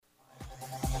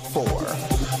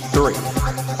3,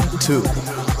 2,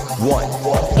 1.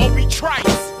 Obi Trice,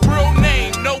 real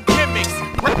name, no gimmicks.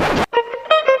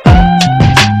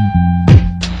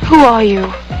 Who are you?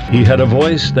 He had a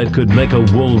voice that could make a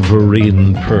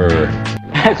wolverine purr.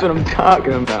 That's what I'm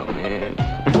talking about, man.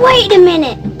 Wait a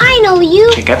minute. I know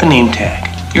you. Check out the name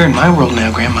tag. You're in my world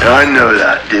now, Grandma. I know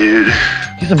that, dude.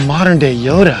 He's a modern-day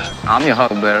Yoda. I'm your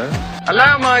huckleberry.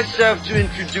 Allow myself to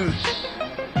introduce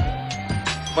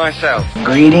myself.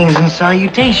 Greetings and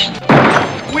salutations.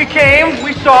 We came,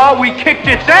 we saw, we kicked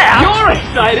its ass. You're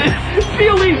excited.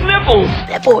 Feel these nipples.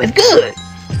 That boy's good.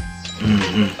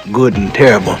 Mm-hmm. Good and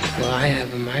terrible. Well, I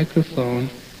have a microphone,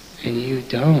 and you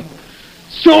don't.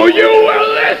 So you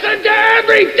will listen to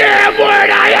every damn word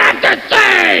I have to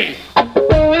say!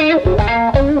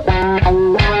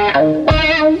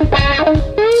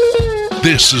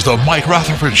 This is the Mike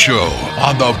Rutherford Show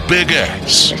on the Big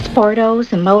X. Sportos,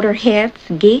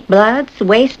 motorheads, geek bloods,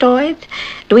 wastoids,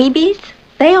 dweebies,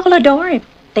 they all adore him.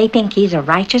 They think he's a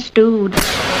righteous dude.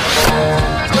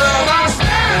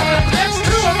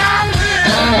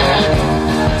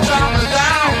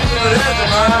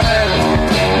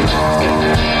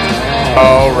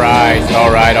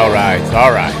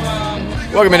 All right.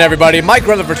 Welcome in, everybody. Mike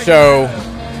Rutherford Show,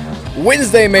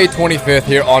 Wednesday, May 25th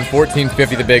here on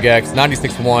 1450 The Big X,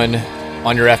 96.1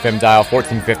 on your FM dial,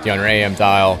 1450 on your AM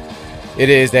dial. It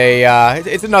is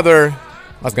it's another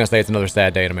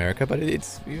sad day in America, but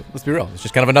let's be real. It's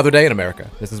just kind of another day in America.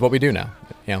 This is what we do now.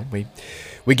 You know,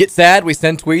 we get sad, we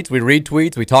send tweets, we read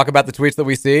tweets, we talk about the tweets that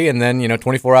we see, and then,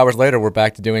 24 hours later, we're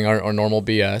back to doing our normal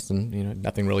BS, and,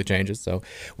 nothing really changes. So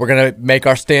we're going to make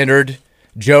our standard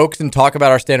jokes and talk about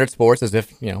our standard sports as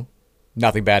if,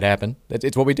 nothing bad happened.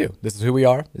 It's what we do. This is who we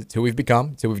are. It's who we've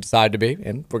become. It's who we've decided to be,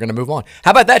 and we're going to move on.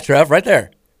 How about that, Trev, right there?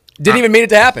 Didn't even mean it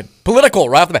to happen. Political,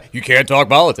 right off the bat. You can't talk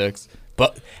politics.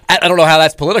 But I don't know how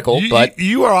that's political, but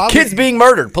you are kids being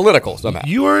murdered, political somehow.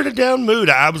 You were in a down mood.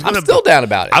 I'm still down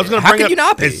about it. I was going to bring up, you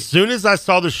not be? As soon as I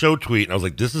saw the show tweet, and I was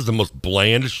like, this is the most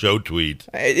bland show tweet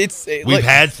we've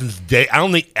had since day. I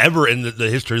don't think ever in the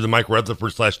history of the Mike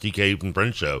Rutherford / TK and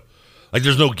Friends show. Like,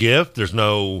 there's no gift, there's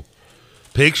no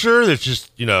picture. There's just,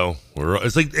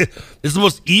 it's like it's the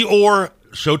most Eeyore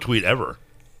show tweet ever.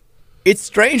 It's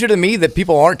stranger to me that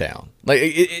people aren't down.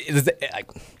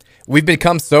 We've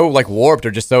become so warped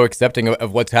or just so accepting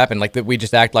of what's happened, that we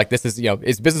just act like this is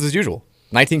it's business as usual.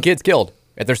 19 kids killed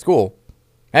at their school.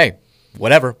 Hey,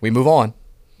 whatever. We move on.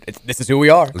 This is who we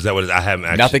are. Is that what it is? I haven't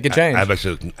actually. Nothing can change.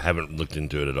 I haven't looked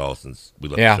into it at all since we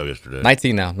left the show yesterday.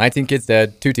 19 now. 19 kids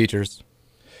dead. 2 teachers.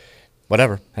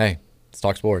 Whatever. Hey, let's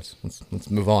talk sports. Let's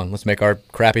move on. Let's make our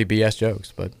crappy BS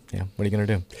jokes. But what are you gonna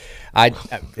do? I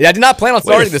did not plan on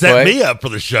starting this way. Set me up for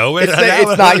the show.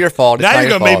 It's not your fault. Now you're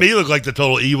gonna make me look like the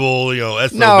total evil,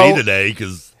 SOB today.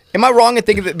 Because am I wrong in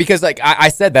thinking that? Because I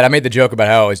said that I made the joke about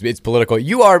how it's political.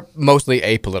 You are mostly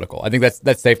apolitical. I think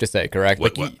that's safe to say. Correct?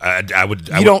 I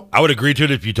would agree to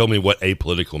it if you told me what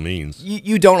apolitical means.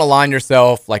 You don't align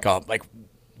yourself like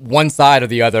one side or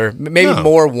the other, maybe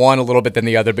more one a little bit than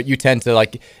the other, but you tend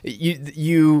to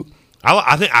you.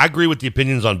 I think I agree with the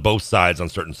opinions on both sides on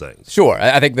certain things. Sure,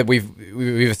 I think that we've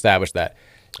established that.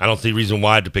 I don't see reason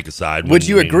why to pick a side. Would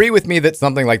you agree with me that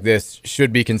something like this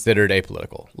should be considered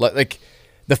apolitical? Like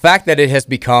the fact that it has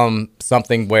become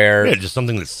something where just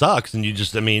something that sucks, and you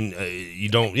just, you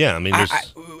don't. Yeah,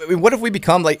 what if we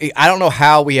become I don't know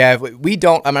how we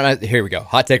don't. Here we go.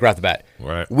 Hot take right off the bat.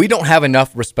 Right. We don't have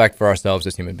enough respect for ourselves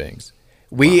as human beings.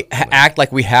 We act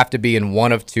like we have to be in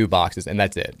one of two boxes, and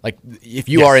that's it. Like, if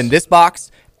you are in this box,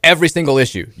 every single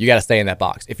issue, you got to stay in that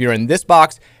box. If you're in this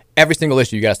box, every single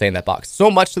issue, you got to stay in that box.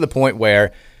 So much to the point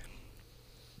where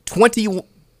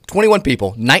 21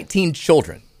 people, 19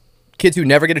 children, kids who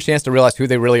never get a chance to realize who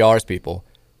they really are as people,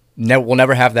 will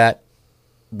never have that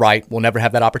right, will never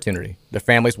have that opportunity. Their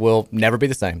families will never be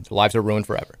the same. Their lives are ruined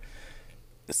forever.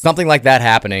 Something like that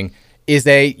happening is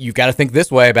you've got to think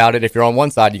this way about it. If you're on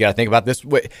one side, you got to think about this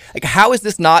way. How is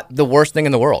this not the worst thing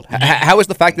in the world? How is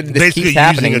the fact that this keeps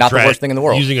happening not the worst thing in the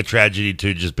world? Using a tragedy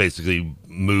to just basically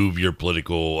move your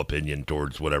political opinion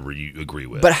towards whatever you agree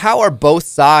with. But how are both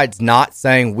sides not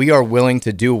saying we are willing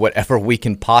to do whatever we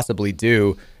can possibly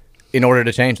do in order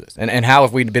to change this? And how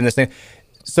have we been the same?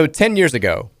 So 10 years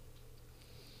ago,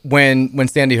 when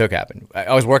Sandy Hook happened,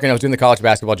 I was doing the college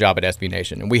basketball job at SB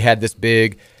Nation, and we had this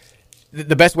big.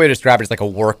 The best way to describe it is like a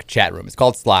work chat room. It's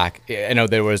called Slack. I know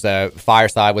there was a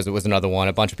Fireside was another one.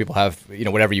 A bunch of people have,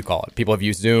 whatever you call it. People have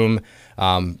used Zoom,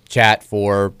 chat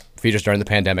for features during the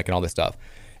pandemic and all this stuff.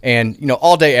 And,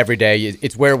 all day, every day,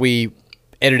 it's where we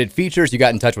edited features. You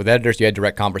got in touch with editors. You had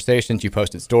direct conversations. You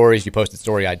posted stories. You posted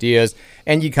story ideas.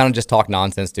 And you kind of just talked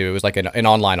nonsense too. It was like an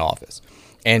online office.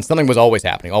 And something was always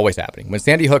happening. When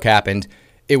Sandy Hook happened,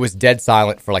 it was dead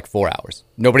silent for like 4 hours.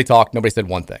 Nobody talked. Nobody said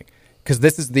one thing. Because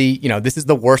this is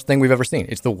the worst thing we've ever seen.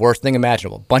 It's the worst thing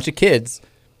imaginable. Bunch of kids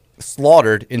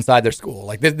slaughtered inside their school.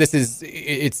 Like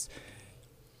it's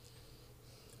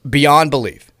beyond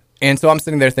belief. And so I'm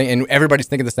sitting there thinking, and everybody's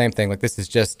thinking the same thing. Like, this is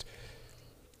just,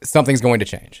 something's going to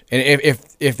change. And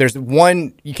if there's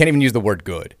one, you can't even use the word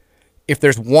good. If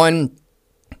there's one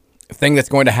thing that's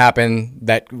going to happen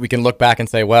that we can look back and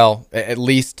say, well, at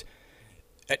least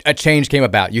a change came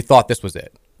about. You thought this was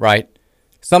it, right?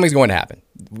 Something's going to happen.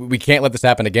 We can't let this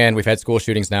happen again. We've had school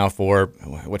shootings now for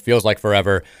what feels like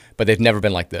forever, but they've never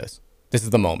been like this. This is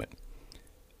the moment.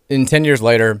 In 10 years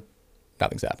later,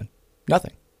 nothing's happened.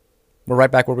 Nothing. We're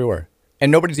right back where we were.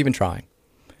 And nobody's even trying.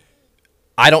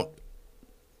 I'm not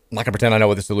going to pretend I know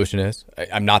what the solution is.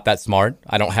 I'm not that smart.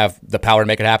 I don't have the power to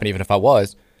make it happen, even if I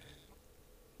was.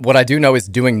 What I do know is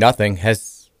doing nothing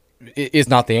is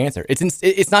not the answer.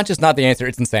 It's not just not the answer,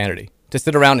 it's insanity. To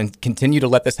sit around and continue to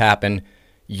let this happen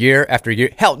year after year.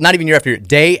 Hell, not even year after year.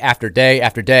 Day after day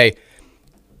after day.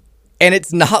 And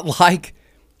it's not like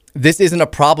this isn't a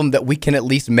problem that we can at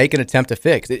least make an attempt to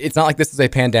fix. It's not like this is a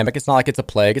pandemic. It's not like it's a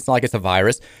plague. It's not like it's a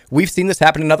virus. We've seen this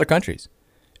happen in other countries.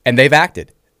 And they've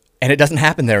acted. And it doesn't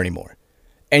happen there anymore.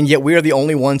 And yet we are the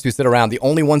only ones who sit around, the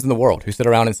only ones in the world who sit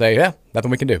around and say, yeah,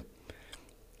 nothing we can do.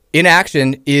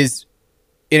 Inaction is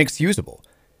inexcusable.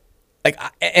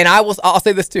 I'll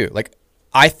say this too. Like,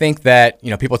 I think that,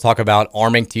 people talk about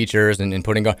arming teachers and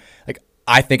putting on,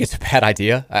 I think it's a bad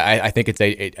idea. I think it's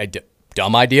a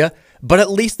dumb idea, but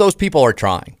at least those people are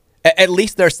trying. At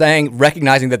least they're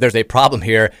recognizing that there's a problem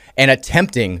here and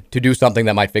attempting to do something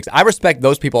that might fix it. I respect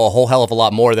those people a whole hell of a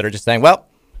lot more that are just saying, well,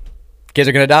 kids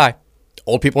are going to die.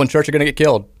 Old people in church are going to get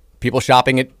killed. People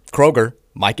shopping at Kroger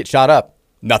might get shot up.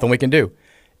 Nothing we can do.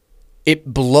 It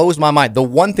blows my mind. The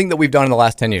one thing that we've done in the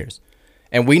last 10 years,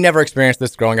 and we never experienced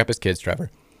this growing up as kids, Trevor.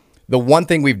 The one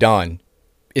thing we've done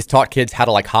is taught kids how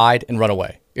to hide and run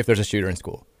away if there's a shooter in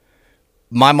school.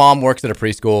 My mom works at a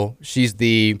preschool. She's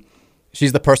the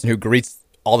person who greets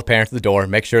all the parents at the door,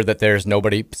 make sure that there's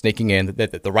nobody sneaking in,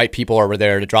 that the right people are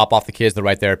there to drop off the kids, the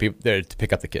right there to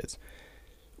pick up the kids.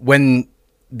 When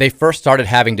they first started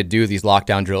having to do these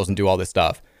lockdown drills and do all this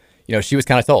stuff, she was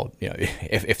kind of told,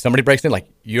 if somebody breaks in,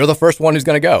 you're the first one who's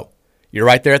going to go. You're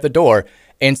right there at the door.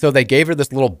 And so they gave her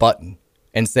this little button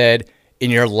and said, in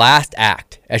your last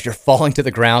act, as you're falling to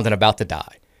the ground and about to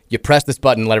die, you press this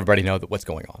button and let everybody know what's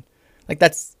going on.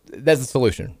 That's the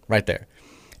solution right there.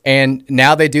 And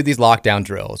now they do these lockdown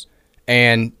drills.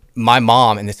 And my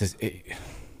mom, and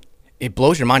it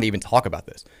blows your mind to even talk about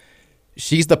this.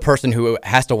 She's the person who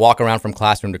has to walk around from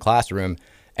classroom to classroom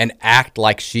and act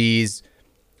like she's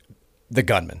the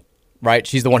gunman, right?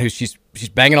 She's the one she's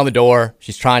banging on the door.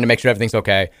 She's trying to make sure everything's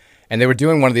okay. And they were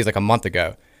doing one of these a month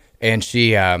ago. And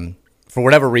she, for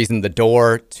whatever reason, the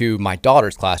door to my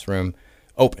daughter's classroom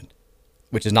opened,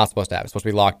 which is not supposed to happen. It's supposed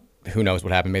to be locked. Who knows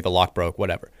what happened? Maybe the lock broke,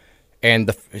 whatever. And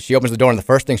she opens the door, and the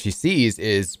first thing she sees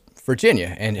is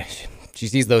Virginia. And she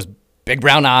sees those big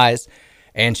brown eyes.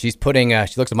 And she's putting,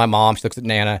 she looks at my mom, she looks at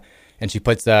Nana, and she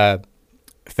puts a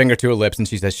finger to her lips, and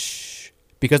she says, shh,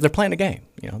 because they're playing a game.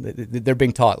 They're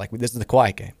being taught, this is the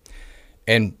quiet game.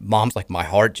 And mom's my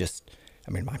heart just,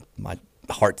 my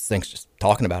heart sinks just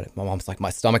talking about it. My mom's my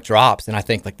stomach drops. And I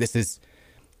think this is,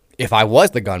 if I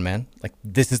was the gunman,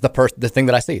 this is the thing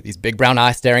that I see. These big brown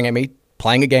eyes staring at me,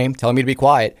 playing a game, telling me to be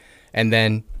quiet, and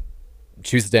then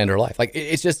chooses to end her life.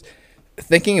 It's just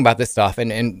thinking about this stuff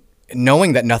and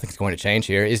knowing that nothing's going to change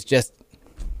here is just,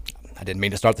 I didn't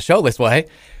mean to start the show this way,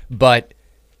 but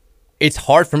it's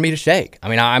hard for me to shake.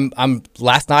 I'm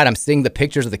last night I'm seeing the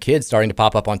pictures of the kids starting to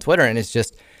pop up on Twitter, and it's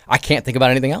just, I can't think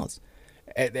about anything else.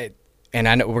 And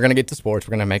I know we're going to get to sports.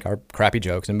 We're going to make our crappy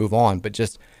jokes and move on, but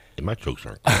just, my jokes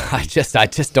aren't. I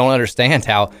just don't understand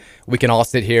how we can all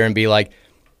sit here and be like,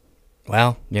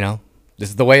 well, this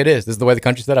is the way it is. This is the way the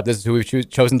country's set up. This is who we've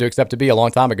chosen to accept to be a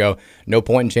long time ago. No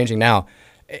point in changing now.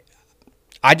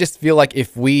 I just feel like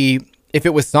if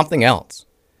it was something else,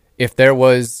 if there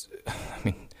was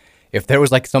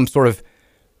some sort of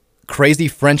crazy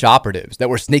French operatives that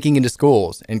were sneaking into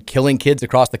schools and killing kids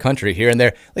across the country here and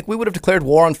there, we would have declared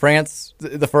war on France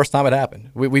the first time it happened.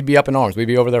 We'd be up in arms. We'd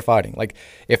be over there fighting.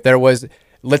 If there was,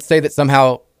 let's say that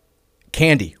somehow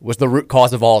candy was the root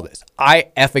cause of all this.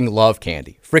 I effing love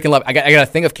candy. Freaking love. I got a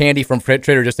thing of candy from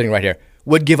Trader just sitting right here.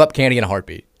 Would give up candy in a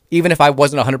heartbeat. Even if I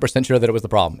wasn't 100% sure that it was the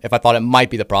problem. If I thought it might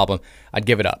be the problem, I'd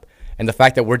give it up. And the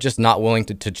fact that we're just not willing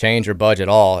to change or budge at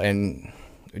all and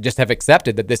just have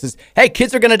accepted that this is, hey,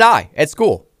 kids are going to die at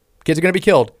school. Kids are going to be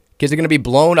killed. Kids are going to be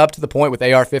blown up to the point with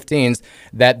AR-15s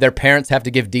that their parents have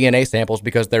to give DNA samples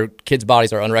because their kids'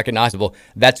 bodies are unrecognizable.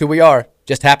 That's who we are.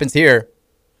 Just happens here.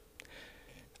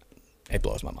 It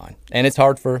blows my mind. And it's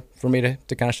hard for me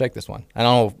to kind of shake this one. I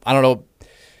don't know.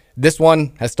 This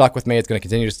one has stuck with me. It's going to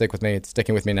continue to stick with me. It's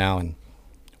sticking with me now, and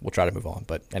we'll try to move on.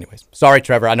 But anyways, sorry,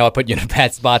 Trevor. I know I put you in a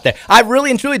bad spot there. I really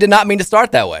and truly did not mean to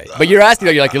start that way. But you're asking,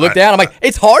 you look down. I'm like,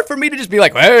 it's hard for me to just be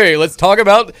like, hey, let's talk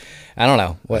about, I don't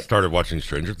know. What? I started watching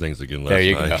Stranger Things again last night. There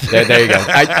you go. There you go.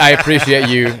 I appreciate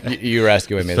you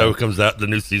rescuing me. So it comes out, the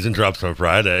new season drops on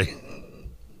Friday.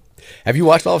 Have you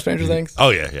watched all of Stranger Things? Oh,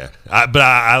 yeah. But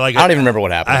I like. I don't even remember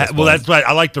what happened. Well, that's why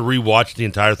I like to rewatch the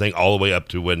entire thing all the way up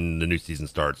to when the new season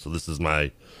starts. So this is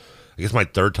my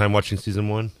third time watching season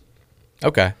 1.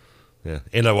 Okay. Yeah,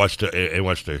 and I watched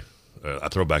a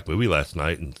throwback movie last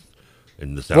night, and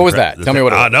the soundtrack. What was that? Tell me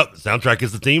what it was. No, the soundtrack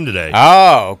is the theme today.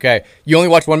 Oh, okay. You only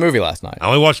watched one movie last night. I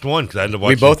only watched one because I ended up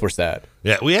watching. We both were sad.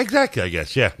 Yeah, exactly. I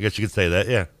guess you could say that.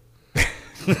 Yeah.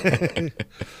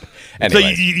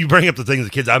 Anyways. So you bring up the things the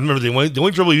kids. I remember the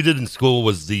only drill you did in school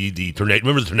was the tornado.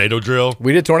 Remember the tornado drill?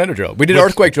 We did tornado drill. We did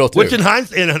earthquake drill too. Which in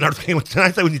hindsight,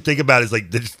 when you think about it, is like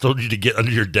they just told you to get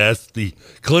under your desk, the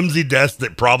flimsy desk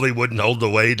that probably wouldn't hold the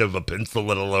weight of a pencil,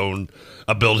 let alone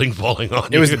a building falling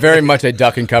on you. It was very much a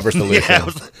duck and cover solution. Yeah,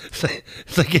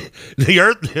 it's like the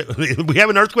earth. We have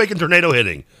an earthquake and tornado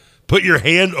hitting. Put your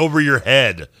hand over your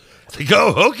head. It's like,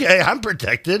 oh, okay, I'm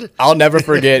protected. I'll never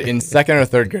forget in 2nd or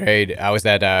 3rd grade, I was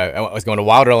going to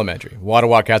Wilder Elementary. Wilder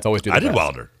Wildcats always do the best. I did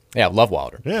Wilder. Yeah, love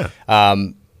Wilder. Yeah.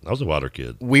 I was a Wilder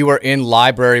kid. We were in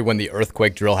library when the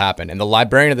earthquake drill happened, and the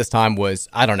librarian at this time was,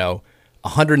 I don't know,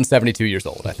 172 years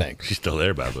old, I think. She's still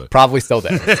there, by the way. Probably still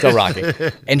there, still rocking.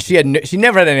 And she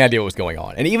never had any idea what was going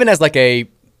on. And even as like a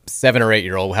 7 or 8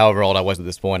 year old, however old I was at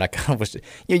this point, I kind of wish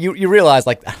you realize,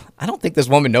 like, I don't think this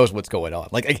woman knows what's going on.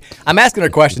 Like I'm asking her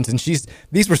questions, and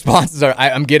these responses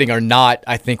I'm getting are not,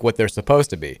 I think, what they're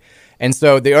supposed to be. And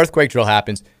so the earthquake drill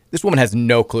happens. This woman has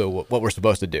no clue what we're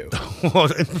supposed to do.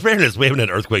 Well, in fairness, we haven't had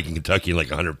an earthquake in Kentucky in like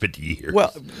 150 years.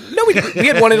 Well, no, we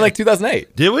had one in like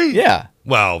 2008. Did we? Yeah.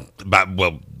 Well,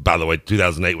 by the way,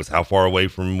 2008 was how far away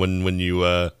from when you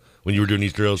were doing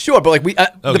these drills? Sure, but like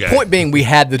the point being, we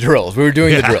had the drills. We were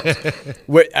doing the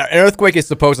drills. An earthquake is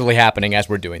supposedly happening as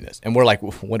we're doing this, and we're like,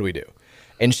 what do we do?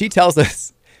 And she tells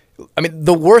us, I mean,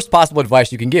 the worst possible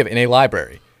advice you can give in a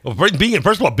library. Well, first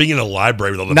of all, being in a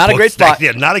library with all the not books a great spot.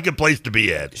 Yeah, not a good place to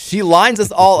be at. She lines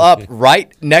us all up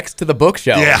right next to the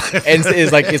bookshelf. Yeah, and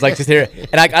is like just here.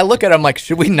 And I look at her, I'm like,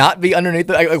 should we not be underneath?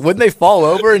 Like, wouldn't they fall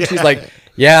over? And she's like,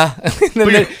 yeah.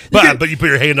 But you put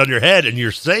your hand on your head and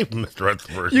you're safe, Mr.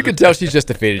 Rutherford. You can tell she's just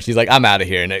defeated. She's like, I'm out of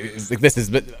here. And it's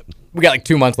like, we got like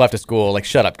 2 months left of school. Like,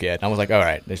 shut up, kid. And I was like, all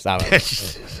right.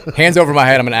 Hands over my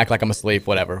head. I'm going to act like I'm asleep.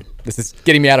 Whatever. This is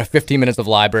getting me out of 15 minutes of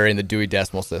library in the Dewey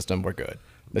Decimal System. We're good.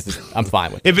 I'm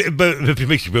fine with it. But if it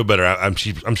makes you feel better, I'm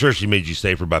sure she made you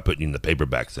safer by putting you in the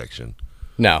paperback section.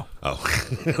 No. Oh,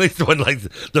 at least the one like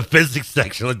the physics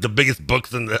section, like the biggest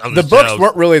books on the books shelves.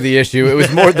 Weren't really the issue. It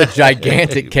was more the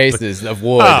gigantic cases of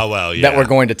wood that were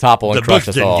going to topple and crush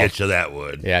us all. The books didn't get you that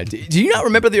wood. Yeah. Do you not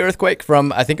remember the earthquake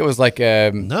from? I think it was like.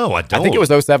 No, I don't. I think it was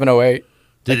 07, 08.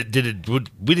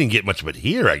 We didn't get much of it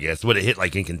here. I guess would it hit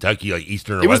like in Kentucky, like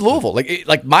eastern? Or it was western? Louisville.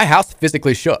 Like my house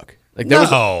physically shook. Like there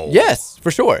no. Yes,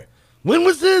 for sure. When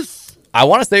was this? I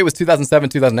want to say it was 2007,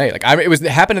 2008. Like it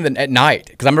happened at night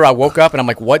because I remember I woke up and I'm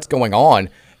like, what's going on?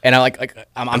 And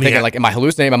I'm thinking, like, am I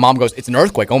hallucinating? My mom goes, it's an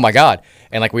earthquake. Oh my God.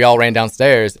 And like we all ran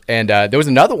downstairs. And there was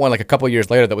another one like a couple of years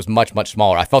later that was much, much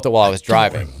smaller. I felt it while I was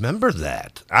driving. I remember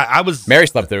that. I was. Mary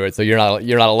slept through it, so you're not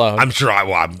alone. I'm sure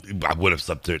I would have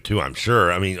slept through it too, I'm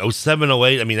sure. I mean, 07,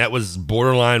 08, I mean, that was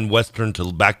borderline Western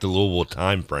to back to Louisville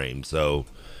time frame. So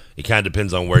it kind of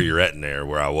depends on where you're at in there,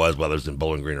 where I was, whether it's in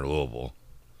Bowling Green or Louisville.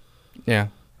 Yeah.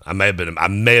 I may have been. I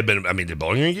mean, did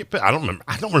Bowling Green get? I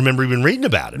don't remember even reading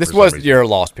about it. This was your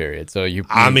lost period, so you.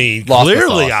 I mean,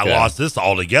 clearly I lost this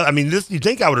altogether. I mean, this. You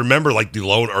think I would remember like the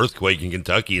lone earthquake in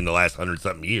Kentucky in the last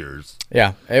 100-something years?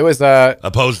 Yeah, it was.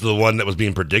 Opposed to the one that was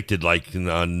being predicted, like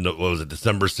on what was it,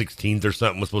 December 16th or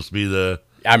something was supposed to be the.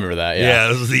 I remember that. Yeah,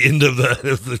 this was the end of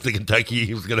the Kentucky.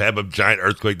 He was going to have a giant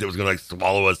earthquake that was going to like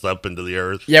swallow us up into the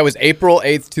earth. Yeah, it was April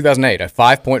 8th, 2008. A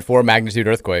 5.4 magnitude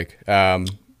earthquake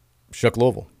shook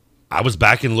Louisville. I was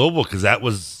back in Louisville because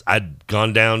I'd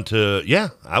gone down to,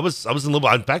 I was in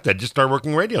Louisville. In fact, I just started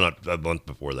working radio not a month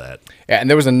before that. Yeah, and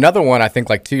there was another one, I think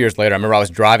like 2 years later. I remember I was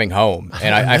driving home,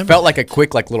 and I felt like a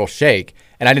quick like little shake,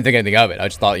 and I didn't think anything of it. I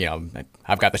just thought,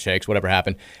 I've got the shakes, whatever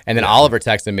happened. And then Oliver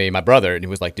texted me, my brother, and he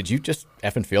was like, did you just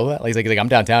effing feel that? Like, he's like, I'm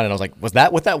downtown, and I was like, was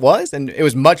that what that was? And it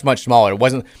was much, much smaller. It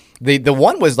wasn't, the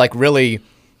one was like really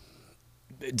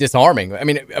disarming. I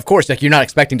mean, of course, like you're not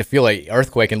expecting to feel a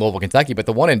earthquake in Louisville, Kentucky, but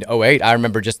the one in 2008, I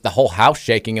remember just the whole house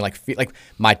shaking and like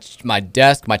my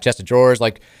desk, my chest of drawers,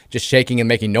 like just shaking and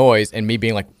making noise, and me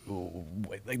being like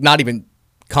not even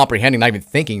comprehending, not even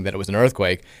thinking that it was an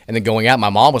earthquake, and then going out. My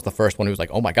mom was the first one who was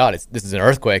like, "Oh my God, this is an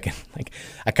earthquake!" And like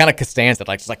I kind of Costanza,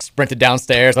 like just like sprinted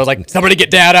downstairs. I was like, "Somebody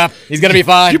get Dad up. He's gonna be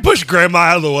fine." You push Grandma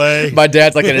out of the way. My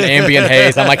dad's like in an ambient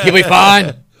haze. I'm like, "He'll be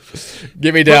fine.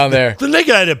 Get me down there." The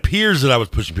naked eye, it appears that I was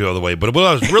pushing people out of the way, but what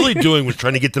I was really doing was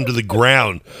trying to get them to the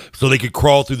ground so they could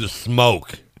crawl through the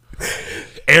smoke.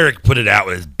 Eric put it out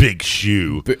with his big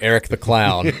shoe. Eric the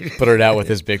clown put it out with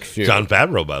his big shoe. John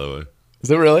Favreau, by the way. Is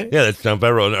it really? Yeah, that's John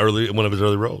Favreau in one of his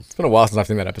early roles. It's been a while since I've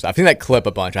seen that episode. I've seen that clip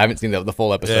a bunch. I haven't seen the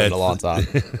full episode in a long time.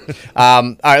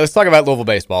 All right, let's talk about Louisville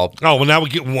baseball. Oh, well, now we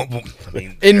get one.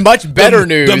 In much better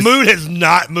news. The mood has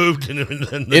not moved in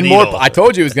the needle. More. I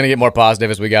told you it was going to get more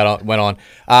positive as we went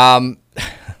on.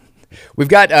 We've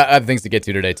got other things to get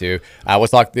to today, too. We'll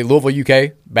talk the Louisville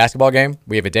UK basketball game.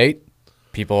 We have a date.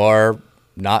 People are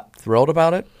not thrilled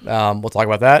about it. We'll talk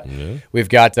about that. Yeah. We've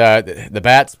got the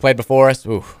Bats played before us.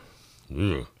 Oof.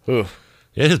 Ooh. Yeah,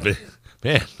 it's been,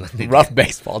 man. Rough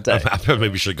baseball day. I probably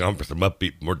maybe should have gone for some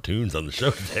upbeat, more tunes on the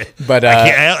show today. But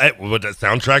what the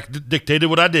soundtrack dictated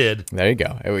what I did. There you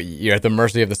go. You're at the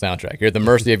mercy of the soundtrack. You're at the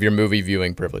mercy of your movie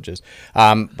viewing privileges.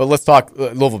 But let's talk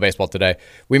Louisville baseball today.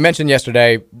 We mentioned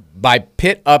yesterday, by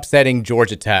Pitt upsetting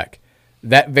Georgia Tech,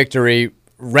 that victory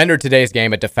rendered today's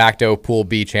game a de facto Pool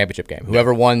B championship game.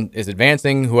 Whoever won is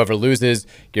advancing. Whoever loses,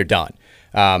 you're done.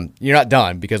 You're not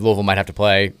done because Louisville might have to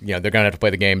play. They're going to have to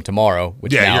play the game tomorrow.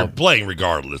 Which you're playing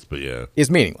regardless, but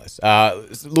is meaningless.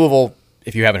 Louisville,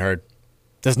 if you haven't heard,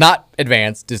 does not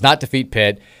advance, does not defeat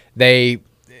Pitt. Pitt,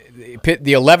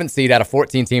 the 11th seed out of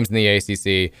 14 teams in the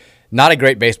ACC. Not a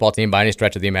great baseball team by any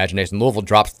stretch of the imagination. Louisville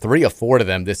drops 3 of 4 to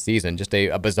them this season. Just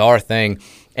a bizarre thing,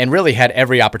 and really had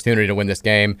every opportunity to win this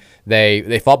game.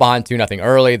 They fall behind 2-0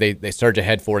 early. They surge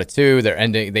ahead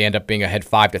 4-2. They end up being ahead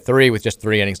 5-3 with just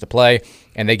 3 innings to play,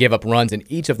 and they give up runs in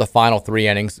each of the final 3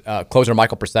 innings. Closer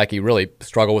Michael Persecki really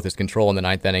struggled with his control in the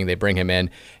 9th inning. They bring him in,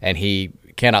 and he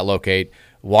cannot locate.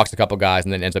 Walks a couple guys,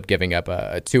 and then ends up giving up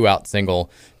a 2-out single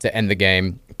to end the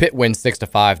game. Pitt wins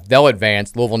 6-5. They'll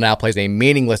advance. Louisville now plays a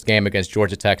meaningless game against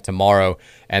Georgia Tech tomorrow,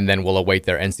 and then will await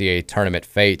their NCAA tournament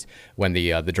fate when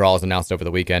the draw is announced over the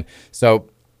weekend. So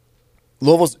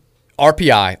Louisville's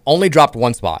RPI only dropped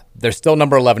 1 spot. They're still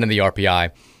number 11 in the RPI.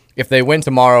 If they win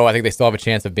tomorrow, I think they still have a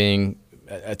chance of being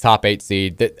a top 8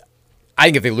 seed. I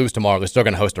think if they lose tomorrow, they're still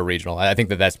going to host a regional. I think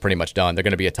that's pretty much done. They're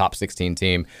going to be a top 16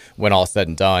 team when all is said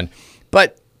and done.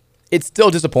 But it's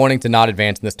still disappointing to not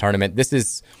advance in this tournament.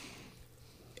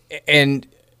 And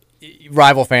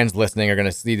rival fans listening are going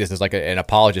to see this as like an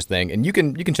apologist thing. And you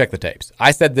can check the tapes.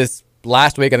 I said this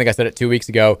last week. I think I said it 2 weeks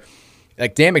ago.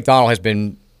 Like Dan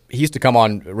McDonnell he used to come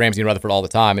on Ramsey and Rutherford all the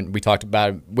time, and we talked about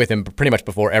it with him pretty much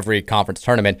before every conference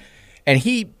tournament. And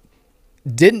he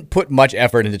didn't put much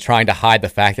effort into trying to hide the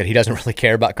fact that he doesn't really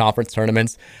care about conference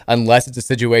tournaments unless it's a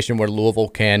situation where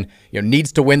Louisville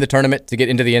needs to win the tournament to get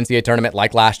into the NCAA tournament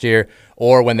like last year,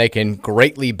 or when they can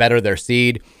greatly better their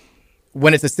seed.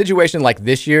 When it's a situation like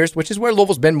this year's, which is where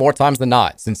Louisville's been more times than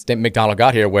not since McDonnell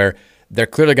got here, where they're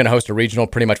clearly going to host a regional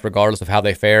pretty much regardless of how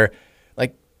they fare.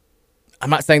 Like, I'm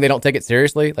not saying they don't take it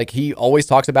seriously. Like, he always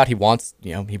talks about he wants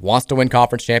to win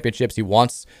conference championships.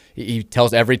 He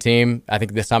tells every team, I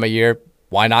think this time of year,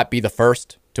 why not be the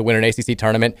first to win an ACC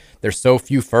tournament? There's so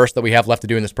few firsts that we have left to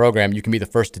do in this program. You can be the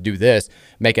first to do this,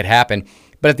 make it happen.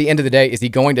 But at the end of the day, is he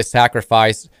going to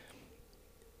sacrifice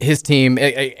his team,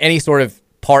 any sort of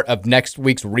part of next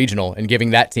week's regional, and giving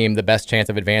that team the best chance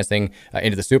of advancing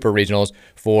into the super regionals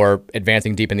for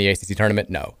advancing deep in the ACC tournament?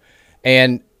 No.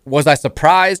 And was I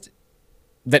surprised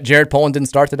that Jared Polin didn't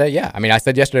start today? Yeah. I mean, I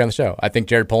said yesterday on the show, I think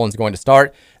Jared Polin's going to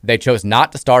start. They chose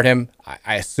not to start him.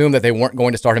 I assume that they weren't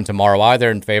going to start him tomorrow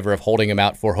either, in favor of holding him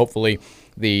out for hopefully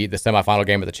the semifinal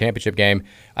game of the championship game.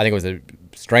 I think it was a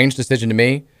strange decision to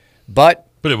me, but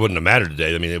it wouldn't have mattered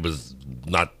today. I mean, it was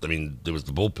not. I mean, there was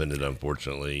the bullpen that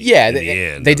unfortunately. Yeah, in the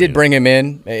end, they did bring him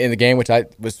in the game, which I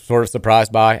was sort of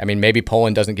surprised by. I mean, maybe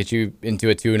Polin doesn't get you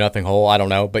into a 2-0 hole. I don't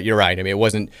know, but you're right. I mean, it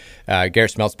wasn't. Garrett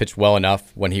Smeltz pitched well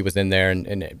enough when he was in there,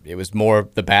 and it was more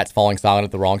the bats falling silent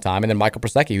at the wrong time, and then Michael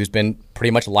Persecki, who's been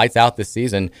pretty much lights out this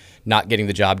season, not getting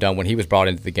the job done when he was brought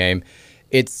into the game.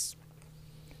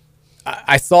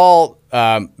 I saw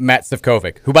Matt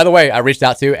Sefcovic, who, by the way, I reached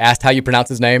out to, asked how you pronounce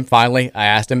his name. Finally, I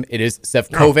asked him. It is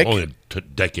Sefcovic. Only a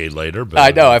decade later. But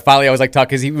I know. I was like,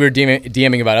 because we were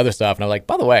DMing about other stuff, and I was like,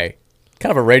 by the way,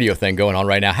 kind of a radio thing going on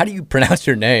right now. How do you pronounce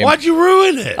your name? Why'd you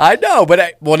ruin it? I know,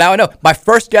 but now I know. My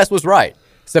first guess was right.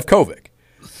 Sefcovic.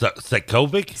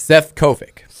 Sefcovic?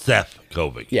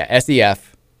 Sefcovic. Yeah,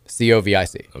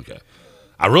 Sefcovic. Okay.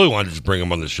 I really wanted to just bring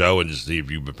him on the show and just see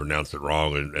if you pronounced it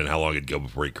wrong and how long it'd go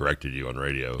before he corrected you on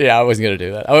radio. Yeah, I wasn't going to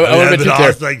do that. I would have been too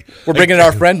careful. We're bringing in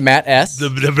our friend Matt S. The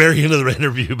very end of the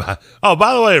interview. By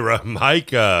the way,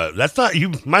 Mike, that's not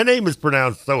you. My name is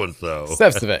pronounced so and so.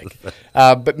 Sefcovic.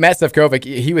 But Matt Sefcovic,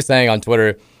 he was saying on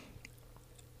Twitter,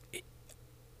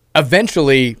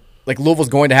 eventually, like Louisville's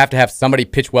going to have somebody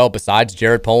pitch well besides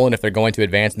Jared Polin if they're going to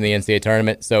advance in the NCAA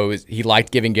tournament. So he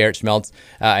liked giving Garrett Schmeltz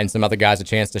and some other guys a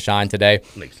chance to shine today.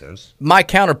 Makes sense. My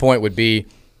counterpoint would be,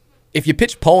 if you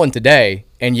pitch Polin today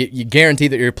and you guarantee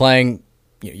that you're playing,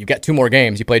 you've got 2 more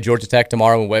games. You play Georgia Tech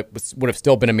tomorrow, would have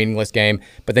still been a meaningless game,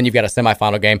 but then you've got a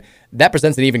semifinal game. That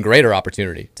presents an even greater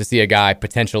opportunity to see a guy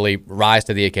potentially rise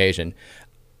to the occasion.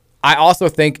 I also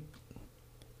think,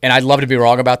 and I'd love to be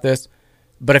wrong about this,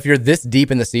 but if you're this deep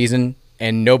in the season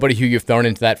and nobody who you've thrown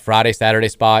into that Friday, Saturday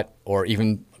spot, or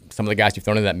even some of the guys you've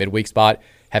thrown in that midweek spot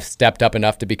have stepped up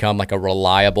enough to become like a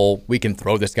reliable, we can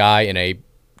throw this guy in a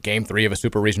game 3 of a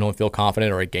super regional and feel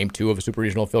confident, or a game 2 of a super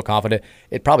regional and feel confident,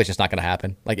 it probably just not going to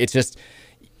happen. Like, it's just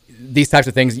these types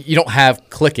of things you don't have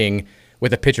clicking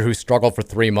with a pitcher who struggled for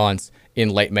 3 months in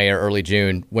late May or early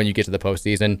June when you get to the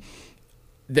postseason.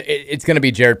 It's going to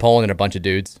be Jared Polin and a bunch of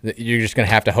dudes. You're just going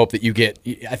to have to hope that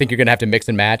I think you're going to have to mix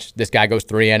and match. This guy goes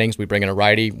 3 innings. We bring in a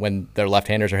righty when their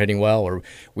left-handers are hitting well, or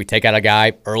we take out a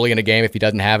guy early in a game if he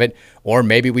doesn't have it, or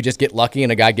maybe we just get lucky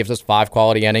and a guy gives us 5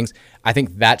 quality innings. I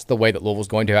think that's the way that Louisville's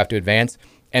going to have to advance.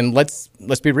 And let's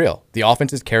be real. The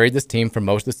offense has carried this team for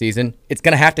most of the season. It's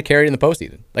going to have to carry it in the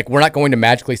postseason. Like, we're not going to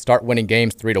magically start winning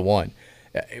games 3-1,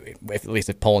 at least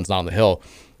if Polin's not on the hill.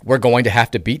 We're going to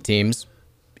have to beat teams,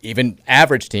 even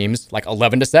average teams, like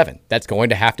 11-7. That's going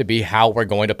to have to be how we're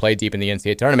going to play deep in the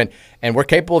NCAA tournament, and we're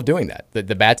capable of doing that.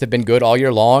 The bats have been good all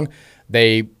year long.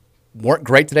 They weren't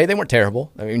great today. They weren't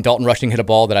terrible. I mean, Dalton Rushing hit a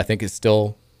ball that I think is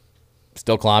still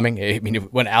climbing. I mean,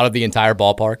 it went out of the entire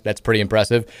ballpark. That's pretty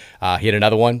impressive. He hit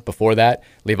another one before that.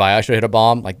 Levi Usher hit a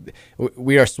bomb. Like,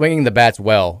 we are swinging the bats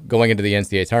well going into the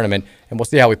NCAA tournament, and we'll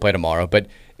see how we play tomorrow. But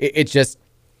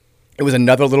it was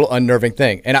another little unnerving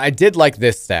thing. And I did like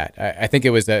this stat. I think it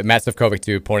was Matt Sefcovic,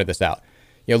 too, pointed this out.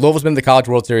 Louisville's been to the College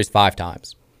World Series 5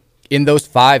 times. In those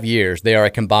 5 years, they are a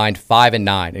combined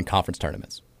 5-9 in conference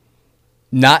tournaments.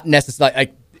 Not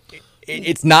necessarily,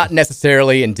 it's not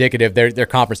necessarily indicative their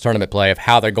conference tournament play of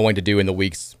how they're going to do in the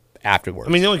weeks afterwards.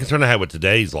 I mean, the only concern I had with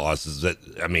today's loss is that,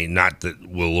 not that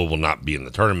Louisville not be in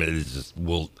the tournament, it's just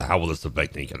how will this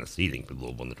affect any kind of seeding for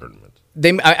Louisville in the tournament?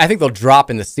 I think they'll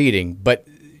drop in the seeding, but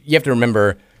you have to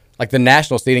remember, like, the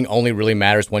national seeding only really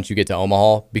matters once you get to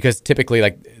Omaha, because typically,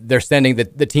 like, they're sending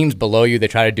the teams below you, they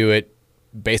try to do it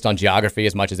based on geography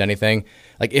as much as anything.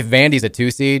 Like, if Vandy's a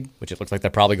 2 seed, which it looks like they're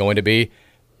probably going to be,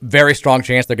 very strong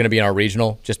chance they're going to be in our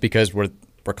regional just because we're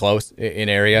close in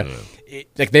area.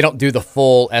 Like, they don't do the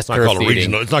full S-curve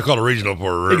seeding. It's not called a regional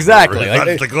for exactly.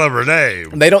 That's a clever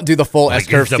name. They don't do the full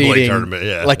S-curve seeding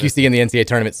tournament, like you see in the NCAA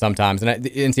tournament sometimes. And the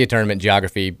NCAA tournament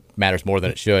geography matters more than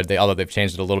it should, although they've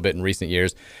changed it a little bit in recent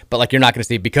years. But, like, you're not going to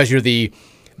see, because you're the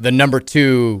number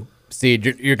 2 seed,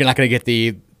 you're not going to get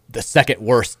the second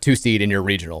worst 2 seed in your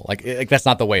regional. Like that's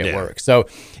not the way it works. So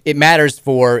it matters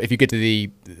for if you get to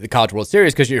the College World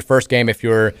Series, because your first game, if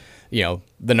you're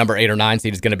the number 8 or 9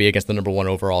 seed, is going to be against the number 1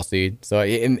 overall seed. So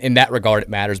in that regard, it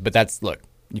matters. But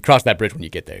you cross that bridge when you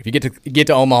get there. If you get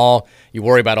to Omaha, you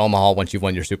worry about Omaha once you've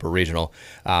won your super regional.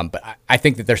 But I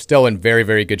think that they're still in very,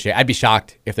 very good shape. I'd be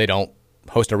shocked if they don't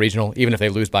host a regional, even if they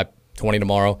lose by 20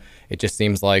 tomorrow. It just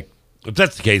seems like, if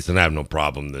that's the case, then I have no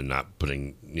problem then not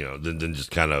putting, then just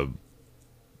kind of,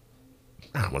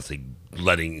 I don't want to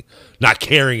say not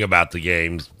caring about the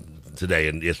games today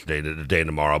and yesterday, today and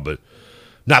tomorrow, but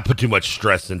not put too much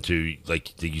stress into,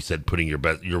 like you said, putting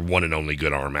your one and only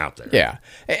good arm out there. Yeah,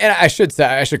 and I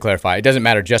should clarify, it doesn't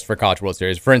matter just for College World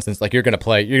Series. For instance, like, you're going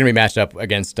to be matched up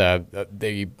against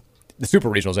the super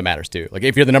regionals. It matters too. Like,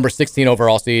 if you're the number 16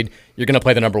 overall seed, you're going to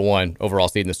play the number 1 overall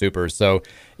seed in the supers. So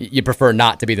you prefer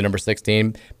not to be the number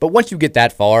 16. But once you get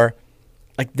that far,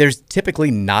 like, there's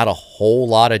typically not a whole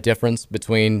lot of difference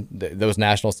between those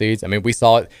national seeds. I mean, we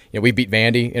saw it. We beat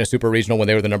Vandy in a super regional when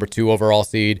they were the number 2 overall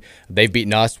seed. They've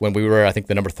beaten us when we were, I think,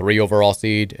 the number 3 overall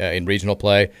seed in regional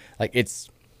play. Like,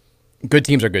 good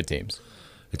teams are good teams.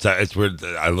 It's weird.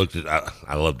 I loved it.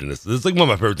 This is like one of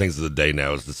my favorite things of the day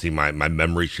now is to see my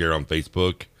memory share on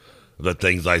Facebook, the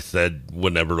things I said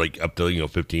whenever, like, up to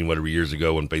 15 whatever years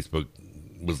ago when Facebook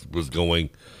was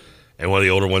going. And one of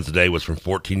the older ones today was from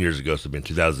 14 years ago, so in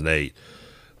 2008. It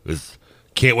was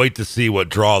Can't wait to see what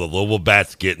draw the Louisville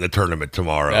Bats get in the tournament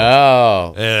tomorrow.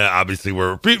 Oh. And obviously,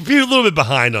 we're a little bit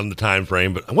behind on the time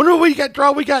frame, but I wonder what we got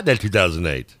in that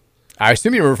 2008. I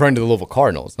assume you're referring to the Louisville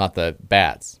Cardinals, not the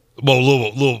Bats. Well,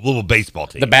 Louisville baseball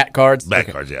team. The Bat Cards? Bat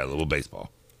Cards, yeah, Louisville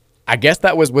baseball. I guess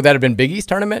would that have been Big East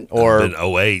tournament or in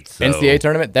 08, so. NCAA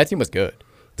tournament? That team was good.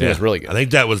 It was really good. I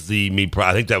think that was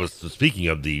speaking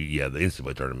of the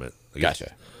NCAA tournament.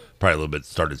 Gotcha. Probably a little bit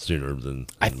started sooner than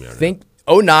I think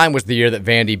 09 was the year that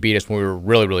Vandy beat us when we were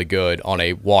really, really good on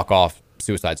a walk-off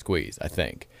suicide squeeze, I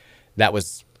think. That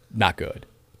was not good.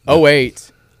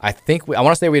 08, I want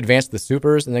to say we advanced to the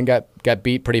Supers and then got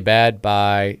beat pretty bad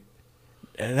by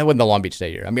that wasn't the Long Beach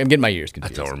State year. I'm getting my years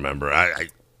confused. I don't remember. I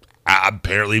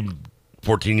apparently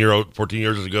 14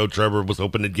 years ago, Trevor was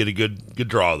hoping to get a good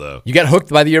draw, though. You got hooked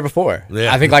by the year before.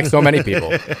 Yeah. I think like so many people.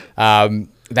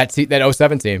 That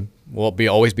 07 team will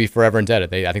always be forever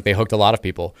indebted. I think they hooked a lot of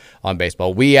people on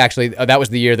baseball. We actually, that was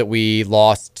the year that we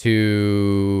lost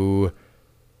to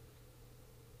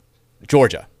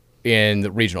Georgia in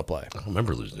the regional play. I don't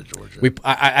remember losing to Georgia.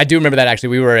 I do remember that,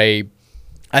 actually.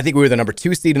 I think we were the number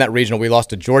 2 seed in that regional. We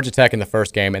lost to Georgia Tech in the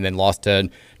first game and then lost to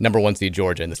number 1 seed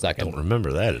Georgia in the second. I don't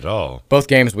remember that at all. Both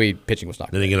games, pitching was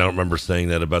not good. Then again, I don't remember saying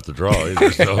that about the draw either.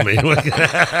 So, I mean,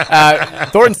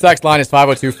 Thornton's text line is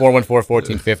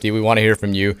 502-414-1450. We want to hear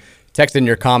from you. Text in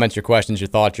your comments, your questions, your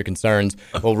thoughts, your concerns.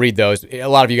 We'll read those. A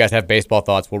lot of you guys have baseball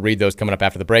thoughts. We'll read those coming up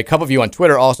after the break. A couple of you on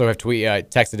Twitter also have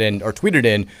texted in or tweeted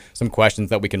in some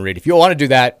questions that we can read. If you want to do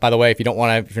that, by the way, if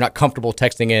you're not comfortable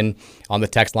texting in on the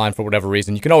text line for whatever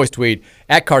reason, you can always tweet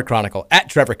at Card Chronicle, at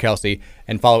Trevor Kelsey,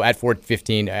 and follow at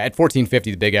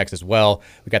 1450 the Big X as well.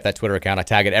 We got that Twitter account. I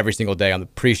tag it every single day on the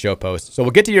pre-show post. So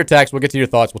we'll get to your text. We'll get to your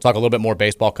thoughts. We'll talk a little bit more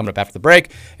baseball coming up after the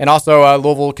break, and also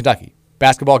Louisville, Kentucky.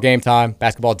 Basketball game time,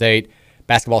 basketball date,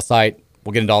 basketball site.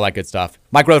 We'll get into all that good stuff.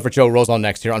 Mike Rutherford Show rolls on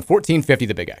next here on 1450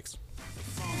 The Big X.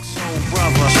 Funk Soul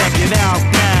Brother, check it out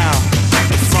now.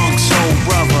 Funk Soul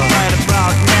Brother, right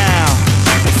about now.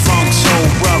 Funk Soul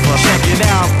Brother, check it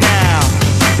out now.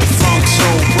 Funk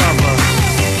Soul Brother.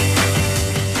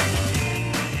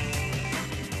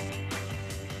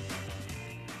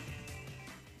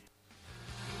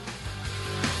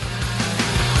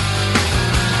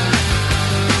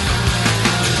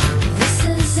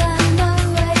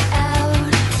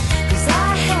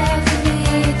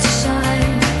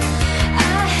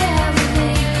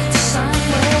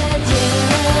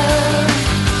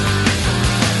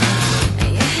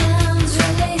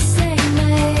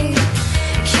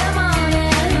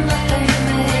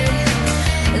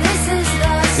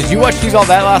 Did you watch She's All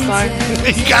That last night?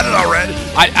 You got it already.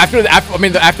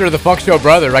 After the Funk Show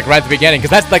Brother, like right at the beginning, because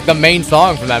that's like the main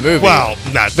song from that movie. Well,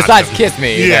 besides "Kiss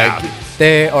Me," yeah.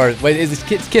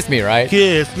 Kiss Me, right?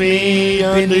 Kiss me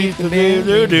underneath the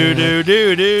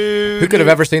Who could have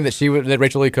ever seen that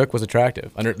Rachel Lee Cook was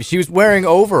attractive? She was wearing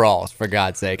overalls, for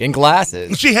God's sake, and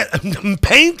glasses. She had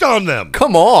paint on them.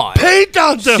 Come on, paint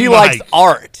on them. She likes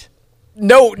art.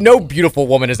 No beautiful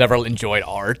woman has ever enjoyed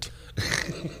art.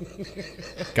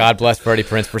 God bless Freddie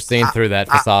Prinze for seeing through that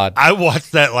facade. I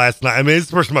watched that last night. I mean, it's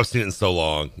the first time I've seen it in so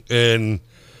long, and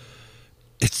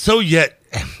it's one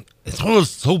of those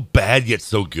so bad yet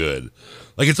so good.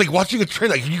 Like it's like watching a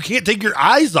train. Like you can't take your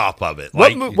eyes off of it.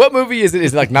 What movie is it?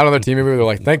 Is it like not another team movie? They're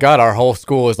like, thank God our whole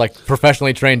school is like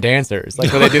professionally trained dancers.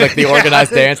 Like when they do like the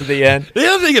organized dance at the end. The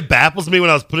other thing that baffles me when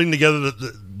I was putting together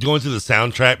going through the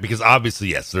soundtrack, because obviously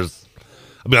yes, I'll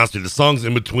be honest with you, the songs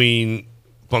in between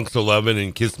Funk Soul Lovin'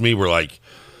 and Kiss Me were like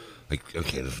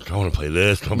okay, I want to play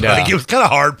this. Like, it was kind of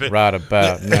hard. Right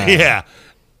about now. Yeah.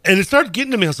 And it started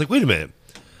getting to me. I was like, wait a minute.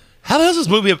 How does this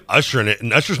movie have Usher in it?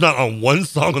 And Usher's not on one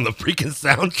song on the freaking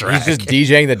soundtrack. He's just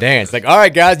DJing the dance. Like, all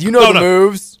right, guys, you know the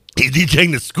moves. He's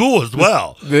DJing the school as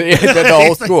well. the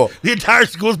whole school. Like, the entire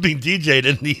school's being DJ'd.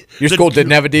 And your school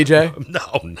didn't have a DJ?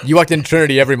 No. You walked in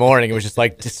Trinity every morning. It was just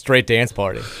straight dance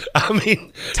party. I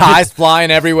mean. Ties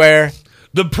flying everywhere.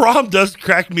 The prom does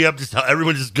crack me up just how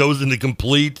everyone just goes into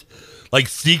complete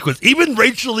sequence. Even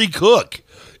Rachel Lee Cook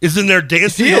is in there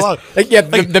dancing along.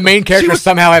 The main characters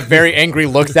somehow have very angry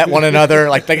looks at one another.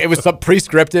 Like it was some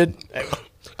pre-scripted.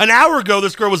 An hour ago,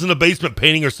 this girl was in the basement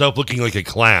painting herself looking like a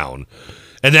clown.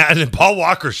 And then Paul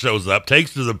Walker shows up,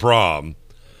 takes her to the prom.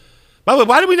 By the way,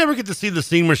 why did we never get to see the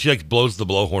scene where she blows the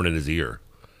blowhorn in his ear?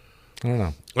 I don't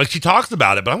know. She talks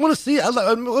about it, but I want to see it.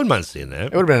 I wouldn't mind seeing that.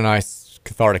 It would have been a nice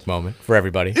cathartic moment for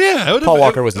everybody. Yeah. Paul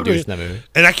Walker was a douche in that movie.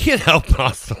 And I can't help but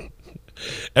also,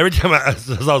 every time as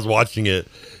I was watching it,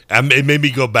 it made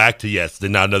me go back to, the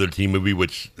Not Another Teen movie,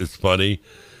 which is funny.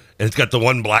 And it's got the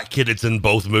one black kid that's in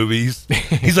both movies.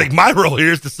 He's like, my role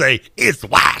here is to say, it's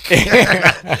whack.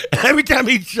 Every time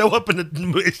he'd show up in the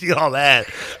movie, see all that,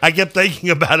 I kept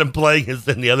thinking about him playing as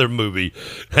in the other movie.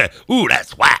 Ooh,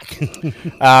 that's whack.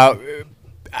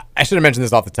 I should have mentioned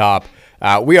this off the top.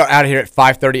 We are out of here at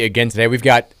 5:30 again today. We've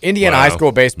got Indiana High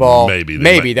School baseball. Maybe.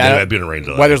 They might be in a rain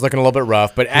delay. Weather's looking a little bit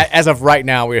rough, but as of right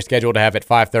now, we are scheduled to have at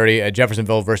 5:30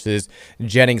 Jeffersonville versus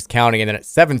Jennings County, and then at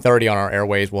 7:30 on our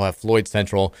airways, we'll have Floyd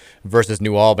Central versus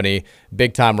New Albany.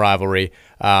 Big time rivalry.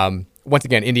 Once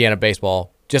again, Indiana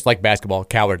baseball, just like basketball,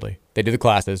 cowardly. They do the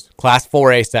classes. Class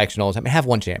 4A sectionals. I mean, have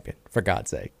one champion, for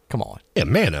God's sake. Come on. Yeah,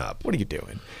 man up. What are you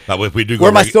doing? If we do Where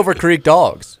are my Silver Creek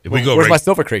dogs? Where's my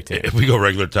Silver Creek team? If we go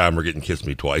regular time, we're getting Kiss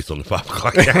Me Twice on the 5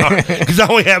 o'clock hour. Because I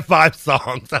only have 5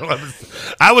 songs.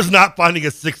 I was not finding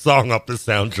a 6th song off this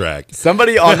soundtrack.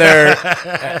 Somebody on there,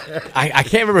 I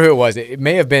can't remember who it was. It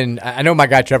may have been, I know my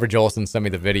guy Trevor Jolson sent me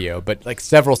the video, but like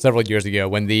several years ago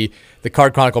when the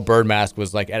Card Chronicle Bird Mask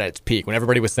was like at its peak, when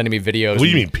everybody was sending me videos. What do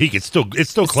you mean peak? It's still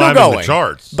climbing the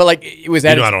charts. But like it was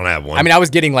at I don't have one. I mean, I was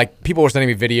getting like, people were sending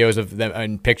me videos of them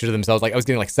and pictures of themselves. Like I was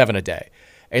getting like 7 a day.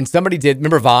 And somebody did,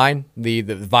 remember Vine, the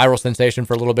viral sensation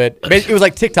for a little bit? It was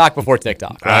like TikTok before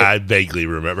TikTok, right? I vaguely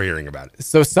remember hearing about it.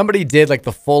 So somebody did like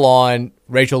the full-on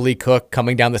Rachel Lee Cook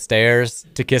coming down the stairs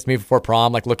to Kiss Me Before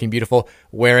Prom, like looking beautiful,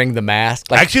 wearing the mask.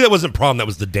 Like, actually, that wasn't prom, that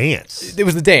was the dance. It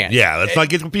was the dance. Yeah, let's not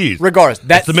get confused. Regardless,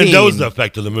 that's the Mendoza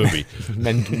effect of the movie.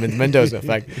 Mendoza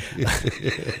effect.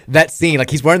 That scene, like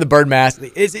he's wearing the bird mask.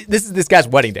 This is this guy's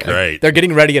wedding day. Great. Like, they're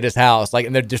getting ready at his house, like,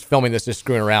 and they're just filming this, just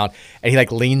screwing around, and he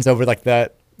like leans over like the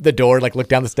door, like look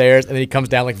down the stairs, and then he comes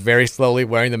down like very slowly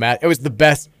wearing the mask. It was the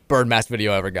best bird mask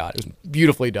video I ever got. It was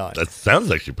beautifully done. That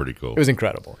sounds actually pretty cool. It was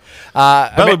incredible.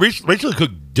 Rachel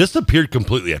Cook disappeared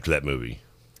completely after that movie.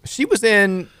 She was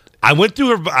in. I went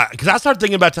through her because I started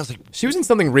thinking about. I was like, she was in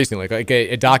something recently, like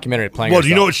a documentary playing. Well, herself. do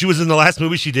you know what she was in the last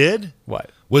movie she did? What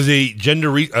was a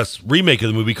remake of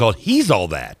the movie called "He's All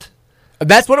That."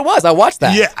 That's what it was. I watched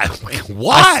that. Yeah.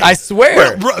 Why? I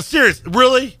swear. Serious?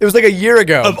 Really? It was like a year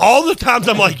ago. Of all the times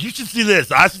I'm like, you should see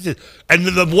this. And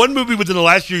then the one movie within the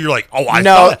last year, you're like, oh, I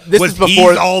saw that. This was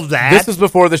before All That. This was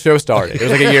before the show started. It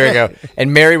was like a year ago.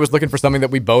 And Mary was looking for something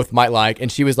that we both might like.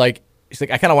 And she's like,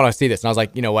 I kind of want to see this. And I was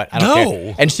like, you know what? I don't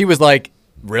care. And she was like,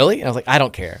 really? And I was like, I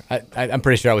don't care. I'm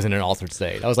pretty sure I was in an altered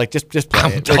state. I was like, just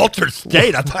play it. Altered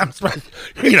state? I'm surprised.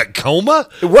 You're in a coma?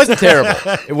 It wasn't terrible.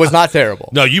 It was not terrible.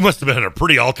 No, you must have been in a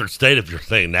pretty altered state if you're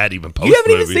saying that even post. You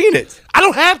haven't even seen it. I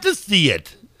don't have to see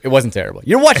it. It wasn't terrible.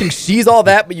 You're watching She's All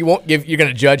That, but you're going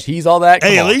to judge He's All That?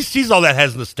 Hey, at least She's All That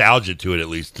has nostalgia to it, at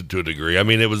least to a degree. I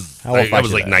mean, it was I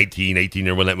was like 19, 18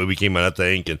 year when that movie came out, I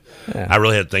think, and I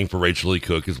really had a thing for Rachel Lee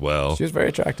Cook as well. She was very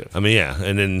attractive. I mean, yeah,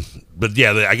 and then, but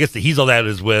yeah, I guess the He's All That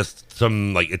is with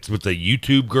some, like, it's with a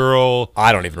YouTube girl.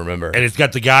 I don't even remember. And it's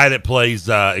got the guy that plays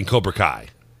in Cobra Kai.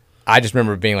 I just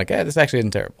remember being like, this actually isn't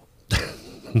terrible.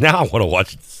 Now I want to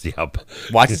watch it to see how.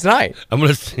 Watch it tonight. I'm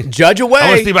going to judge away. I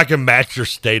want to see if I can match your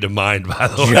state of mind. By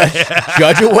the way,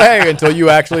 judge away until you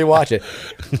actually watch it.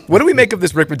 What do we make of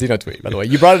this Rick Pitino tweet? By the way,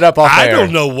 you brought it up off air. I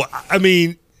don't know what I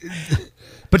mean.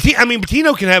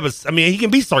 Pitino can have he can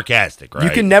be sarcastic, right? You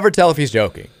can never tell if he's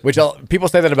joking. Which people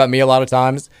say that about me a lot of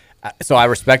times. So I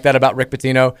respect that about Rick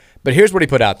Pitino. But here's what he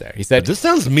put out there. He said, "This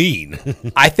sounds mean."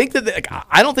 I think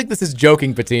I don't think this is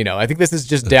joking Pitino. I think this is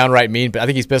just downright mean. But I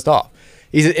think he's pissed off.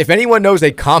 He said, if anyone knows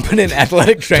a competent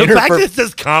athletic trainer, the fact that it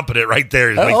says competent right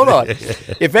there. Hold on.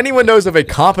 If anyone knows of a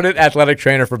competent athletic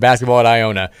trainer for basketball at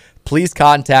Iona, please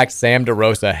contact Sam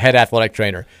DeRosa, head athletic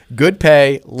trainer. Good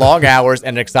pay, long hours,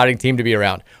 and an exciting team to be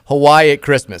around. Hawaii at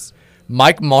Christmas.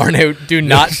 Mike Marno, do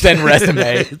not send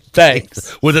resume.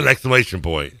 Thanks. With an exclamation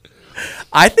point.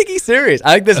 I think he's serious.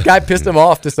 I think this guy pissed him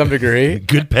off to some degree.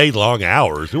 Good pay, long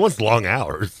hours. Who wants long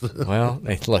hours? Well,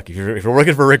 hey, look, if you're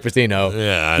working for Rick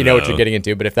Pitino, you know what you're getting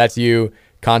into. But if that's you,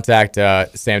 contact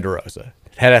Sam DeRosa,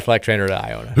 head athletic trainer at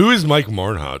Iona. Who is Mike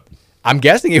Marnhut? I'm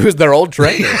guessing he was their old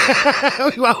trainer.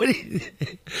 Why would he?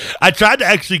 I tried to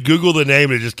actually Google the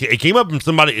name, and it came up from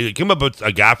somebody. It came up with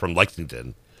a guy from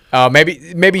Lexington.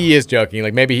 Maybe he is joking.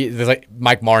 Like maybe there's like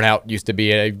Mike Marnhout used to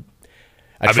be a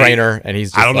trainer, and he's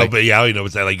just I don't know, but yeah, you know,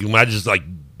 it's like when I just like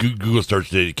Google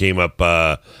searched it, it came up.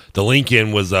 The link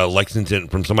in was Lexington,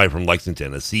 from somebody from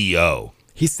Lexington, a CEO.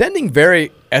 He's sending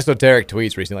very esoteric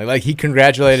tweets recently. Like he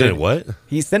congratulated. What?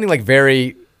 He's sending like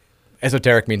very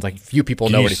esoteric, means like few people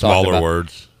know what he's talking about. Smaller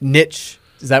words. Niche.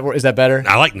 Is that better?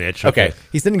 I like niche. Okay.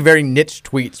 He's sending very niche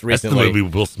tweets recently. That's the movie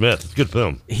with Will Smith. It's a good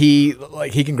film. He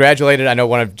congratulated. I know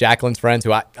one of Jacqueline's friends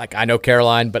who I know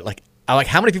Caroline, but like. I'm like,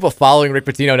 how many people following Rick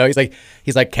Pitino know?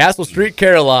 He's like Castle Street,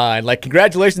 Caroline. Like,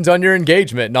 congratulations on your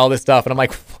engagement and all this stuff. And I'm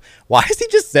like, Why is he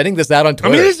just sending this out on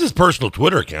Twitter? I mean, it's his personal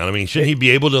Twitter account. I mean, shouldn't he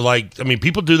be able to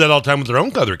people do that all the time with their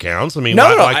own other accounts. I mean,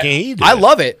 why can't he do it? I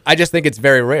love it. I just think it's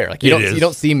very rare. Like you It is.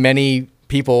 don't see many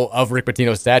people of Rick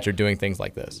Pitino's stature doing things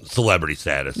like this. Celebrity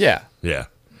status. Yeah. Yeah.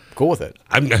 Cool with it.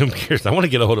 I'm curious. I want to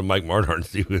get a hold of Mike Marnhart and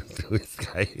see who this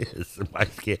guy is.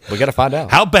 We got to find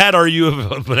out. How bad are you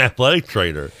of an athletic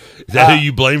trader? Is that who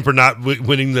you blame for not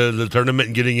winning the tournament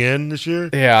and getting in this year?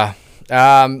 Yeah.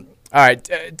 All right.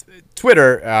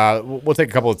 Twitter, we'll take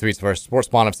a couple of tweets first. Sports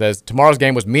Spawn says, tomorrow's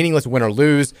game was meaningless win or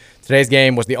lose. Today's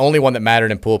game was the only one that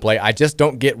mattered in pool play. I just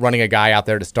don't get running a guy out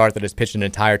there to start that has pitched an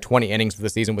entire 20 innings for the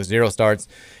season with 0 starts.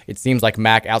 It seems like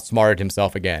Mac outsmarted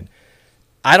himself again.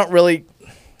 I don't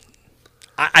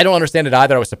understand it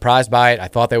either. I was surprised by it. I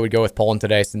thought they would go with Poland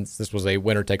today since this was a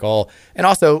winner-take-all. And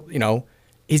also,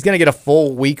 he's going to get a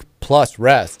full week plus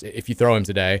rest if you throw him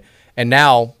today. And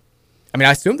now,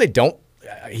 I assume they don't.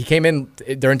 He came in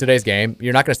during today's game.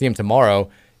 You're not going to see him tomorrow.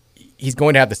 He's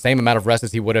going to have the same amount of rest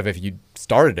as he would have if you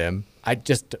started him. It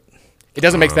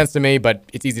doesn't make sense to me, but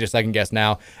it's easy to second guess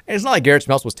now. And it's not like Garrett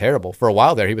Schmeltz was terrible. For a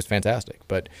while there, he was fantastic,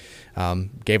 but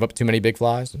gave up too many big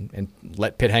flies and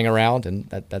let Pitt hang around, and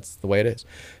that's the way it is.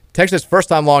 Texas, first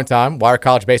time, long time. Why are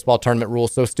college baseball tournament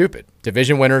rules so stupid?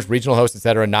 Division winners, regional hosts,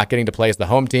 etc., not getting to play as the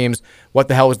home teams. What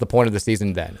the hell was the point of the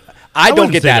season then? I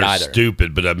don't get that either.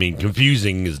 Stupid, but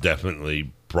confusing is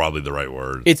definitely probably the right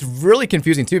word. It's really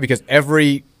confusing too because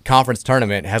every conference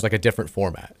tournament has like a different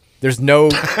format. There's no.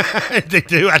 They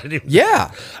do. I didn't even.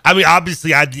 Yeah.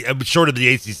 Obviously, short of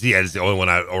the ACC, it's the only one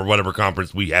or whatever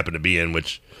conference we happen to be in,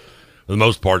 which for the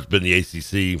most part has been the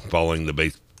ACC following the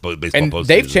baseball and postseason.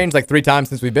 They've changed like 3 times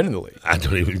since we've been in the league. I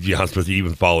don't even be honest with you.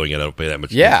 Even following it, I don't pay that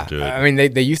much attention to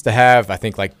it. They used to have, I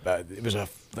think, it was a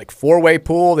 4-way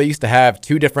pool. They used to have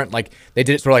 2 different, they did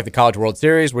it sort of like the College World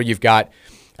Series where you've got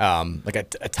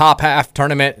a top half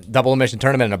tournament, double elimination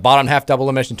tournament, and a bottom half double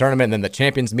elimination tournament, and then the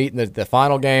champions meet in the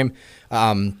final game.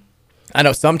 I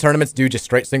know some tournaments do just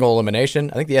straight single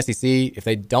elimination. I think the SEC, if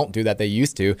they don't do that, they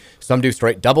used to. Some do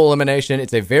straight double elimination.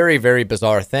 It's a very, very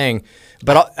bizarre thing.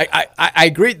 But I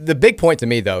agree. The big point to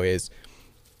me, though, is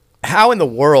how in the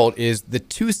world is the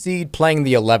 2 seed playing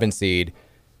the 11 seed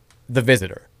the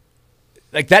visitor?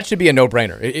 That should be a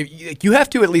no-brainer. You have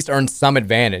to at least earn some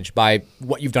advantage by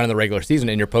what you've done in the regular season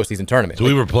in your postseason tournament. So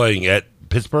we were playing at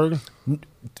Pittsburgh?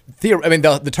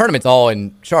 The tournament's all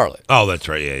in Charlotte. Oh, that's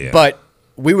right. Yeah. But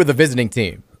we were the visiting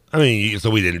team. So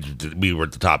we were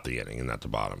at the top of the inning and not the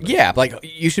bottom. Yeah,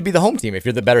 you should be the home team if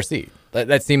you're the better seed.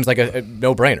 That seems like a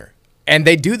no-brainer. And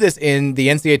they do this in the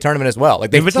NCAA tournament as well.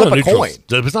 They flip a coin.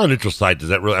 If it's not a neutral site, does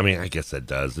that really? I guess that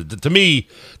does. To me,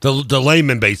 the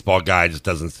layman baseball guy just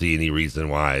doesn't see any reason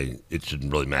why it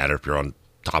shouldn't really matter if you're on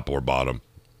top or bottom.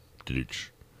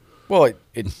 Well,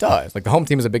 it does. The home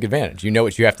team is a big advantage. You know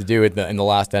what you have to do in the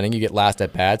last inning. You get last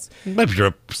at bats. If you're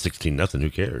up 16-0, who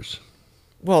cares?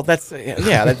 Well, that's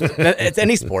it's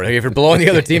any sport. If you're blowing the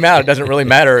other team out, it doesn't really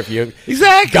matter if you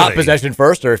exactly got possession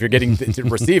first or if you're getting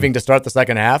receiving to start the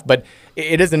second half. But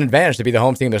it is an advantage to be the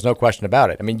home team. There's no question about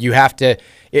it. You have to.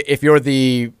 If you're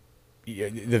the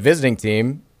visiting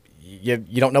team, you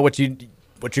don't know what you're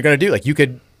going to do. You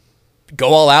could go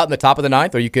all out in the top of the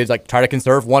 9th, or you could try to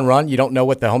conserve 1 run. You don't know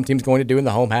what the home team's going to do in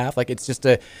the home half. It's just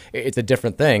it's a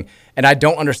different thing, and I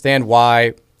don't understand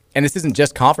why. And this isn't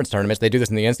just conference tournaments. They do this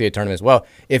in the NCAA tournament as well.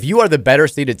 If you are the better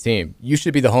seeded team, you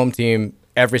should be the home team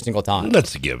every single time.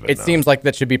 That's a given. It seems like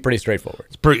that should be pretty straightforward.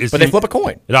 But they flip a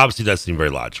coin. It obviously does seem very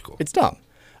logical. It's dumb.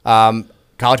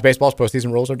 College baseball's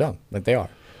postseason rules are dumb. They are.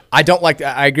 I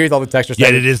agree with all the texters. Yeah,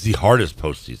 it is the hardest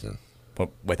postseason.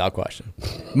 Without question.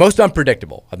 Most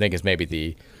unpredictable, I think, is maybe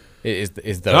the.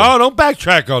 No, don't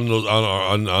backtrack on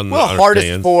hardest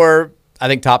stands. For, I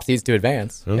think, top seeds to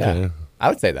advance. Okay. Yeah, I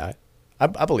would say that.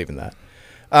 I believe in that.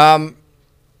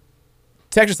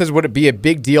 Texas says, would it be a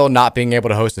big deal not being able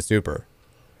to host a Super?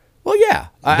 Well, yeah.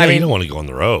 You don't want to go on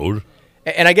the road.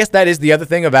 And I guess that is the other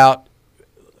thing about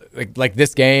like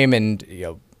this game and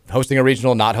hosting a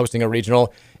regional, not hosting a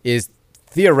regional, is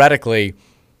theoretically,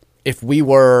 if we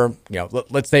were,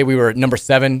 let's say we were number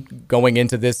 7 going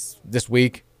into this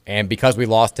week, and because we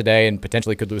lost today and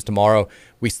potentially could lose tomorrow,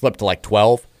 we slipped to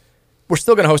 12. We're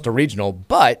still going to host a regional,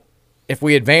 but if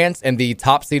we advance and the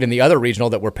top seed in the other regional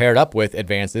that we're paired up with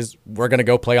advances, we're going to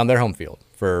go play on their home field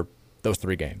for those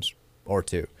 3 games or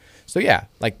 2. So, yeah,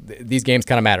 these games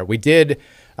kind of matter. We did,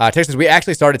 Texas, we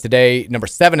actually started today number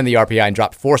 7 in the RPI and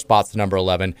dropped 4 spots to number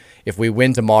 11. If we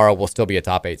win tomorrow, we'll still be a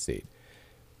top 8 seed.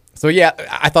 So, yeah,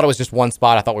 I thought it was just 1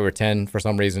 spot. I thought we were 10 for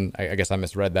some reason. I guess I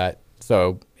misread that.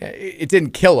 So, it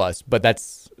didn't kill us, but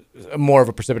that's more of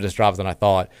a precipitous drop than I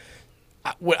thought.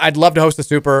 I'd love to host the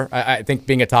Super. I think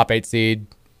being a top 8 seed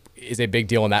is a big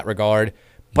deal in that regard.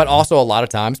 But also a lot of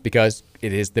times, because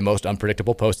it is the most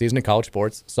unpredictable postseason in college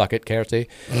sports, suck it, KRC,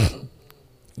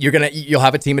 you'll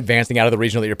have a team advancing out of the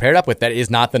regional that you're paired up with that is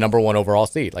not the number one overall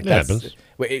seed. Like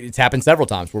it's happened several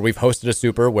times where we've hosted a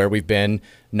super where we've been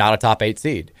not a top 8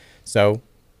 seed. So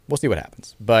we'll see what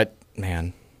happens. But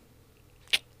man,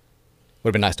 would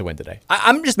have been nice to win today.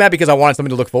 I'm just mad because I wanted something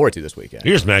to look forward to this weekend.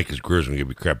 You're just mad because Greer's going to give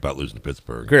you crap about losing to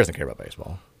Pittsburgh. Greer doesn't care about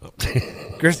baseball. Oh.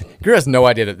 Greer has no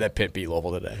idea that Pitt beat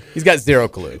Louisville today. He's got zero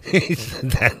clue.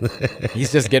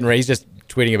 He's just getting ready. He's just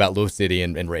tweeting about Lou City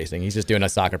and racing. He's just doing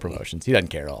soccer promotions. He doesn't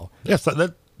care at all. Yes,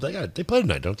 they play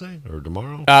tonight, don't they? Or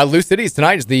tomorrow? Lou City's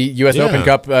tonight is the U.S. Open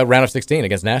Cup round of 16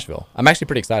 against Nashville. I'm actually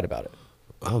pretty excited about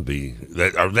it.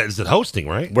 Is it hosting,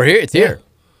 right? We're here. It's here.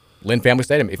 Lynn Family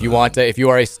Stadium. If you want, if you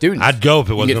are a student, I'd go if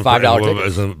it wasn't $5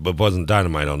 tickets. Wasn't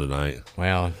Dynamite on tonight.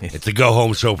 Well, it's a go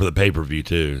home show for the pay per view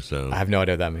too. So I have no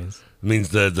idea what that means. It means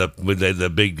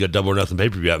the big Double or Nothing pay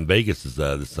per view out in Vegas is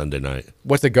this Sunday night.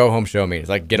 What's the go home show mean? It's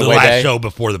like getaway day. The last day? show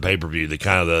before the pay per view. The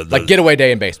kind of the like getaway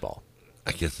day in baseball.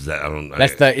 I guess is that I don't.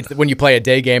 It's when you play a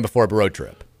day game before a road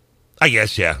trip. I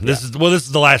guess This is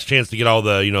the last chance to get all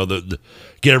the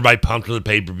get everybody pumped for the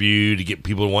pay per view, to get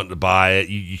people wanting to buy it.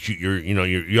 You shoot your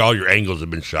all your angles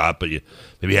have been shot, but you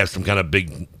maybe have some kind of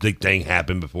big thing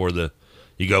happen before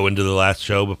you go into the last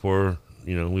show before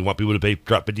we want people to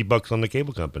drop $50 on the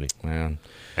cable company. Man,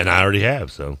 and I already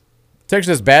have. So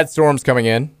Texas bad storms coming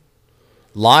in.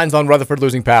 Lines on Rutherford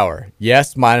losing power.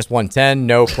 Yes, -110.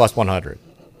 No, +100.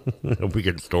 We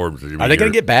get storms. Are they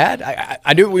going to get bad?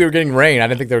 I knew we were getting rain. I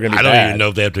didn't think they were going to be bad. I don't even know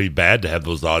if they have to be bad to have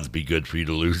those odds be good for you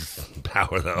to lose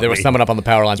power, though. There was someone up on the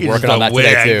power lines working on that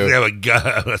today, too. They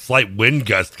have a slight wind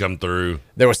gust come through.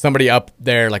 There was somebody up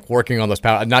there working on those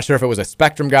power. I'm not sure if it was a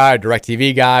Spectrum guy or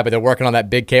DirecTV guy, but they're working on that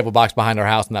big cable box behind our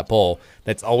house on that pole.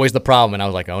 That's always the problem. And I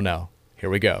was like, oh, no. Here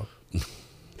we go.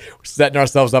 We're setting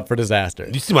ourselves up for disaster.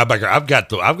 You see my backyard?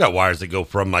 I've got wires that go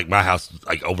from my house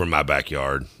over my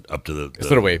backyard up to the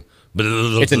so do we. But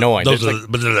it's annoying.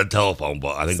 But they're a telephone.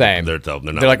 But I think same. They're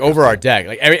telephone. They're over our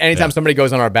deck. Anytime somebody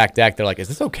goes on our back deck, they're like, "Is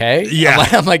this okay?" Yeah.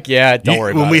 I'm like, "Yeah, don't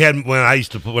worry about it." When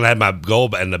I had my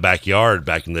goal in the backyard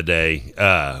back in the day,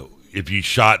 if you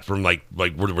shot from where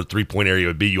the 3-point area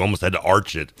would be, you almost had to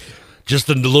arch it just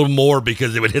a little more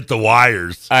because it would hit the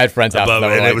wires. I had friends above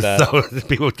it, and it was that.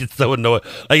 People would get so annoyed.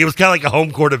 It was kind of like a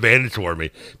home court advantage for me.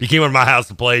 If you came over to my house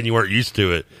to play and you weren't used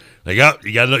to it, you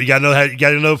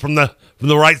gotta know from the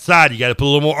right side. You got to put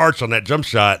a little more arch on that jump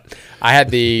shot. I had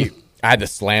the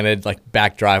slanted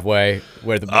back driveway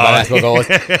where the basketball goal is.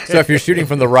 So if you're shooting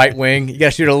from the right wing, you got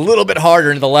to shoot a little bit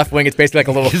harder into the left wing. It's basically like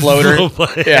a little floater.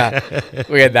 Yeah,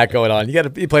 we had that going on.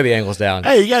 You play the angles down.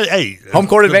 Hey, home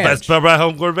court advantage. That's about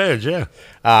home court advantage. Yeah.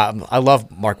 I love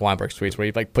Mark Weinberg's tweets where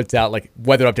he puts out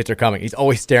weather updates are coming. He's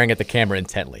always staring at the camera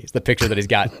intently. It's the picture that he's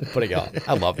got putting on.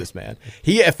 I love this man.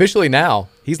 He officially now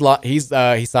he's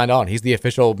signed on. He's the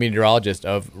official meteorologist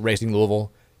of Racing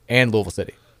Louisville and Louisville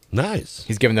City. Nice.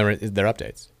 He's giving their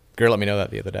updates. Greer let me know that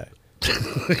the other day.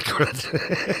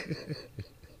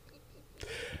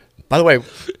 By the way,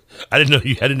 I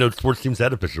didn't know sports teams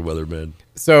had official weatherman.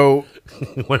 So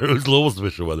who's Louisville's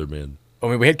official weatherman? I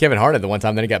mean, we had Kevin Harnett the one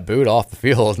time, then he got booed off the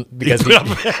field because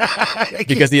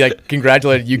he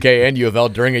congratulated UK and U of L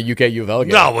during a UK U of L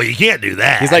game. No, well, you can't do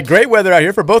that. He's like, great weather out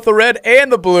here for both the red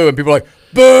and the blue. And people are like,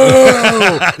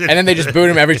 boo! And then they just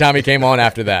booed him every time he came on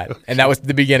after that. And that was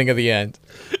the beginning of the end.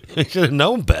 He should have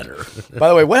known better. By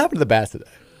the way, what happened to the Bats today?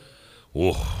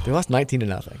 Whoa. They lost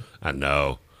 19-0. I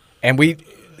know. And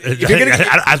I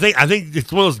think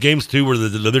it's one of those games too where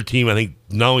the other team I think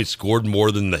not only scored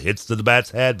more than the hits that the Bats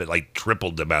had, but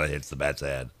tripled the amount of hits the Bats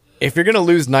had. If you're gonna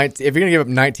give up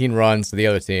 19 runs to the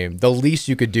other team, the least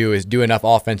you could do is do enough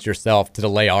offense yourself to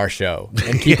delay our show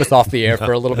and keep us off the air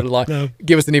for a little bit longer. No.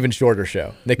 Give us an even shorter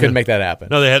show. They couldn't make that happen.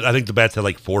 No, I think the Bats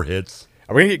had 4 hits.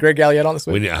 Are we gonna get Greg Galliette on this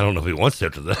week? I don't know if he wants to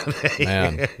after that.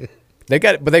 Man. They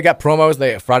got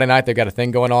promos. Friday night they've got a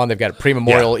thing going on. They've got a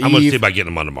pre-Memorial Eve. I'm gonna see about getting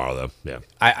them on tomorrow though. Yeah,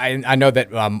 I know that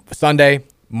Sunday,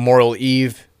 Memorial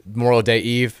Day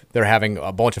Eve, they're having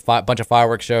a bunch of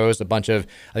fireworks shows, a bunch of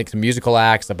some musical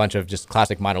acts, a bunch of just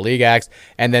classic minor league acts,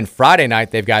 and then Friday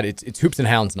night they've got it's Hoops and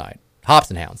Hounds night, Hops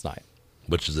and Hounds night.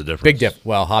 Which is the difference? Big diff.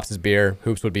 Well, Hops is beer,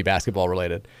 Hoops would be basketball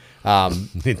related.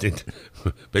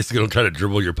 Basically, don't try to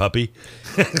dribble your puppy.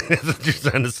 That's what you're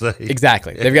trying to say.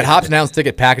 Exactly. They've got Hops and Hounds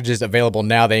ticket packages available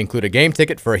now. They include a game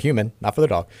ticket for a human, not for the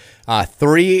dog,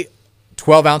 3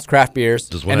 12-ounce craft beers,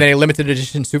 and then a limited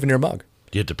edition souvenir mug.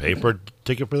 Do you have to pay for a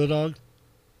ticket for the dog?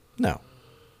 No.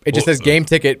 It just says game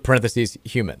ticket, parentheses,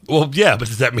 human. Well, yeah, but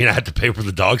does that mean I have to pay for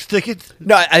the dog's ticket?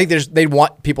 No, I think they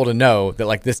want people to know that,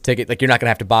 like, this ticket, like, you're not going to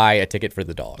have to buy a ticket for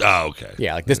the dog. Oh, okay.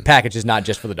 Yeah, like, this package is not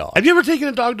just for the dog. Have you ever taken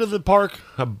a dog to the park?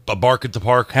 A bark at the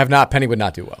park? Have not. Penny would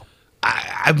not do well.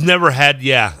 I've never had,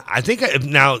 yeah. I think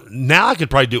now I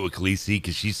could probably do it with Khaleesi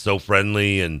because she's so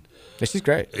friendly and... Yeah, she's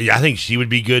great. Yeah, I think she would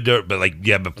be good to, but like,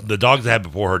 yeah, but the dogs I had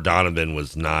before her, Donovan,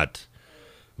 was not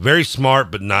very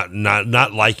smart, but not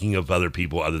liking of other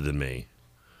people other than me.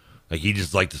 Like, he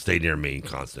just liked to stay near me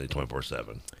constantly,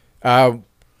 24/7.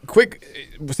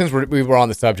 Quick, since we were on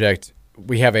the subject,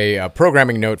 we have a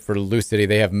programming note for Lou City.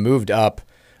 They have moved up,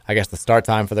 I guess, the start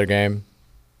time for their game.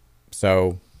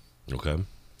 So, okay,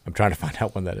 I'm trying to find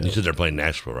out when that is. You said they're playing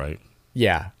Nashville, right?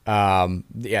 Yeah,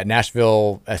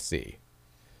 Nashville SC.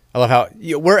 I love how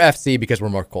we're FC because we're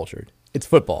more cultured. It's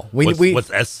football. What's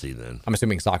SC then? I'm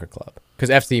assuming soccer club because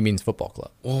FC means football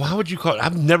club. Well, how would you call it?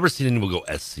 I've never seen anyone go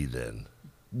SC then.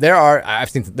 There's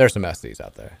some SCs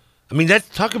out there. I mean, that's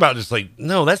talk about just like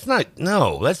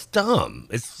that's dumb.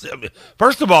 It's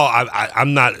first of all,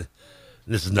 I'm not.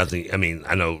 This is nothing. I mean,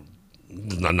 I know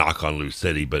it's not a knock on Lou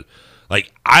City, but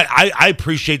like I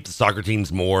appreciate the soccer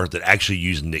teams more that actually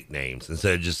use nicknames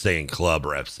instead of just saying club or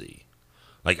FC.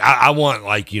 Like I want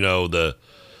like the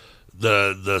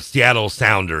Seattle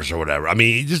Sounders or whatever. I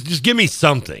mean, just give me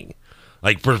something.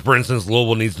 Like for instance,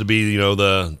 Louisville needs to be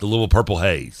the Louisville Purple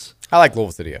Haze. I like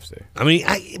Louisville City FC. I mean,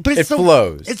 but it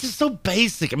flows. It's just so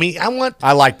basic. I mean,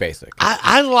 I like basic.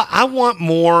 I want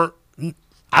more.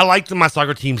 I like my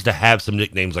soccer teams to have some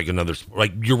nicknames like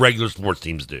your regular sports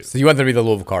teams do. So you want them to be the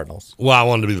Louisville Cardinals? Well, I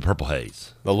want them to be the Purple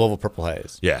Haze. The Louisville Purple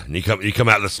Haze. Yeah, and you come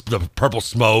out the purple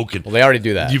smoke, and they already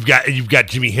do that. You've got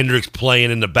Jimi Hendrix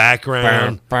playing in the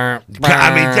background. I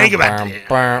mean, think about it.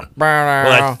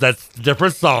 Well, that's a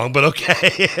different song, but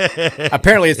okay.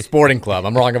 Apparently, it's Sporting Club.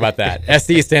 I'm wrong about that.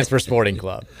 SC stands for Sporting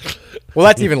Club. Well,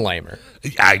 that's even lamer.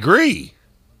 I agree.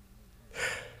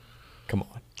 Come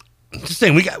on. Just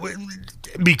saying,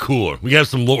 be cooler. We have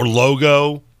some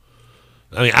logo.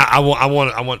 I mean, I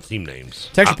want team names.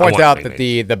 Texture points out that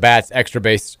the Bats' extra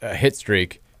base hit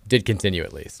streak did continue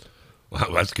at least. Wow,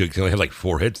 that's good. Because they only had like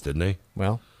 4 hits, didn't they?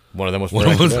 Well, one of them was one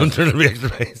of them turned to be extra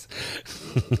base.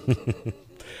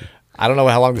 I don't know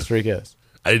how long the streak is.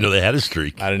 I didn't know they had a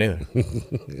streak. I didn't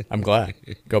either. I'm glad.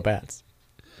 Go Bats.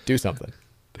 Do something.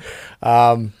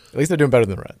 At least they're doing better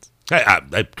than the Reds.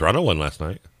 Hey, Toronto won last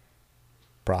night.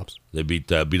 Props. They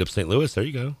beat up St. Louis. There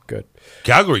you go. Good.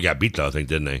 Calgary got beat though, I think,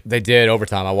 didn't they? They did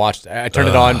overtime. I watched. I turned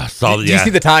it on. Did you see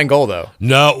the tying goal though?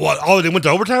 No. What? Oh, they went to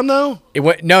overtime though. It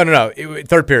went. No.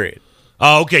 Third period.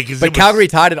 Oh, okay. But Calgary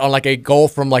tied it on like a goal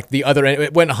from like the other end.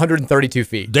 It went 132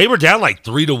 feet. They were down like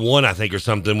 3-1, I think, or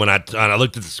something. When I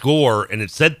looked at the score and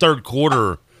it said third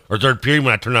quarter or third period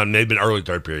when I turned on. It may have been early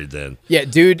third period then. Yeah,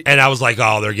 dude. And I was like,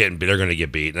 oh, they're going to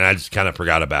get beat, and I just kind of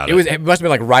forgot about it. It must have been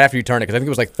like right after you turned it because I think it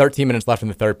was like 13 minutes left in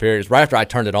the third period. It was right after I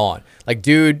turned it on. Like,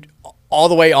 dude, all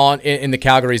the way on in the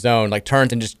Calgary zone, like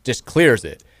turns and just clears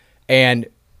it, and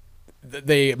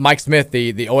the Mike Smith,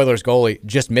 the Oilers goalie,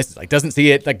 just misses. Like, doesn't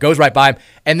see it. Like, goes right by him,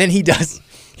 and then he does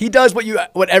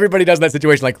what everybody does in that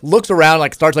situation. Like, looks around,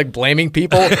 like starts like blaming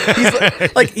people.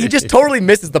 He's like he just totally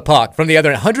misses the puck from the other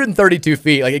end, 132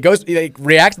 feet. Like, it goes, he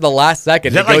reacts at the last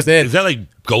second. It goes in. Is that like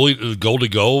goal to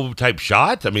goal type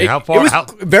shot? I mean, how far? It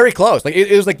was very close. Like,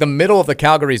 it was like the middle of the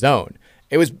Calgary zone.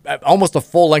 It was almost a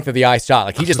full length of the ice shot.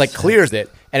 Like, he just like clears it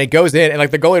and it goes in, and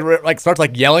like the goalie like starts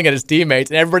like yelling at his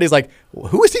teammates, and everybody's like,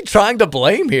 "Who is he trying to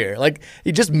blame here?" Like,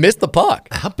 he just missed the puck.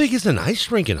 How big is an ice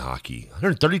rink in hockey?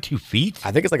 132 feet?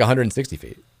 I think it's like 160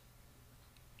 feet.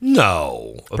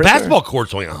 No, a basketball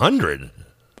court's only 100.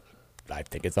 I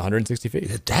think it's 160 feet.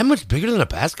 Is it that much bigger than a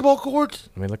basketball court?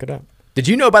 Let me look it up. Did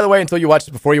you know, by the way,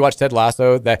 before you watched Ted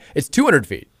Lasso, that it's 200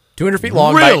 feet, 200 feet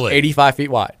long, by 85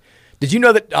 feet wide? Did you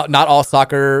know that not all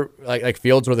soccer like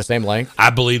fields were the same length? I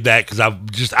believe that because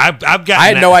I've gotten. I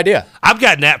had no idea. I've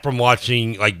gotten that from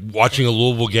watching a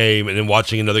Louisville game and then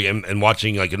watching another game and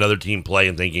watching like another team play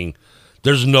and thinking,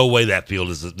 there's no way that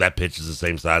pitch is the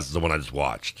same size as the one I just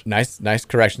watched. Nice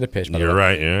correction to pitch. You're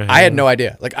right. Yeah. I had no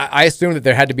idea. Like, I assumed that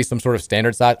there had to be some sort of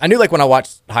standard size. I knew, like, when I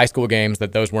watched high school games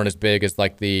that those weren't as big as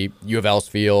like the U of L's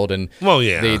field and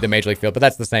the Major League field, but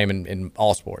that's the same in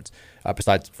all sports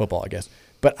besides football, I guess.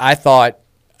 But I thought,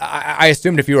 I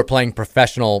assumed if you were playing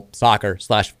professional soccer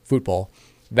 / football,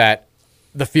 that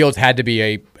the fields had to be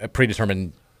a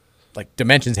predetermined, like,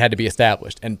 dimensions had to be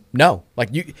established. And no, like,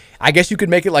 I guess you could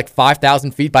make it like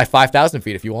 5,000 feet by 5,000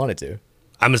 feet if you wanted to.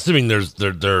 I'm assuming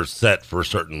they're set for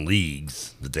certain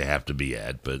leagues that they have to be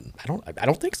at, but I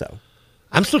don't think so.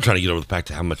 I'm still trying to get over the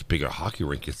fact of how much bigger a hockey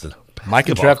rink is than a Mike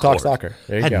and Trev talk soccer.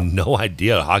 There you I go. had no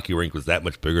idea a hockey rink was that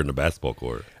much bigger than a basketball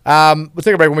court. We'll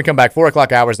take a break when we come back. 4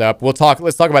 o'clock hour's up. Let's talk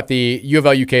about the U of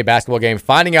L UK basketball game,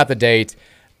 finding out the date.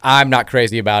 I'm not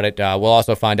crazy about it. We'll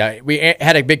also find out. We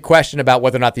had a big question about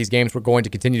whether or not these games were going to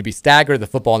continue to be staggered, the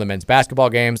football and the men's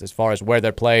basketball games, as far as where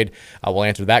they're played. We'll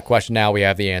answer that question now. We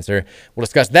have the answer. We'll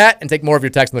discuss that and take more of your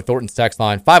text on the Thornton's text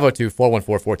line,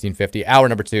 502-414-1450. Hour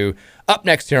number 2, up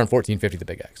next here on 1450 The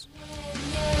Big X.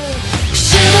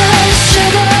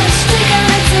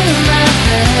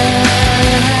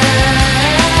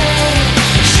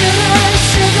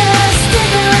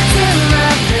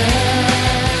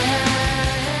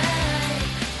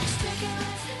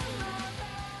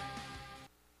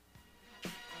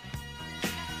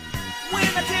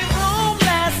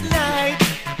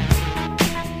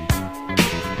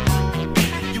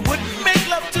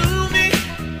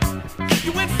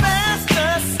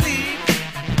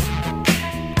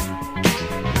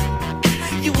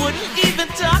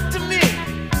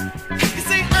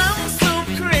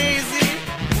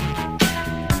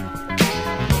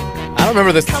 I don't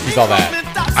remember this. You saw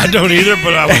that. I don't either,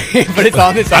 but but it's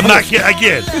on this. I'm not kidding.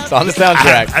 Again, it's on the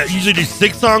soundtrack. I usually do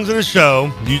 6 songs in a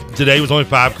show. Today was only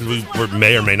 5 because we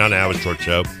may or may not have a short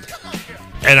show.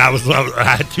 And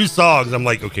I had 2 songs. I'm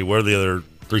like, okay, what are the other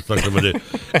 3 songs I'm gonna do?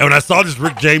 And when I saw just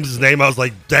Rick James's name, I was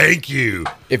like, thank you.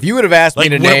 If you would have asked me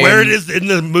to name where it is in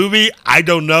the movie, I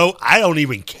don't know. I don't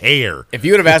even care. If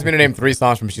you would have asked me to name 3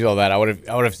 songs from She's All That, I would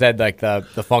have said like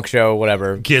the Funk Show,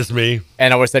 whatever. Kiss Me.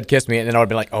 And I would have said Kiss Me, and then I would have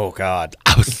been like, oh God.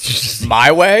 I was just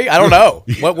My Way? I don't know.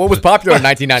 What was popular in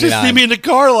 1999? Just see me in the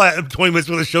car 20 minutes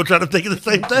with the show trying to think of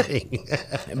the same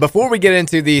thing. Before we get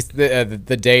into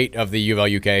the date of the U of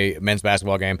L UK men's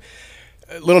basketball game,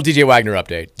 little DJ Wagner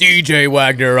update. DJ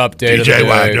Wagner update. DJ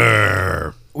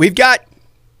Wagner. We've got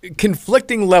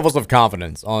conflicting levels of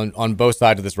confidence on both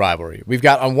sides of this rivalry. We've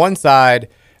got on one side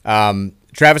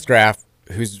Travis Graff,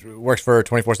 who works for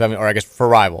 24/7, or I guess for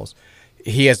Rivals.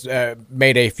 He has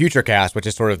made a future cast, which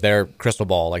is sort of their crystal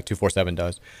ball, like 247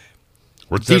 does.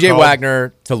 What's DJ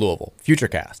Wagner to Louisville. Future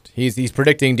cast. He's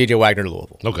predicting DJ Wagner to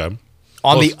Louisville. Okay.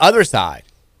 On the other side,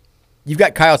 you've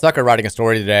got Kyle Tucker writing a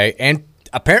story today and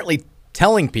apparently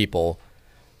telling people,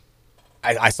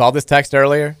 I saw this text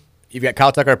earlier. You've got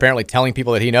Kyle Tucker apparently telling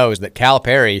people that he knows that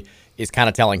Calipari is kind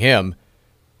of telling him,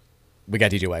 we got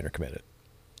DJ Wagner committed.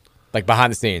 Like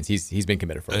behind the scenes, he's been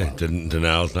committed for a while.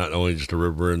 Denal's not only just a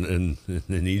river in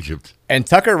Egypt. And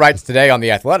Tucker writes today on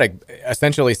The Athletic,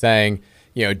 essentially saying,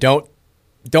 don't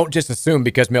just assume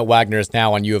because Milt Wagner is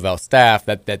now on U of L staff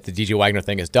that the DJ Wagner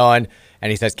thing is done.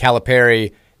 And he says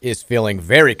Calipari is feeling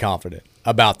very confident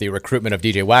about the recruitment of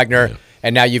DJ Wagner. Yeah.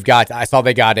 And now you've got, I saw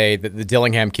they got the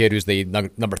Dillingham kid who's the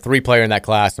number 3 player in that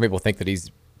class. Some people think that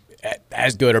he's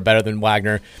as good or better than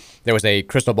Wagner. There was a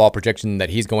crystal ball projection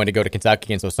that he's going to go to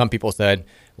Kentucky. And so some people said,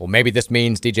 well, maybe this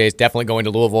means DJ is definitely going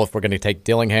to Louisville if we're going to take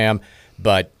Dillingham.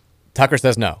 But Tucker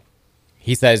says no.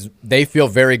 He says they feel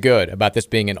very good about this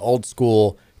being an old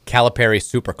school Calipari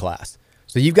superclass.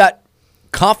 So you've got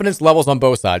confidence levels on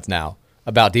both sides now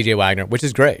about DJ Wagner, which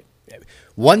is great.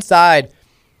 One side,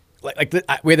 we had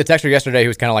the texter yesterday who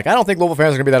was kind of like, I don't think Louisville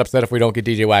fans are going to be that upset if we don't get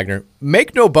DJ Wagner.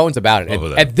 Make no bones about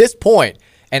it. At this point,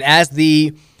 and as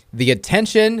the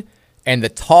attention and the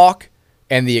talk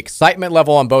and the excitement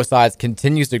level on both sides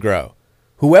continues to grow,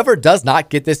 whoever does not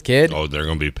get this kid, they're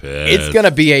going to be pissed. It's going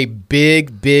to be a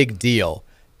big, big deal.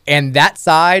 And that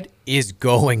side is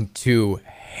going to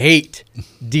hate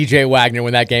DJ Wagner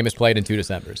when that game is played in 2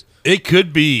 Decembers. It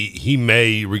could be he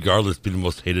may, regardless, be the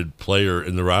most hated player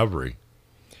in the rivalry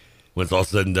when it's all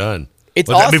said and done.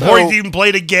 Before he's even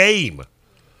played a game.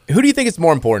 Who do you think it's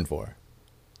more important for?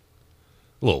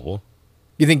 Louisville.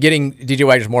 You think getting DJ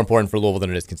Wagner is more important for Louisville than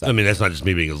it is Kentucky? I mean, that's not just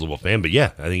me being a Louisville fan, but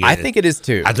yeah. I think it is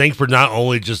too. I think for not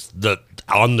only just the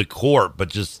on the court, but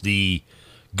just the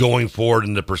going forward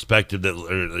and the perspective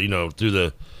that, through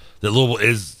that Louisville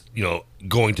is,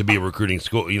 going to be a recruiting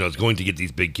school. It's going to get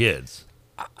these big kids.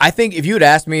 I think if you had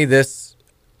asked me this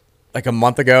like a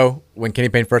month ago when Kenny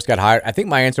Payne first got hired, I think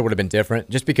my answer would have been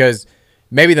different, just because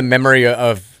maybe the memory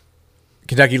of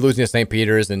Kentucky losing to St.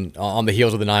 Peter's and on the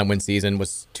heels of the 9-win season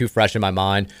was too fresh in my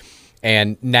mind.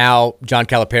 And now John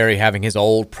Calipari having his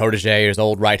old protege, his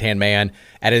old right-hand man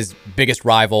at his biggest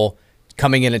rival,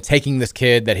 coming in and taking this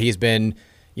kid that he's been,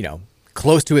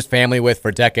 close to his family with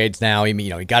for decades now.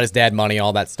 He got his dad money,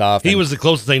 all that stuff. He was the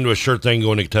closest thing to a sure thing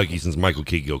going to Kentucky since Michael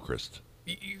Kidd-Gilchrist.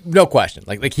 No question.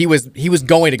 Like he was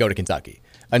going to go to Kentucky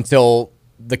until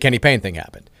the Kenny Payne thing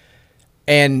happened.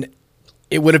 And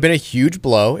it would have been a huge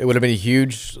blow. It would have been a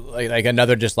huge, like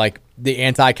another just like the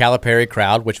anti-Calipari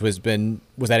crowd, which was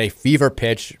at a fever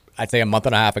pitch I'd say a month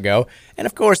and a half ago. And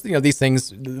of course, these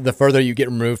things, the further you get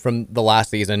removed from the last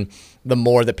season, the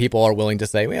more that people are willing to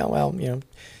say, well,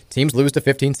 teams lose to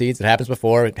 15 seeds. It happens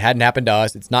before. It hadn't happened to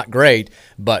us. It's not great,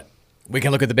 but we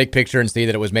can look at the big picture and see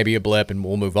that it was maybe a blip and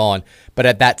we'll move on. But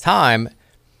at that time,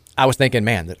 I was thinking,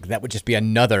 man, that would just be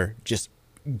another just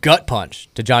gut punch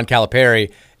to John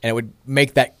Calipari, and it would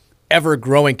make that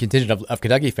ever-growing contingent of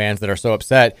Kentucky fans that are so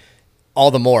upset all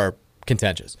the more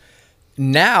contentious.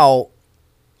 Now,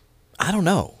 I don't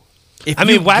know.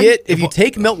 If you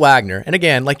take Milt Wagner, and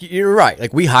again, like you're right,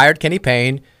 like we hired Kenny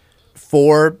Payne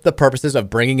for the purposes of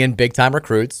bringing in big-time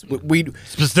recruits. We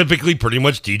specifically pretty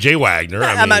much DJ Wagner.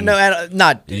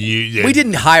 We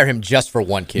didn't hire him just for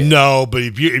one kid. No, but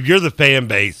if you're the fan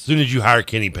base, as soon as you hire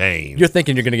Kenny Payne, you're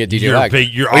thinking you're going to get DJ Wagner.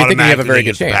 You're thinking you have a very automatically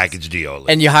good chance. package deal.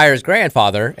 And you hire his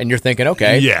grandfather, and you're thinking,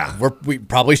 okay, we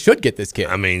probably should get this kid.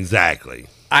 I mean, exactly.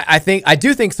 I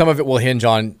do think some of it will hinge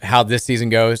on how this season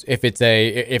goes. If it's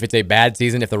a bad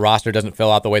season, if the roster doesn't fill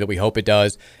out the way that we hope it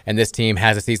does, and this team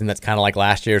has a season that's kind of like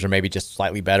last year's or maybe just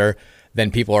slightly better,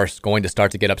 then people are going to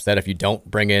start to get upset if you don't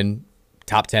bring in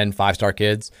top 10 5-star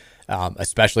kids,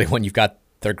 especially when you've got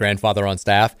their grandfather on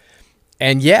staff.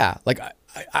 And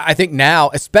I think now,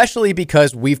 especially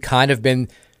because we've kind of been,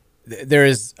 there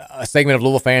is a segment of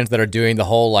Louisville fans that are doing the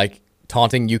whole like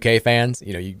taunting UK fans.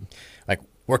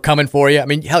 We're coming for you. I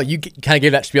mean, hell, you kind of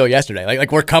gave that spiel yesterday.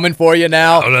 Like we're coming for you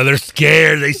now. Oh no, they're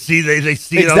scared. They see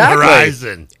it on the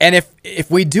horizon. And if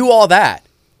we do all that,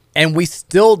 and we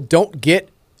still don't get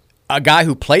a guy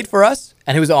who played for us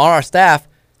and who's on our staff,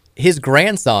 his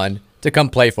grandson, to come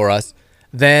play for us,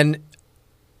 then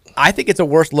I think it's a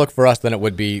worse look for us than it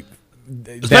would be.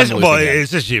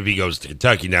 Especially if he goes to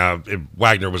Kentucky. Now, if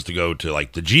Wagner was to go to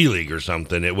like the G League or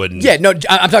something, it wouldn't. Yeah, no,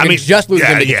 I'm talking just losing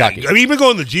him to Kentucky. I mean, even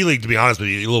going to the G League, to be honest with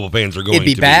you, Louisville fans are going to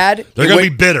be bad. They're going to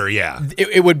be bitter. Yeah,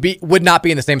 it would not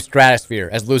be in the same stratosphere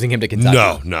as losing him to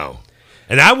Kentucky. No.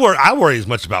 And I worry as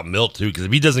much about Milt too, because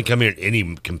if he doesn't come here in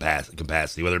any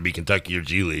capacity, whether it be Kentucky or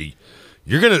G League,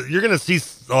 you're gonna see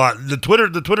a lot. The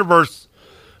Twitterverse,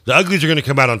 the uglies are going to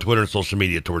come out on Twitter and social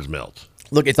media towards Milt.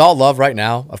 Look, it's all love right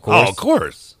now, of course. Oh, of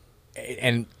course.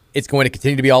 And it's going to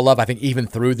continue to be all love, I think, even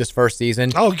through this first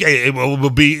season. Okay, it will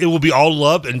be all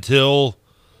love until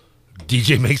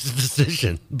DJ makes a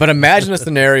decision. But imagine a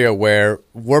scenario where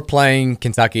we're playing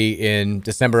Kentucky in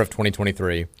December of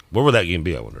 2023. Where will that game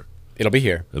be, I wonder? It'll be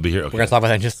here. It'll be here, okay. We're going to talk about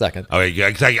that in just a second. Okay,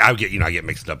 yeah, I get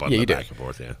mixed up on the back and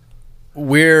forth, yeah.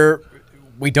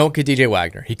 We don't get DJ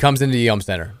Wagner. He comes into the Yum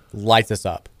Center, lights us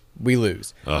up. We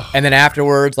lose. Ugh. And then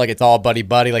afterwards, like it's all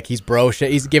buddy-buddy. Like he's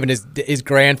giving his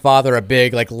grandfather a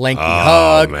big, like lengthy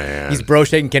hug. Man. He's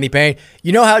bro-shaking Kenny Payne.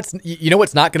 You know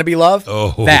what's not going to be love?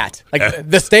 Oh. That. Like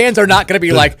the stands are not going to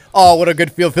be like, oh, what a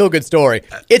good feel good story.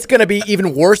 It's going to be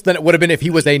even worse than it would have been if he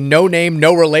was a no-name,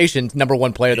 no-relation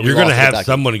 #1 player that You're going to have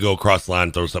someone to go across the line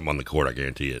and throw something on the court, I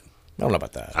guarantee it. I don't know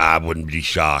about that. I wouldn't be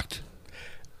shocked.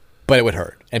 But it would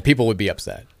hurt, and people would be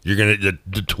upset. You're going to,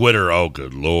 the Twitter, oh,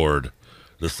 good Lord.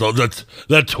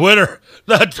 The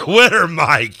Twitter,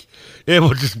 Mike. It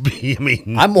will just be. I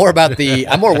mean, I'm more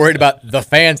worried about the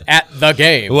fans at the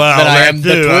game than I am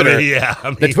the Twitter.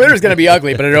 The Twitter's going to be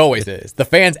ugly, but it always is. The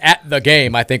fans at the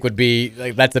game, I think, would be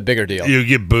like that's a bigger deal. You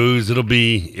get booze.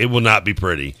 It will not be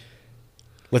pretty.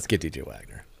 Let's get DJ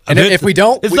Wagner, and if we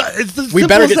don't, we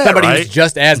better get somebody who's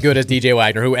just as good as DJ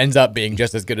Wagner, who ends up being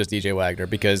just as good as DJ Wagner,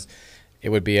 because.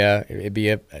 It'd be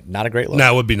not a great look.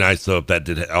 Now, it would be nice though if that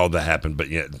did all that happened, but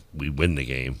yet we win the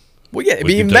game. Well, yeah, it'd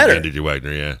be even better. DJ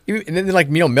Wagner, yeah. And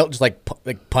then Milt just like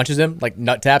punches him, like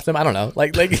nut taps him. I don't know,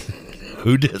 like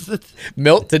who does it?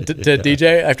 Milt to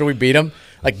DJ after we beat him,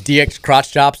 like DX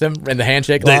crotch chops him in the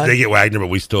handshake line. They get Wagner, but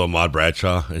we still Ahmad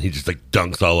Bradshaw, and he just like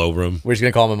dunks all over him. We're just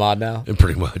gonna call him Ahmad now, and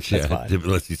pretty much, that's yeah. Fine.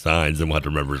 Unless he signs, then we'll have to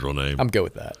remember his real name. I'm good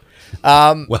with that.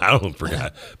 Well, I don't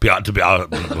forget. To be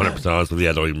 100% honest with you,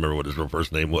 I don't even remember what his real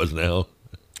first name was now.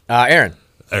 Aaron.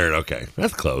 Aaron, okay.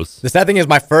 That's close. The sad thing is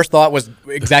my first thought was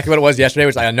exactly what it was yesterday,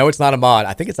 which I know it's not Ahmad.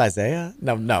 I think it's Isaiah.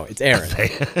 No, it's Aaron.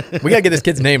 We got to get this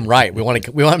kid's name right. We want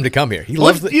him to come here. He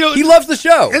loves the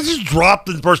show. Let's just drop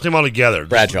the first name altogether.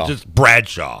 Bradshaw. Just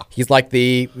Bradshaw. He's like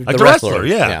the wrestler,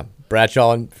 yeah.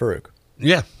 Bradshaw and Farouk.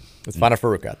 Yeah. Let's find a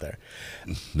Farouk out there.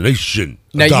 Nation.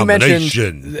 Now, you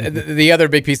mentioned the other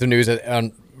big piece of news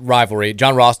rivalry.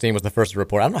 John Rothstein was the first to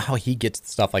report. I don't know how he gets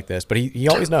stuff like this, but he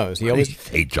always knows. He always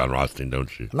hate John Rothstein,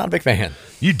 don't you? I'm not a big fan.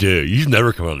 You do. You've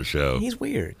never come on the show. He's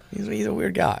weird. He's a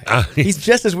weird guy. He's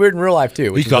just as weird in real life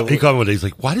too. He called me one day. He's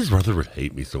like, "Why does Rutherford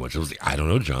hate me so much?" I was like, "I don't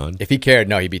know, John." If he cared,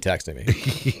 no, he'd be texting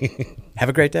me. Have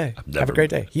a great day. Have a great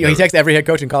day. He texts every head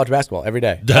coach in college basketball every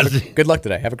day. Good luck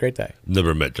today. Have a great day.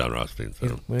 Never met John Rothstein.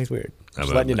 So. He's weird.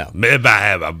 Just letting you know. If I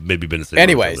have, I've maybe been the same.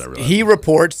 Anyways, he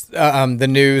reports the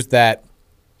news that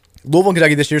Louisville and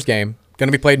Kentucky this year's game going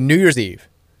to be played New Year's Eve,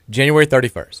 January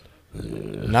 31st.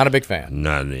 Not a big fan.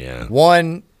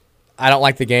 One, I don't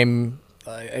like the game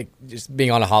just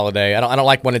being on a holiday. I don't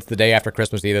like when it's the day after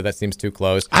Christmas either. That seems too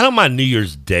close. I don't mind New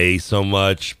Year's Day so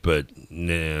much, but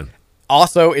nah.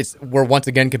 Also, we're once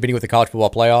again competing with the college football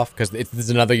playoff because this is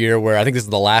another year where I think this is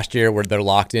the last year where they're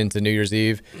locked into New Year's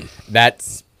Eve.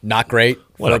 That's not great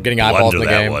for getting eyeballs in the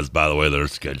game. That was, by the way, their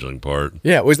scheduling part.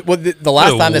 Yeah, it was. Well, the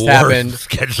last time this happened,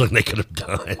 scheduling they could have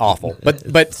done awful.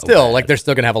 But still, like they're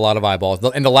still gonna have a lot of eyeballs.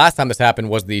 And the last time this happened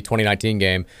was the 2019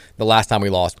 game. The last time we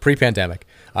lost pre-pandemic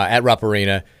at Rupp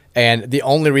Arena. And the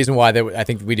only reason why I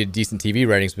think we did decent TV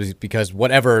ratings was because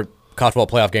whatever college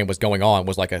football playoff game was going on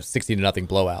was like a 60-0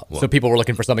 blowout. Well, so people were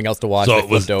looking for something else to watch. So it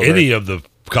was any of the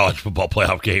college football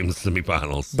playoff games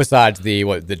semifinals besides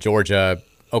the Georgia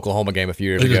Oklahoma game a few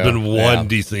years ago. There's been one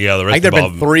decent. Yeah, the rest. I think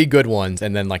there've been 3 good ones,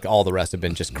 and then like all the rest have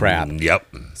been just crap. Yep.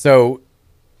 So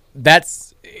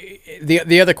that's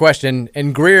the other question.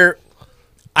 And Greer,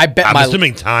 I'm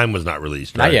assuming time was not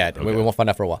released. Right? Not yet. Okay. We won't find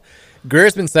out for a while.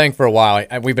 Greer's been saying for a while.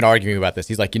 We've been arguing about this.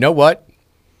 He's like, you know what?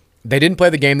 They didn't play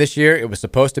the game this year. It was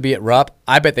supposed to be at Rupp.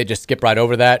 I bet they just skip right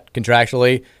over that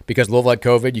contractually because Louisville had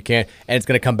COVID. You can't, and it's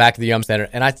going to come back to the Yum Center.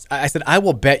 And I said, I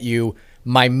will bet you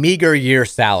my meager year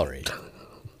salary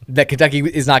that Kentucky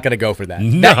is not going to go for that.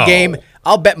 No. That game,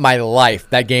 I'll bet my life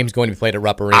that game's going to be played at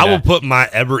Rupp Arena. I will put my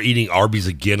ever-eating Arby's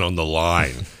again on the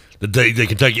line. The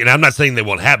Kentucky, and I'm not saying they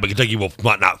won't have, but Kentucky will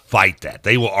not fight that.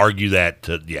 They will argue that.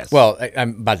 Yes. Well,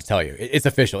 I'm about to tell you, it's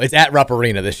official. It's at Rupp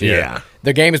Arena this year. Yeah.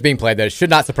 The game is being played there. It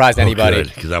should not surprise anybody.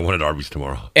 Because I wanted Arby's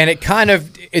tomorrow. And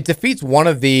it defeats one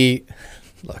of the.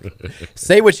 Look,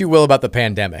 say what you will about the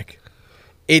pandemic.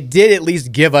 It did at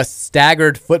least give us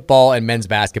staggered football and men's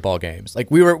basketball games.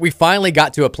 Like we finally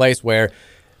got to a place where,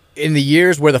 in the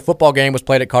years where the football game was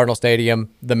played at Cardinal Stadium,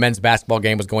 the men's basketball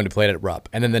game was going to play at Rupp.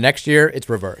 And then the next year, it's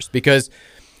reversed because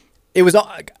it was.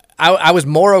 I was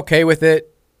more okay with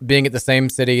it being at the same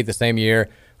city the same year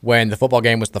when the football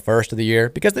game was the first of the year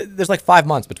because there's like 5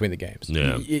 months between the games.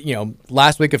 Yeah.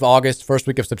 Last week of August, first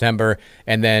week of September,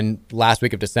 and then last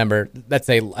week of December. That's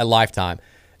a lifetime.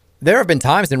 There have been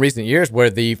times in recent years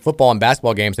where the football and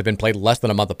basketball games have been played less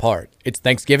than a month apart. It's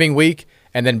Thanksgiving week,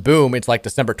 and then boom, it's like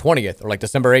December 20th or like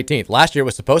December 18th. Last year it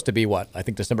was supposed to be I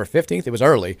think December 15th. It was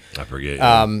early. I forget.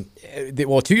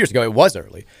 2 years ago it was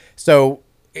early. So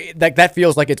that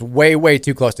feels like it's way, way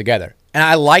too close together. And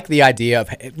I like the idea of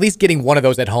at least getting one of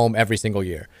those at home every single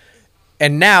year.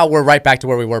 And now we're right back to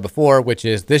where we were before, which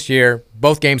is this year,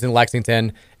 both games in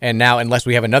Lexington. And now, unless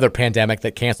we have another pandemic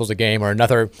that cancels a game or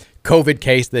another COVID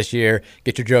case this year,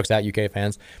 get your jokes out, UK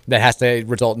fans, that has to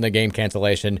result in a game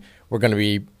cancellation, we're going to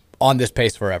be on this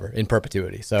pace forever in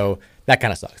perpetuity. So that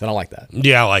kind of sucks. I don't like that.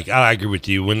 Yeah, I agree with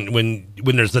you. When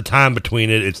there's the time between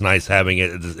it, it's nice having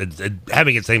it.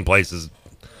 Having it same places.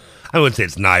 I wouldn't say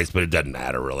it's nice, but it doesn't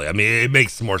matter really. I mean, it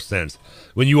makes more sense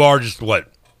when you are just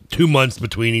 2 months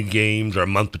between games or a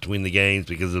month between the games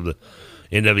because of the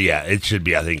end of it. Yeah, it should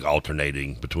be, I think,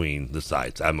 alternating between the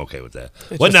sites. I'm okay with that.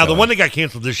 The one that got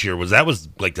canceled this year was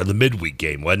like the midweek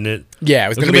game, wasn't it? Yeah, it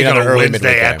was going to be another early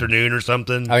Wednesday afternoon or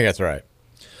something. I think that's right.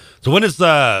 So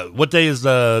what day is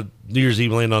New Year's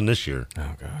Eve land on this year?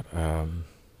 Oh God.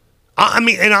 I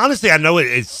mean, and honestly, I know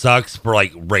it sucks for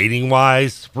rating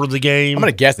wise for the game. I'm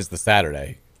going to guess it's the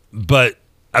Saturday, but.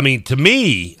 I mean, to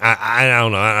me, I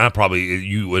don't know. I probably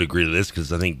you would agree to this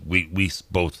because I think we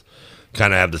both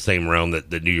kind of have the same realm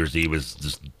that New Year's Eve is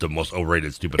just the most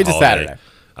overrated, stupid holiday. It's a Saturday.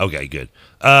 Okay, good.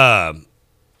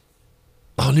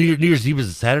 New Year's Eve is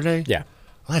a Saturday? Yeah.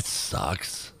 Well, that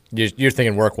sucks. You're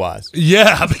thinking work-wise.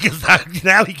 Yeah, because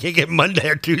now you can't get Monday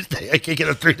or Tuesday. I can't get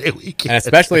a 3-day weekend. And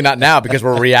especially not now because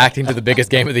we're reacting to the biggest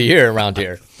game of the year around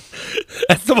here.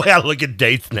 That's the way I look at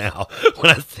dates now. When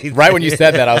I see when you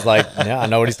said that, I was like, yeah, I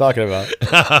know what he's talking about.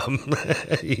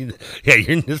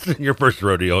 Yeah, this is your first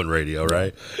rodeo on radio,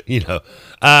 right?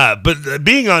 But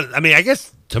being on, I mean, I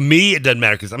guess to me it doesn't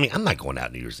matter because, I mean, I'm not going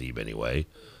out New Year's Eve anyway.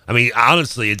 I mean,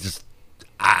 honestly, it just,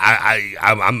 I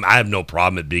have no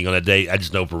problem at being on a date. I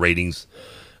just know for ratings,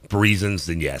 for reasons,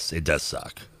 then yes, it does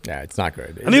suck. Yeah, it's not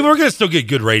great. I mean, we're going to still get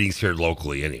good ratings here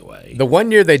locally anyway. The one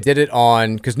year they did it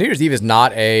on, because New Year's Eve is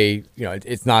not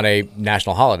it's not a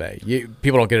national holiday.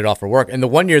 People don't get it off for work. And the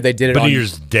one year they did it on New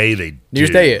Year's Day, New Year's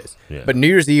Day is. Yeah. But New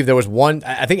Year's Eve, there was one,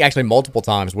 I think actually multiple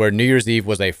times, where New Year's Eve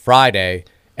was a Friday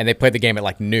and they played the game at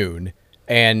like noon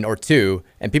or 2,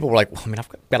 and people were like, well, I mean, I've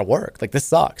got to work. Like, this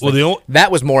sucks. Well,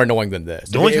 that was more annoying than this.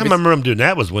 The only time I remember them doing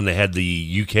that was when they had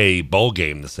the UK bowl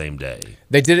game the same day.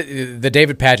 They did it the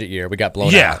David Paget year. We got blown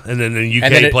out. Yeah, and then the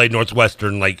UK played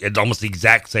Northwestern like at almost the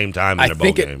exact same time in their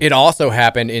bowl game. I think it also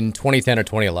happened in 2010 or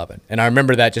 2011, and I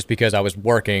remember that just because I was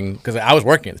working at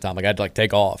the time. Like, I had to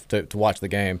take off to watch the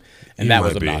game, and that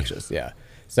was obnoxious. Yeah,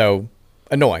 so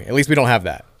annoying. At least we don't have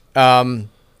that.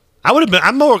 I would have been.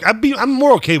 I'm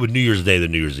more okay with New Year's Day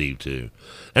than New Year's Eve too,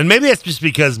 and maybe that's just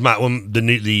because when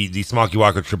the Smoky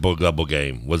Walker triple double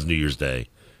game was New Year's Day,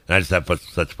 and I just have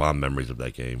such fond memories of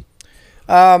that game.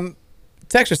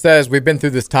 Texture says, we've been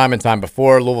through this time and time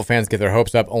before. Louisville fans get their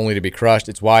hopes up only to be crushed.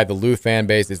 It's why the Lou fan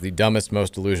base is the dumbest,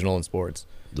 most delusional in sports.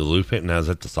 The Lou fan? Now, is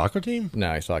that the soccer team?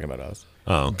 No, he's talking about us.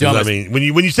 Oh, I mean, when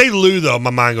you say Lou, though, my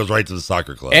mind goes right to the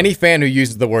soccer club. Any fan who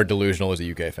uses the word delusional is a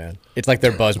UK fan. It's like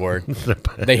their buzzword.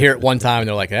 They hear it one time and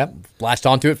they're like, yeah, latched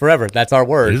onto it forever. That's our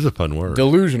word. It is a fun word.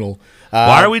 Delusional.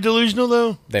 Why are we delusional,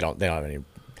 though? They don't have any.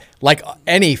 Like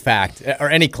any fact or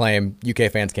any claim,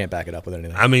 UK fans can't back it up with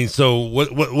anything. I mean, so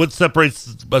what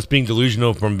separates us being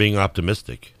delusional from being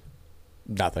optimistic?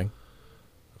 Nothing.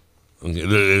 I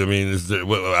mean,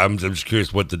 I'm just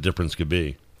curious what the difference could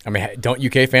be. I mean, don't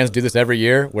UK fans do this every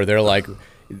year where they're like,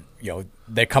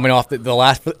 they're coming off the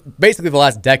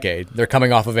last decade. They're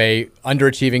coming off of a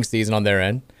underachieving season on their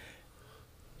end.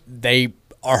 They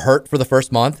are hurt for the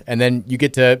first month, and then you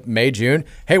get to May, June.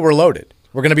 Hey, we're loaded.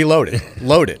 We're going to be loaded.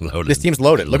 Loaded. This team's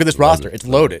loaded. Look at this roster. It's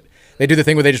loaded. They do the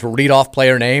thing where they just read off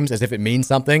player names as if it means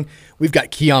something. We've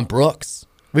got Keon Brooks.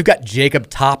 We've got Jacob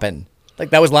Toppin. Like,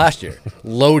 that was last year.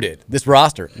 Loaded. This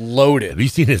roster, loaded. Have you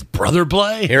seen his brother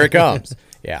play? Here it comes.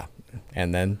 Yeah.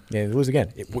 And then lose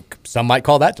again. Some might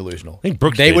call that delusional. I think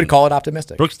Brooks they would call it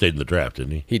optimistic. Brooks stayed in the draft,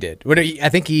 didn't he? He did. I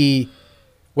think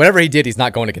whatever he did, he's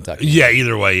not going to Kentucky. Yeah,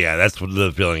 either way, yeah. That's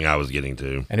the feeling I was getting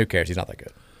to. And who cares? He's not that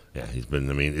good. Yeah, he's been.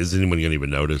 I mean, is anyone going to even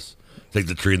notice? It's like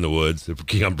the tree in the woods. If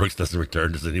Keon Brooks doesn't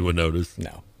return, does anyone notice?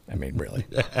 No. I mean, really.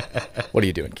 What are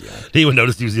you doing, Keon? He even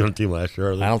noticed he was on the team last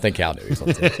year. I don't think Cal knew he was on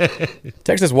the team.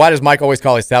 Texas, why does Mike always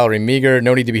call his salary meager?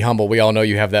 No need to be humble. We all know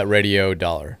you have that radio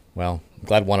dollar. Well, I'm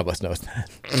glad one of us knows that.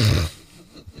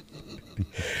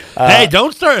 Hey,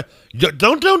 don't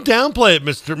downplay it,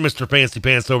 Mr. Fancy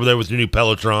Pants over there with your new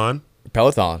Peloton.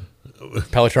 Peloton.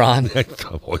 I've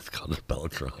always called it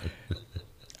Peloton.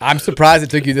 I'm surprised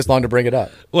it took you this long to bring it up.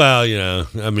 Well,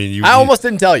 I mean, I almost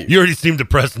didn't tell you. You already seemed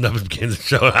depressed enough at the beginning of the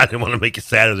show. I didn't want to make it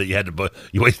sadder that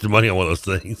you wasted money on one of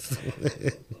those things.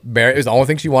 It was the only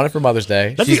thing she wanted for Mother's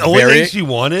Day. That's the only thing she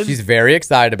wanted? She's very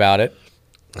excited about it.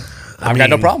 I've got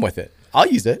no problem with it. I'll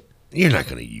use it. You're not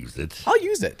going to use it. I'll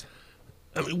use it.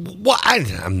 I mean, what?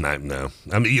 I'm not. No.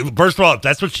 I mean, first of all, if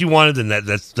that's what she wanted, then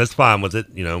that's fine with it.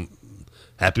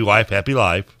 Happy wife, happy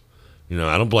life.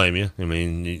 I don't blame you. I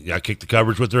mean, I kicked the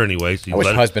coverage with her anyway. So I wish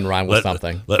husband rhymed with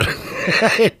something. What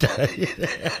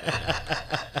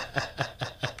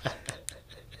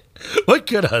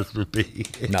could husband be?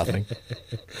 Nothing.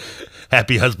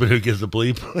 Happy husband who gives a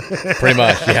bleep. Pretty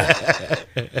much, yeah.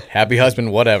 Happy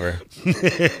husband, whatever.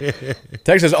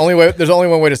 Texas, there's only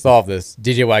one way to solve this.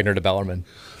 DJ Wagner to Bellarmine.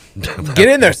 Get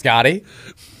in there, Scotty.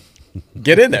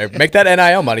 Get in there. Make that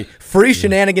NIL money. Free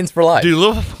shenanigans for life.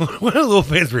 Dude, what are Little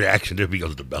fans' reaction if he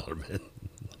goes to Bellarmine?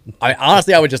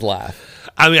 Honestly, I would just laugh.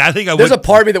 I mean, I think I would. There's a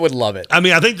part of me that would love it. I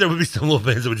mean, I think there would be some Little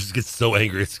fans that would just get so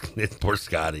angry at poor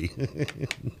Scotty.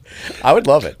 I would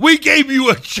love it. We gave you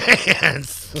a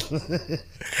chance.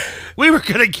 We were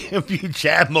going to give you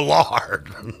Chad Millard.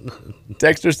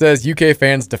 Dexter says, UK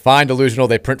fans define delusional.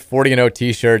 They print 40-0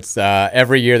 T-shirts.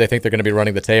 Every year they think they're going to be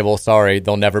running the table. Sorry,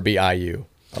 they'll never be IU.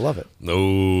 I love it.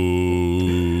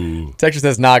 No. Texas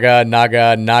says, not going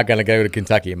to go to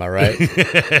Kentucky. Am I right?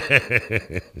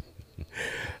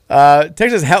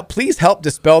 Texas, please help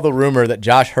dispel the rumor that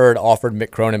Josh Hurd offered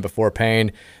Mick Cronin before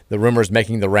Payne. The rumor is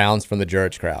making the rounds from the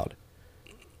Jurich crowd.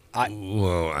 I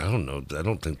don't know. I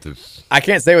don't think there's... I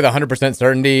can't say with 100%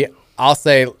 certainty. I'll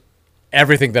say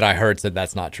everything that I heard said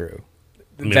that's not true.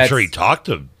 I'm sure he talked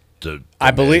to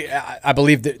I believe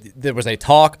that there was a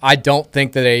talk. I don't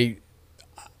think that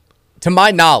to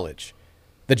my knowledge,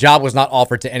 the job was not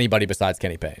offered to anybody besides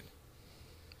Kenny Payne.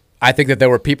 I think that there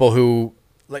were people who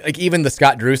like even the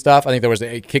Scott Drew stuff. I think there was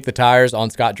a kick the tires on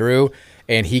Scott Drew,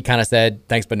 and he kind of said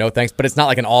thanks but no thanks. But it's not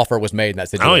like an offer was made in that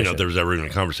situation. I don't even know if there was ever even a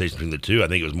conversation between the two. I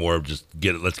think it was more of just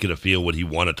let's get a feel. Would he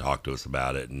want to talk to us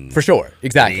about it? And for sure,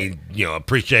 exactly. He,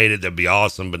 appreciate it. That'd be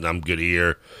awesome. But I'm good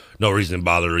here. No reason to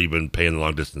bother even paying the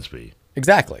long distance fee.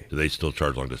 Exactly. Do they still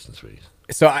charge long distance fees?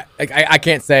 So I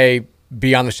can't say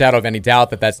beyond the shadow of any doubt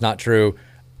that that's not true.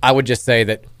 I would just say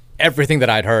that everything that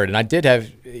I'd heard, and I did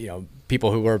have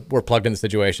people who were plugged in the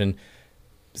situation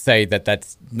say that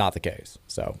that's not the case.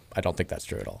 So I don't think that's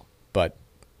true at all. But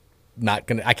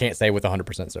I can't say with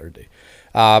 100% certainty.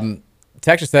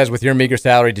 Texas says, with your meager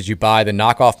salary, did you buy the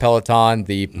knockoff Peloton,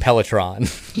 the Pelotron?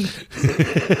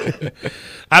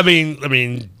 I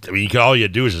mean, all you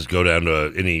do is just go down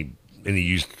to any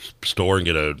used store and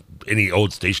get any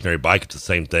old stationary bike. It's the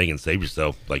same thing and save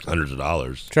yourself like hundreds of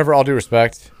dollars. Trevor, all due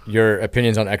respect, your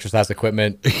opinions on exercise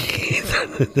equipment.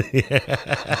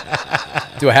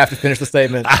 Do I have to finish the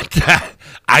statement?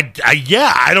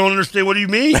 I don't understand. What do you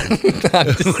mean?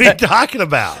 What are you talking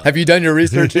about? Have you done your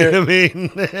research here? I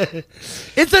mean,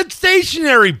 it's a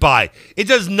stationary bike. It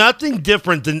does nothing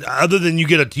different other than you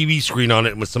get a TV screen on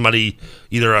it with somebody,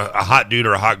 either a hot dude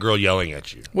or a hot girl yelling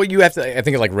at you. Well, you have to. I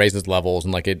think it like raises levels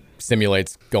and like it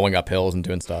simulates going up hills and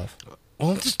doing stuff.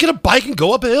 Well, just get a bike and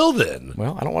go up a hill then.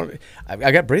 Well, I don't want to.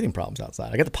 I got breathing problems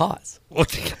outside. I got the POTS. Well,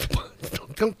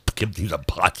 don't give me the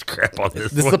POTS crap on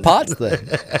this. This is the POTS thing.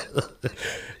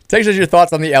 Text us your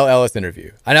thoughts on the L. Ellis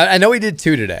interview. I know he did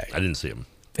 2 today. I didn't see him.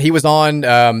 He was on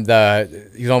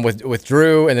with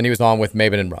Drew, and then he was on with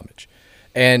Maven and Rummage.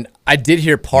 And I did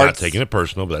hear parts. Not taking it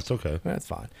personal, but that's okay. That's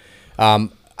fine.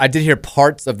 I did hear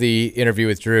parts of the interview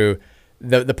with Drew.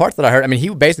 The parts that I heard, I mean,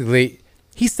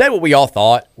 he said what we all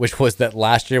thought, which was that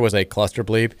last year was a cluster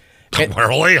bleep. And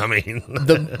really? I mean,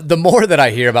 the more that I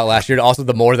hear about last year, also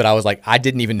the more that I was like, I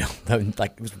didn't even know.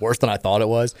 Like, it was worse than I thought it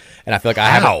was. And I feel like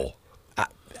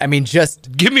I mean,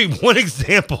 just give me one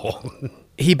example.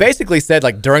 He basically said,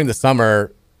 like, during the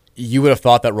summer, you would have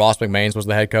thought that Ross McMains was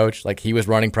the head coach. Like, he was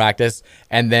running practice.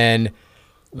 And then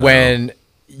when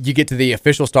you get to the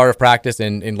official start of practice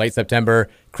in late September,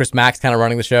 Chris Mack's kind of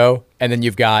running the show. And then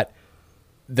you've got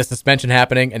the suspension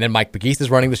happening, and then Mike Pegues is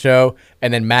running the show,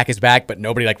 and then Mack is back, but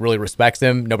nobody like really respects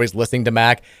him. Nobody's listening to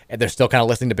Mack, and they're still kind of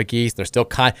listening to Pegues. They're still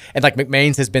and like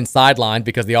McMains has been sidelined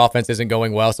because the offense isn't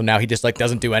going well, so now he just like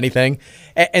doesn't do anything.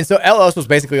 And so LS was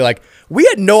basically like, we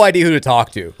had no idea who to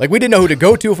talk to. Like, we didn't know who to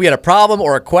go to if we had a problem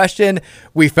or a question.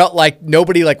 We felt like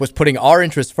nobody like was putting our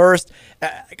interests first.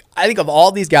 I think of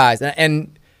all these guys,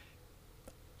 and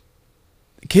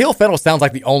Kale Fennell sounds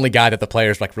like the only guy that the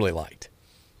players like really liked.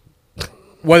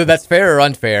 Whether that's fair or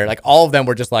unfair, like all of them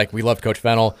were just like, we loved Coach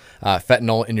Fennell,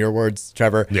 fentanyl in your words,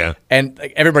 Trevor. Yeah. And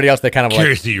like, everybody else, they kind of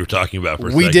curious who you were talking about for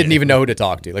a we second. didn't even know who to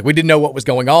talk to. Like, we didn't know what was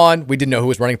going on. We didn't know who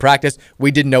was running practice.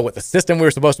 We didn't know what the system we were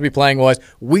supposed to be playing was.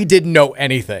 We didn't know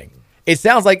anything. It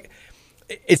sounds like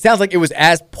it was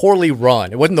as poorly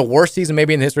run. It wasn't the worst season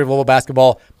maybe in the history of Louisville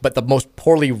basketball, but the most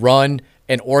poorly run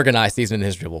and organized season in the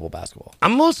history of Louisville basketball.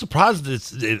 I'm most surprised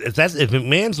if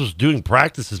McMahon's was doing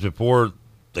practices before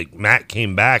like Mack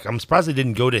came back. I'm surprised they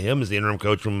didn't go to him as the interim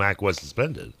coach when Mack was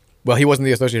suspended. Well, he wasn't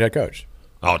the associate head coach.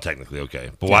 Oh, technically, okay.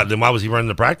 But why was he running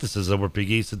the practices over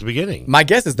Pegues at the beginning? My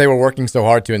guess is they were working so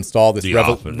hard to install this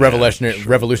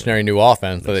revolutionary new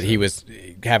offense that he was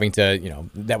having to,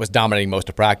 that was dominating most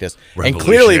of practice. And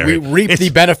clearly we reaped the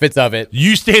benefits of it.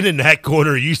 You stand in that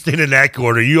corner, you stand in that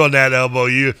corner, you on that elbow,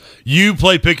 you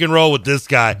play pick and roll with this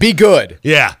guy. Be good.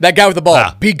 Yeah. That guy with the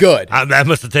ball, be good. That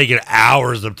must have taken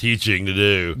hours of teaching to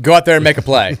do. Go out there and make a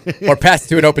play. Or pass it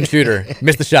to an open shooter.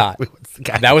 Miss the shot.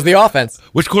 That was the offense.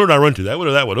 Which corner did I run to? That one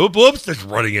or that one? Whoops, they're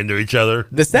running into each other.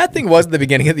 The sad thing was at the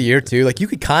beginning of the year, too, like you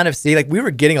could kind of see, like we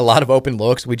were getting a lot of open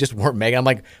looks. We just weren't making. I'm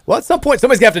like, well, at some point,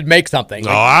 somebody's going to have to make something.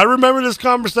 Like, I remember this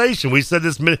conversation. We said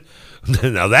this minute.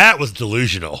 Now that was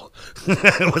delusional.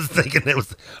 I was thinking it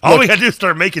was all we got to do is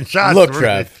start making shots. Look,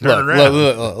 Trev.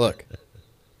 Look.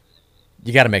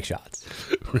 You got to make shots.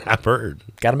 I've heard.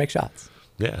 Got to make shots.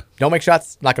 Yeah. Don't make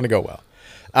shots, not going to go well.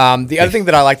 The other thing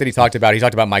that I like that he talked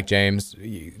about Mike James,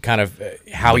 kind of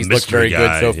how he's looked very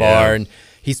good so far, and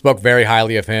he spoke very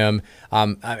highly of him.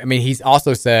 I mean, he's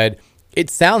also said, it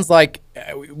sounds like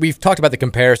we've talked about the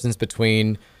comparisons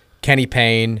between Kenny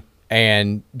Payne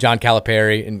and John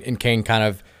Calipari, and Kane kind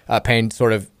of, Payne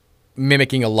sort of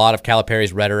mimicking a lot of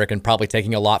Calipari's rhetoric and probably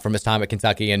taking a lot from his time at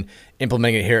Kentucky and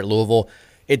implementing it here at Louisville.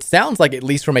 It sounds like, at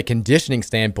least from a conditioning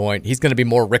standpoint, he's going to be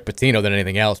more Rick Pitino than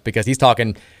anything else, because he's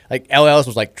talking like LLS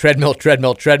was like treadmill,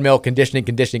 conditioning.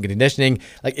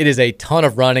 Like, it is a ton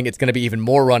of running. It's going to be even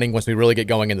more running once we really get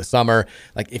going in the summer.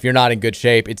 Like, if you're not in good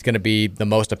shape, it's going to be the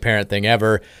most apparent thing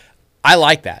ever. I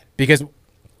like that because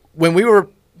when we were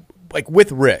like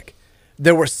with Rick,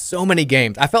 there were so many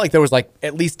games. I felt like there was like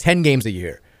at least 10 games a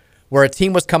year where a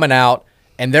team was coming out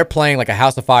and they're playing like a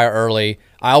house of fire early.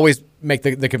 I always make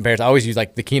the comparison. I always use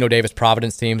like the Keno Davis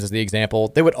Providence teams as the example.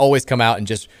 They would always come out and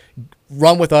just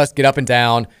run with us, get up and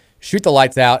down, shoot the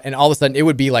lights out, and all of a sudden it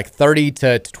would be like 30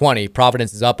 to 20.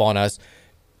 Providence is up on us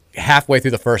halfway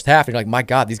through the first half. And you're like, my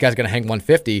God, these guys are going to hang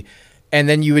 150. And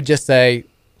then you would just say,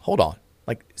 hold on,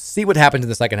 like see what happens in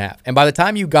the second half. And by the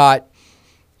time you got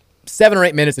 7 or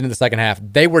 8 minutes into the second half,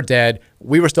 they were dead.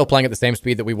 We were still playing at the same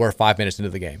speed that we were 5 minutes into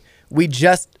the game. We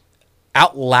just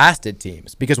outlasted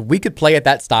teams because we could play at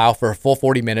that style for a full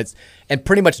 40 minutes, and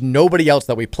pretty much nobody else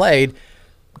that we played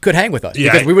could hang with us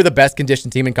because we were the best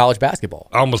conditioned team in college basketball.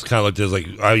 I almost kind of looked at it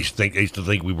like I used to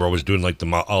think we were always doing like the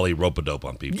Ollie rope-a-dope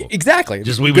on people. Exactly.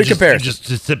 We would just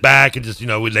sit back and just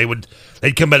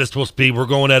they'd come at us full speed. We're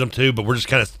going at them too, but we're just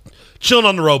kind of chilling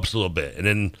on the ropes a little bit, and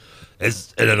then.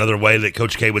 As in another way that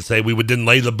Coach K would say, we would then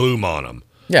lay the boom on them.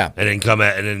 Yeah. And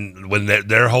then when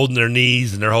they're holding their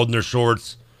knees and they're holding their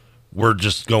shorts, we're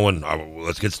just going,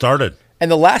 let's get started.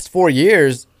 And the last 4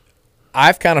 years,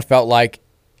 I've kind of felt like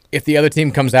if the other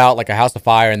team comes out like a house of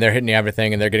fire and they're hitting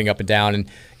everything and they're getting up and down and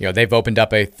they've opened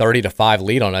up a 30-5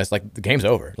 lead on us, like the game's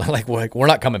over. like we're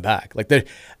not coming back. Like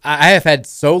I have had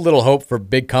so little hope for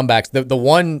big comebacks. The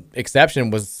one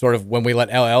exception was sort of when we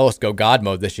let L. Ellis go God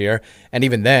mode this year, and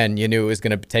even then you knew it was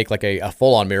going to take like a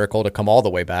full-on miracle to come all the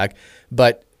way back.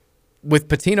 But with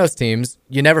Pitino's teams,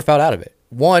 you never felt out of it.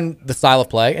 One, the style of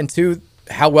play, and two,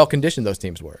 how well conditioned those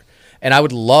teams were. And I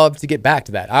would love to get back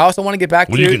to that. I also want to get back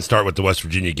to. You can start with the West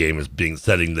Virginia game as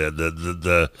setting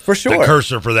the for sure the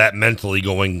cursor for that mentally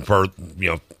going for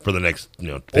the next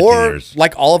 15 or years.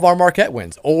 Like all of our Marquette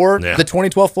wins, or the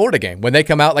 2012 Florida game when they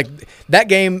come out like that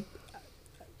game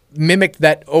mimicked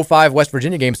that 05 West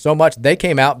Virginia game so much. They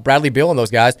came out, Bradley Beal and those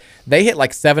guys, they hit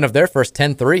like 7 of their first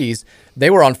 10 threes.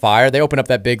 They were on fire. They opened up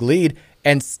that big lead.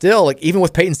 And still, like even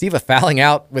with Peyton Siva fouling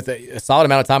out with a solid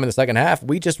amount of time in the second half,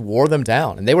 we just wore them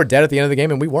down. And they were dead at the end of the game,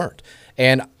 and we weren't.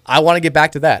 And I want to get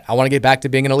back to that. I want to get back to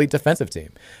being an elite defensive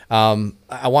team.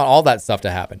 I want all that stuff to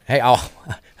happen. Hey, I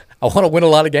want to win a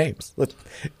lot of games.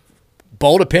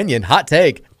 Bold opinion, hot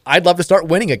take. I'd love to start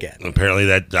winning again. Apparently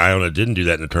that Iona didn't do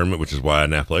that in the tournament, which is why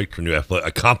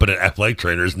a competent athletic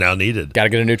trainer is now needed. Got to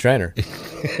get a new trainer.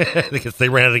 Because they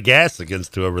ran out of gas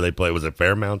against whoever they played. Was it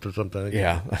Fairmount or something?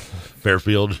 Yeah.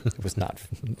 Fairfield? It was not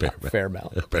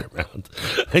Fairmount. Fairmount.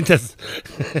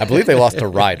 I believe they lost to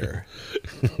Ryder.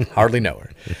 Hardly know her.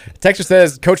 Texture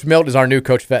says, Coach Milt is our new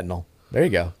Coach Fentanyl. There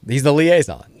you go. He's the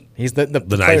liaison. He's the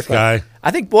nice guy.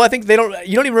 I think they don't.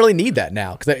 You don't even really need that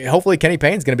now because hopefully Kenny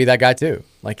Payne's going to be that guy too.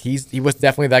 Like he was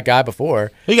definitely that guy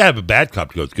before. You got to have a bad cop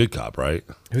to go with good cop, right?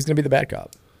 Who's going to be the bad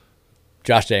cop?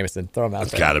 Josh Jameson. Throw him out there.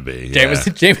 It's got to be. Yeah.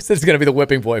 Jameson's going to be the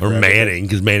whipping boy. Or Manning,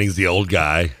 because Manning's the old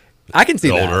guy. I can see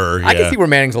that. Older, yeah. I can see where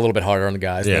Manning's a little bit harder on the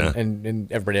guys,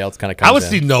 and everybody else kind of comes in. I would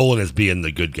see Nolan as being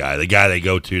the good guy, the guy they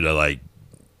go to like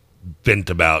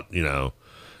vent about,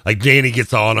 like Danny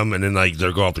gets on him, and then like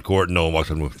they're going off the court, and Nolan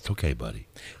walks up and it's okay, buddy.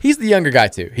 He's the younger guy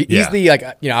too. He's the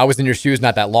I was in your shoes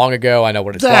not that long ago. I know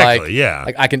what it's like. Yeah.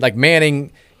 Like I can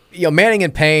Manning, Manning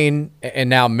and Payne, and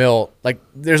now Milt. Like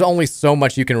there's only so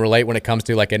much you can relate when it comes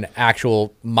to like an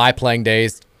actual my playing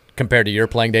days compared to your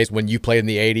playing days when you played in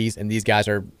the 80s, and these guys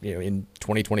are in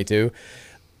 2022.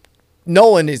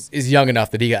 Nolan is young enough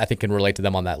that he I think can relate to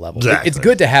them on that level. Exactly. It's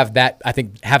good to have that. I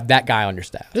think have that guy on your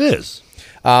staff. It is.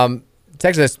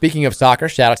 Texas, speaking of soccer,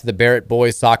 shout out to the Barrett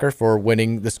boys soccer for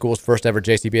winning the school's first ever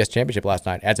JCBS championship last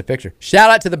night. Adds a picture. Shout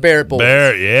out to the Barrett boys.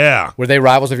 Barrett, yeah. Were they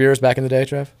rivals of yours back in the day,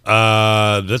 Trev?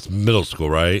 That's middle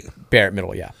school, right? Barrett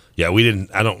middle, yeah. Yeah, we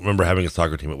didn't. I don't remember having a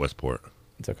soccer team at Westport.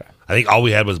 It's okay. I think all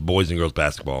we had was boys and girls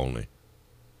basketball only.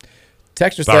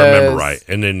 Texture if says, I remember right.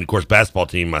 And then, of course, basketball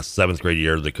team, my 7th grade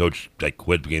year, the coach quit at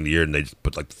the beginning of the year, and they just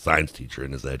put the science teacher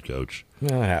in as the head coach.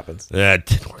 Yeah, that happens. Yeah, it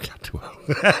didn't work out too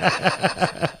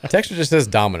well. Texture just says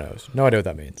Domino's. No idea what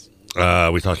that means.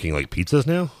 We talking like pizzas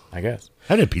now? I guess.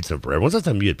 I haven't had pizza forever. When's the last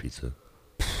time you had pizza?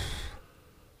 A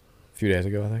few days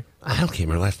ago, I think. I don't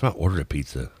remember last time I ordered a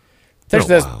pizza.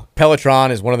 Texture says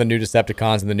Pelotron is one of the new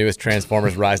Decepticons in the newest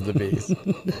Transformers Rise of the Beast.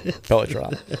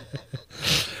 Pelotron.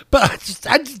 But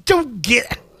I just don't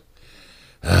get...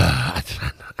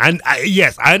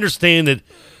 yes, I understand that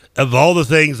of all the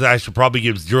things that I should probably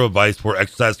give zero advice for,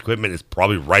 exercise equipment is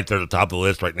probably right there at the top of the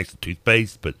list, right next to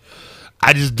toothpaste. But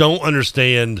I just don't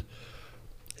understand.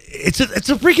 It's a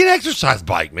freaking exercise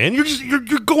bike, man.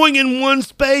 You're going in one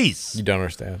space. You don't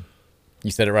understand.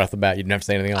 You said it right off the bat. You didn't have to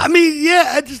say anything else. I mean,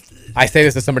 yeah, I say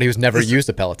this as somebody who's never used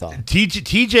a Peloton.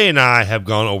 TJ and I have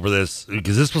gone over this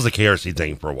because this was a KRC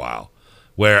thing for a while,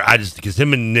 where because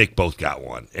him and Nick both got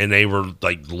one and they were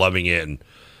like loving it, and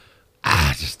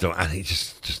I just don't. I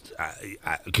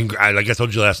think like I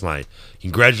told you last night.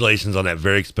 Congratulations on that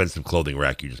very expensive clothing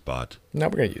rack you just bought. No,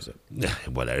 we're gonna use it.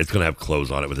 Whatever. It's gonna have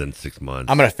clothes on it within 6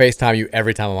 months. I'm gonna FaceTime you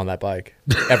every time I'm on that bike.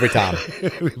 Every time.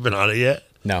 We've been on it yet?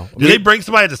 No. Did they bring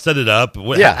somebody to set it up?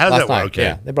 Yeah. How does that work? Okay.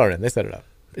 Yeah, they brought it in. They set it up.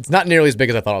 It's not nearly as big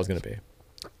as I thought it was gonna be.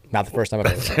 Not the first time I've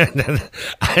ever.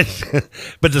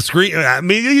 But the screen. I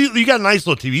mean, you got a nice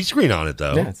little TV screen on it,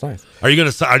 though. Yeah, it's nice. Are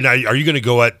you gonna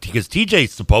go at because TJ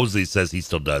supposedly says he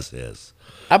still does his.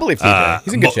 I believe TJ.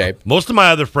 He's in good shape. Most of my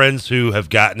other friends who have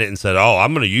gotten it and said, "Oh,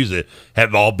 I'm going to use it,"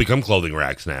 have all become clothing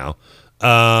racks now.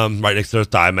 Right next to their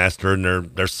Thigh Master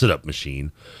and their sit up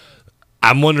machine.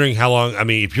 I'm wondering how long. I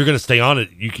mean, if you're going to stay on it,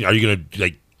 are you going to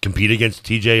like compete against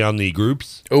TJ on the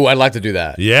groups? Oh, I'd like to do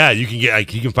that. Yeah, you can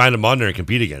get you can find him on there and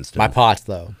compete against him. My pots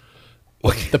though.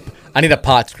 I need a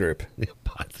pots group.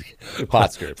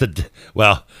 Pots group.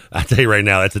 Well, I tell you right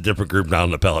now, that's a different group now on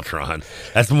the Pelotron.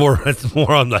 That's more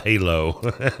on the Halo.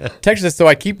 Texas says, so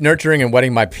I keep nurturing and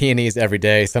wetting my peonies every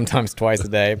day, sometimes twice a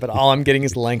day, but all I'm getting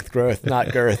is length growth,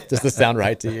 not girth. Does this sound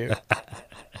right to you?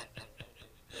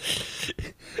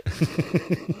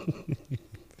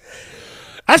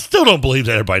 I still don't believe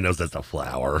that everybody knows that's a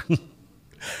flower.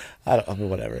 I mean,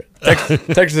 whatever.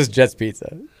 Texas says Jets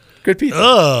Pizza. Good pizza.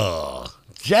 Oh,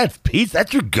 Jets Pizza?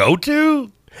 That's your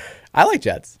go-to? I like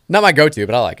Jets. Not my go-to,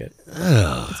 but I like it.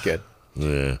 It's good.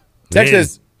 Yeah.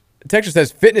 Texas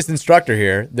says, fitness instructor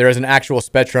here. There is an actual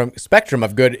spectrum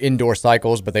of good indoor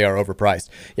cycles, but they are overpriced.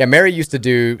 Yeah, Mary used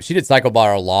to she did Cycle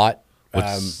Bar a lot.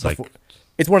 It's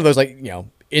one of those, like,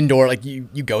 indoor, like you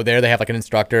go there, they have like an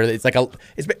instructor. It's like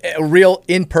it's a real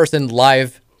in-person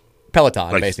live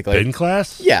Peloton, like basically. Spin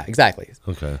class? Yeah, exactly.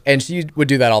 Okay. And she would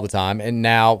do that all the time. And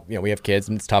now, we have kids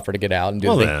and it's tougher to get out and do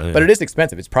the thing. Yeah. But it is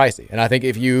expensive. It's pricey. And I think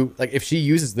if she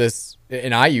uses this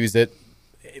and I use it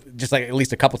just like at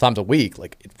least a couple times a week,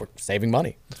 like we're saving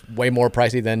money. It's way more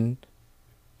pricey than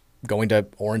going to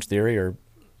Orange Theory or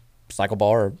Cycle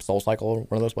Bar or Soul Cycle or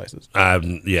one of those places.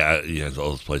 Yeah, all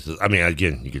those places. I mean,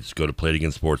 again, you could just go to Play It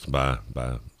Again Sports and buy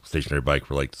a stationary bike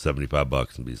for like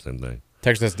 $75 and be the same thing.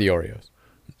 Texas says Dioreos.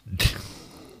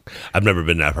 I've never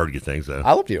been that hard to get things though.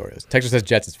 I love Dioreos. Texas says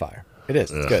Jets is fire. It is.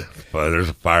 It's good. But there's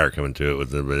a fire coming to it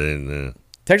with it. But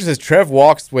Texas says Trev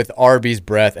walks with Arby's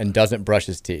breath and doesn't brush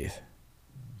his teeth.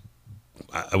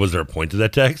 Was there a point to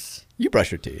that text? You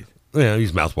brush your teeth. Yeah, I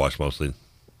use mouthwash mostly.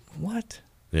 What?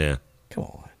 Yeah. Come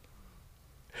on.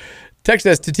 Text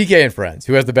says, to TK and friends,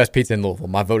 who has the best pizza in Louisville?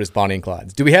 My vote is Bonnie and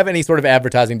Clyde's. Do we have any sort of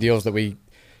advertising deals that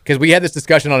because we had this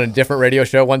discussion on a different radio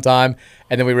show one time,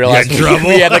 and then we realized we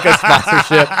had like a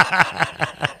sponsorship.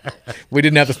 We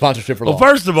didn't have the sponsorship for long. Well,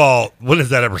 first of all, when has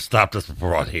that ever stopped us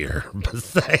before on here?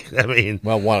 I mean,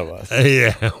 well, one of us.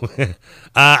 Yeah.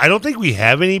 I don't think we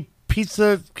have any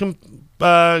pizza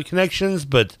connections,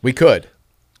 but we could.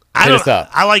 Hit us up.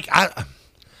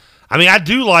 I mean, I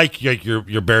do like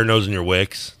your Bear Nose and your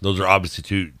Wicks. Those are obviously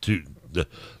two the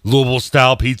Louisville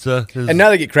style pizza. And now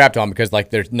they get crapped on because like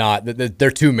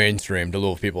they're too mainstream to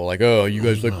Louisville people. Like, oh, you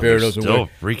guys like Bear Nose and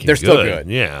Wicks. They're still good.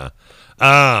 Yeah.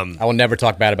 I will never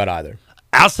talk bad about either.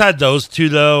 Outside those two,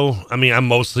 though, I mean, I'm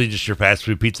mostly just your fast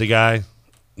food pizza guy.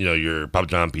 Your Papa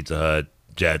John, Pizza Hut,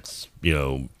 Jets,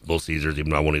 Little Caesars,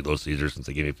 even though I won't eat Little Caesars since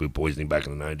they gave me food poisoning back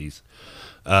in the 90s.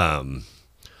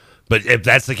 But if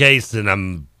that's the case, then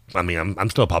I'm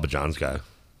still a Papa John's guy.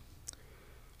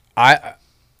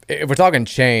 If we're talking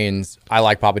chains, I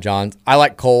like Papa John's. I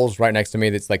like Kohl's right next to me.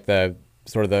 That's like the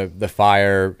sort of the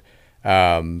fire,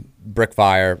 brick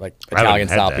fire, like Italian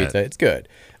style pizza. It's good.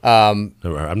 I've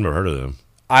never heard of them.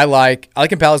 I like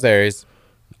Impalazeres.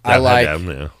 I like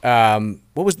them, yeah.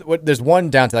 There's one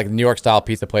downtown, like a New York style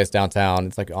pizza place downtown.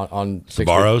 It's like on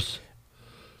Sbarro's.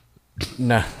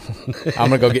 No, I'm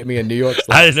gonna go get me a New York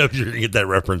style. I didn't know if you were gonna get that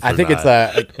reference. I think it's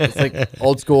like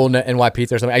old school NY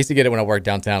pizza or something. I used to get it when I worked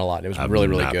downtown a lot. It was really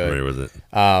good. Familiar with it.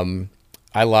 I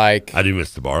do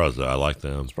miss Sbarro's though. I like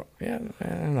them. Yeah,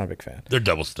 I'm not a big fan. They're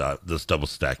double stacked. Those double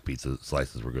stacked pizza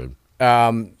slices were good.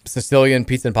 Sicilian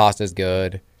pizza and pasta is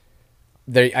good.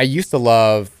 I used to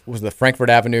love the Frankfurt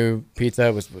Avenue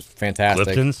pizza was fantastic.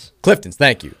 Clifton's,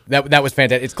 thank you. That was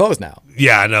fantastic. It's closed now.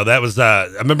 Yeah, I know. That was I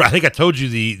remember I think I told you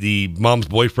the mom's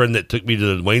boyfriend that took me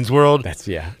to Wayne's World.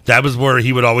 That was where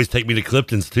he would always take me to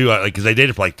Clifton's too, because they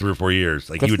dated for like 3 or 4 years.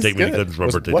 Like Clifton's he would take me to Clifton's for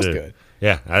my birthday too. Good.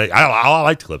 Yeah, I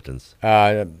liked Clifton's.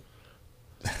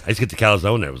 I used to get the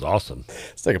calzone there. It was awesome.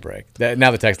 Let's take a break.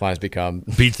 Now the text line has become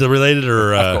pizza related,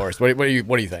 or of course. What do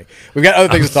you think? We've got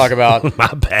other things to talk about. My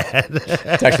bad.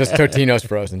 Text us Totino's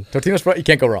frozen. Totino's frozen. You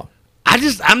can't go wrong.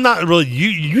 I'm not really.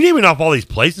 You naming off all these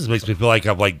places makes me feel like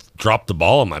I've dropped the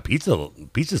ball on my pizza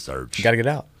search. You got to get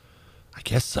out. I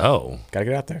guess so. Got to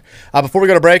get out there. Before we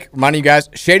go to break, reminding you guys,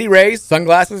 Shady Rays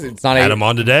sunglasses. It's not had them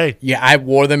on today. Yeah, I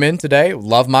wore them in today.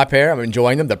 Love my pair. I'm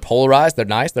enjoying them. They're polarized. They're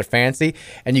nice. They're fancy.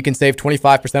 And you can save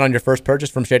 25% on your first purchase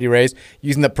from Shady Rays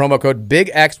using the promo code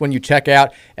BIGX when you check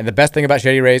out. And the best thing about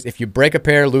Shady Rays, if you break a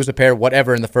pair, lose a pair,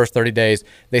 whatever in the first 30 days,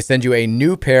 they send you a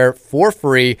new pair for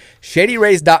free.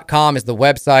 ShadyRays.com is the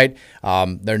website.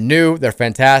 They're new. They're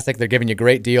fantastic. They're giving you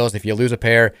great deals. If you lose a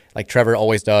pair, like Trevor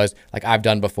always does, like I've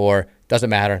done before, doesn't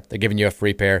matter. They're giving you a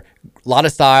free pair. A lot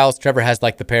of styles. Trevor has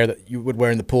the pair that you would wear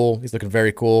in the pool. He's looking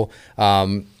very cool.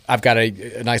 I've got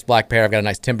a nice black pair. I've got a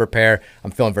nice timber pair.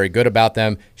 I'm feeling very good about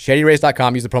them.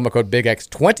 ShadyRays.com. Use the promo code BIGX.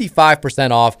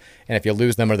 25% off. And if you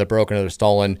lose them or they're broken or they're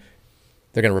stolen,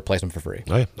 they're going to replace them for free.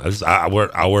 Oh, yeah.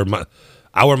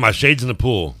 I wear my shades in the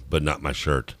pool, but not my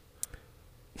shirt.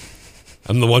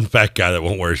 I'm the one fat guy that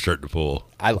won't wear a shirt in the pool.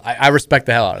 I respect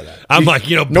the hell out of that. I'm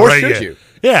nor should you.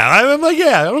 Yeah, I'm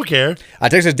I don't care. I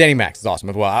texted Danny Max. It's awesome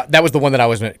as well. That was the one that I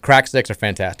was in. Crack sticks are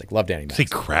fantastic. Love Danny Max. Say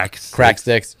crack sticks? Crack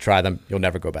sticks. Try them. You'll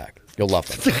never go back. You'll love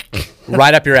them.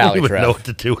 Right up your alley, I don't even Trev. know what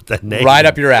to do with that name. Right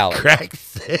up your alley. Crack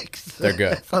sticks. They're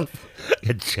good. Sounds like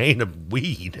a chain of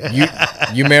weed.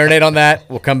 You marinate on that.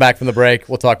 We'll come back from the break.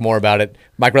 We'll talk more about it.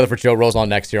 Mike Rutherford Show rolls on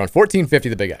next year on 1450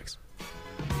 The Big X.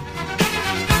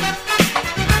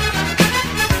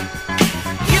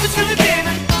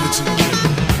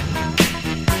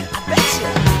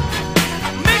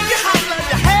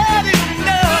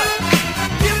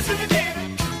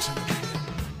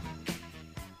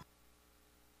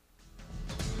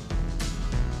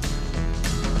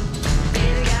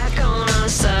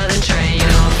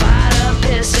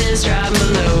 Driving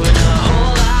below in a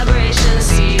whole vibration,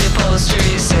 see the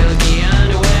upholstery, silky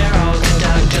underwear, oh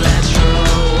conductor, let's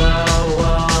roll, whoa,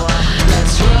 whoa,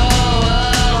 let's roll,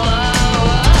 whoa,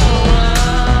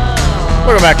 whoa.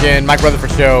 Welcome back in, Mike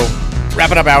Rutherford Show,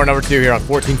 wrapping up hour number 2 here on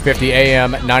 1450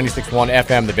 AM, 96.1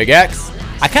 FM, The Big X.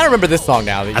 I kind of remember this song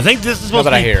now. I think this is supposed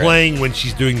to be playing when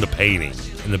she's doing the painting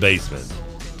in the basement.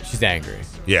 She's angry.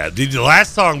 Yeah, the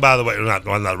last song, by the way,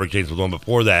 not Rick James, was one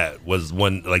before that, was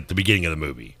one the beginning of the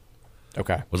movie.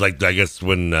 Okay. Was I guess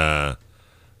when, I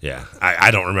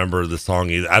don't remember the song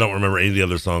either. I don't remember any of the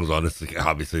other songs on this,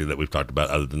 obviously, that we've talked about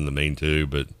other than the main two,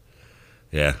 but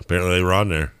yeah, apparently they were on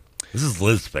there. This is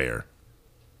Liz Phair.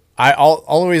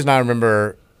 Only reason I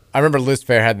remember Liz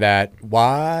Phair had that,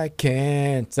 why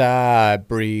can't I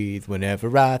breathe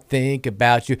whenever I think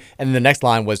about you? And then the next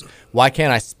line was, why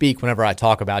can't I speak whenever I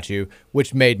talk about you?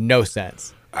 Which made no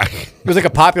sense. It was like a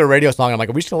popular radio song. I'm like,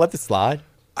 are we just going to let this slide?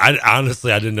 I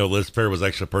didn't know Liz Phair was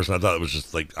actually a person. I thought it was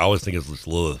just I always think it's just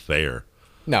Lilith Fair.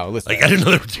 No, Liz Phair. I didn't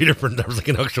know there were two different. There was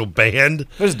an actual band.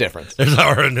 There's a difference. There's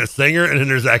a singer, and then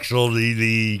there's actual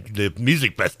the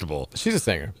music festival. She's a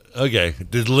singer. Okay.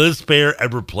 Did Liz Phair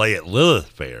ever play at Lilith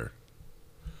Fair?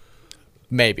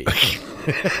 Maybe.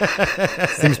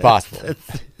 Seems possible.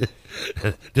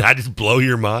 Did I just blow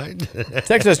your mind?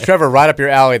 Texas Trevor, right up your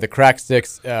alley. The crack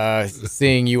sticks,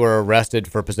 seeing you were arrested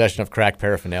for possession of crack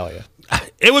paraphernalia.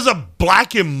 It was a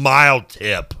Black and Mild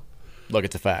tip. Look,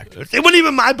 it's a fact. It wasn't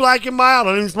even my Black and Mild.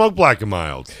 I don't even smoke Black and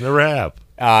Milds. Never have.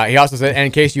 He also said, and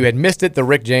in case you had missed it, the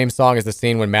Rick James song is the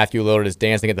scene when Matthew Lillard is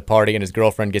dancing at the party and his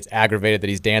girlfriend gets aggravated that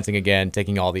he's dancing again,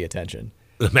 taking all the attention.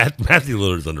 Matthew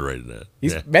Lillard's underrated.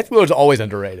 Matthew Lillard's always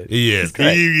underrated. He is.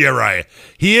 Yeah, right.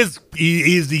 He is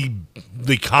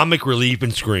the comic relief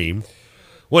in Scream.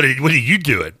 What did you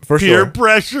do it? For Peer sure.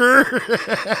 pressure.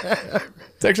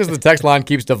 Texas, the text line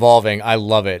keeps devolving. I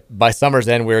love it. By summer's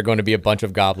end, we're going to be a bunch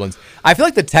of goblins. I feel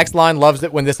like the text line loves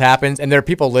it when this happens, and there are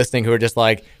people listening who are just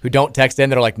who don't text in.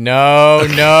 They're like,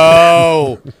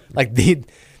 no. Like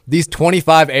these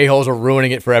 25 a-holes are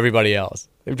ruining it for everybody else.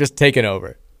 They've just taken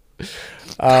over.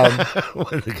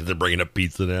 Because they're bringing up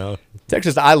pizza now.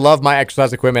 Texas, I love my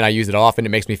exercise equipment. I use it often. It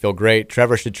makes me feel great.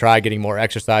 Trevor should try getting more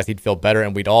exercise. He'd feel better,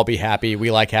 and we'd all be happy.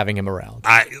 We like having him around.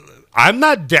 I'm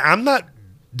not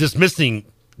dismissing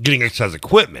getting exercise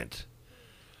equipment.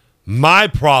 My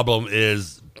problem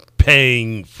is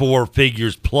paying 4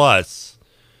 figures plus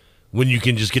when you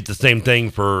can just get the same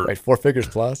thing for... Wait, 4 figures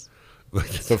plus?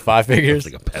 So 5 figures?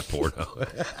 It's like a pet porno.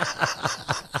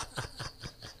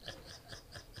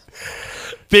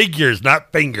 Figures,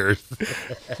 not fingers.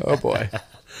 Oh, boy.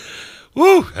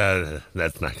 Woo!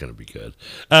 That's not going to be good.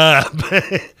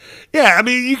 But, yeah, I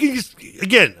mean, you can just...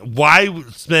 Again, why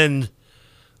spend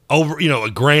over,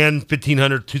 $1,000,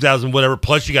 $1,500, $2,000, whatever.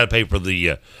 Plus, you got to pay for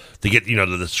the to get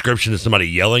the description of somebody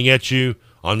yelling at you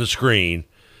on the screen.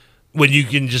 When you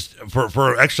can just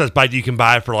for exercise bike, you can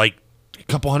buy it for like a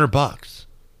couple $100.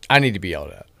 I need to be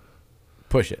yelled at.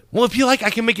 Push it. Well, if you like, I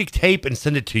can make a tape and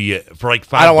send it to you for like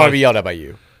 $5. I don't want to be yelled at by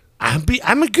you.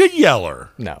 I'm a good yeller.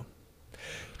 No.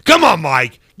 Come on,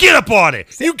 Mike. Get up on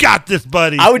it. You got this,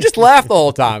 buddy. I would just laugh the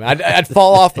whole time. I'd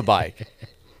fall off the bike.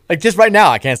 Like just right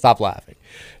now, I can't stop laughing.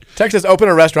 Texas, open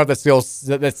a restaurant that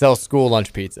sells school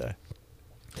lunch pizza.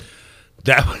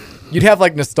 You'd have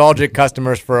like nostalgic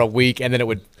customers for a week, and then it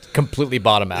would completely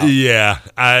bottom out. Yeah.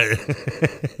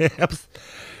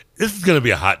 This is going to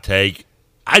be a hot take.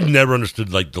 I never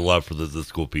understood like the love for the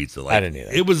school pizza. Like, I didn't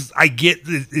either. It was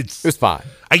fine.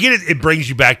 I get it. It brings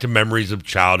you back to memories of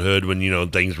childhood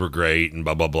when things were great and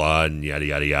blah blah blah and yada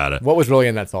yada yada. What was really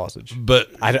in that sausage? But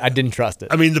I didn't trust it.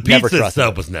 I mean, the pizza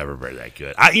itself was never very that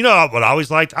good. What I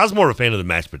always liked? I was more of a fan of the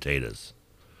mashed potatoes.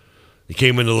 It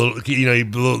came in a little,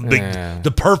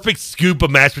 the perfect scoop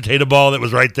of mashed potato ball that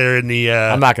was right there in the.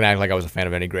 I'm not gonna act like I was a fan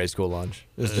of any grade school lunch.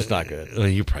 It's just not good.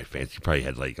 You're probably fancy. You probably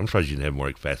had I'm surprised you didn't have more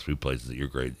like fast food places at your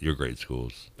grade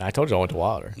schools. I told you I went to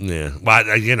Wilder. Yeah. Well,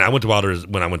 I went to Wilder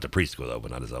when I went to preschool though, but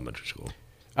not as elementary school.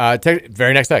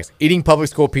 Very next text. Eating public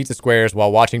school pizza squares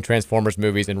while watching Transformers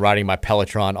movies and riding my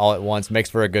Peloton all at once makes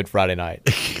for a good Friday night.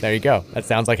 There you go. That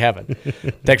sounds like heaven.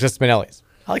 Texas Spinelli's.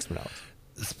 I like Spinelli's.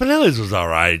 Spinelli's was all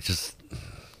right. Just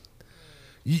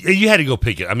you had to go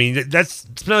pick it. I mean,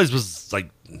 Spinelli's was like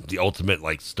the ultimate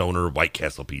like stoner White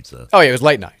Castle pizza. Oh yeah, it was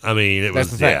late night. I mean, it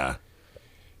was yeah.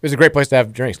 It was a great place to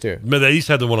have drinks too. But they used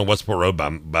to have the one on Westport Road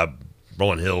by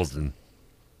Rolling Hills, and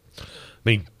I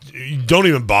mean, you don't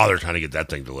even bother trying to get that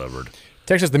thing delivered.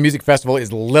 Texas, the music festival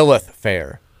is Lilith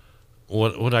Fair.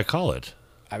 What did I call it?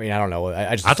 I mean, I don't know.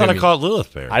 I thought I called it Lilith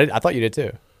Fair. I thought you did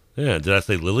too. Yeah, did I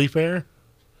say Lily Fair?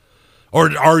 Or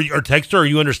Texter, are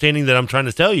you understanding that I'm trying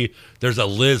to tell you there's a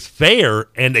Liz Fair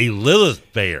and a Lilith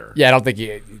Fair? Yeah, I don't think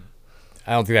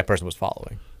that person was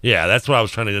following. Yeah, that's what I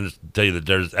was trying to tell you,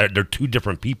 that they're two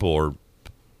different people, or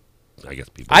I guess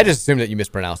people. I just assumed that you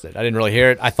mispronounced it. I didn't really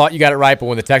hear it. I thought you got it right, but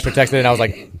when the texter texted it, I was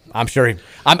like, I'm sure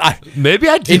maybe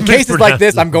I did. In cases like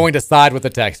this, I'm going to side with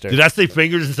the texter. Did I say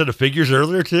fingers instead of figures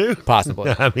earlier too?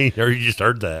 Possibly. I mean, or you just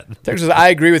heard that. Texter, I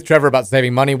agree with Trevor about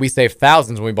saving money. We saved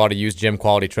thousands when we bought a used gym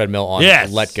quality treadmill on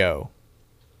Let Go.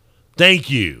 Thank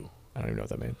you. I don't even know what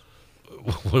that means.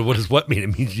 What does what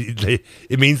mean?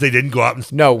 It means they didn't go out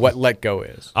and... No, what Let Go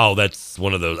is. Oh, that's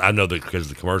one of those. I know that because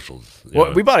of the commercials.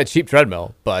 Well, we bought a cheap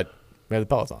treadmill, but we had the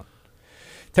Peloton.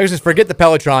 Texas, forget the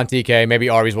Peloton, TK. Maybe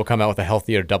Arby's will come out with a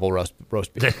healthier double roast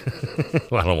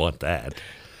beef. Well, I don't want that.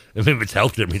 I mean, if it's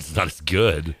healthier, it means it's not as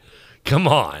good. Come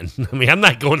on. I mean, I'm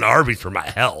not going to Arby's for my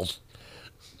health.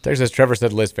 Texas, Trevor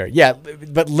said Liz Fair. Yeah,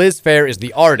 but Liz Fair is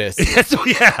the artist.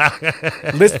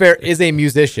 Yeah. Liz Fair is a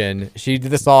musician. She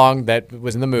did the song that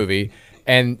was in the movie,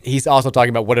 and he's also talking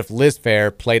about what if Liz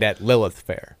Fair played at Lilith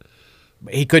Fair.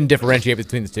 He couldn't differentiate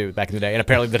between the two back in the day, and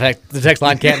apparently the text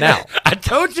line can't now. I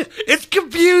told you, it's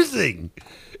confusing.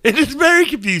 It is very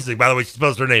confusing. By the way, she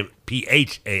spells her name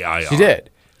Phair. She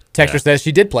did. Texter says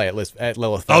she did play at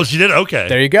Lilith Fair. Oh, she did? Okay.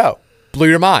 There you go. Blew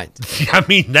your mind. I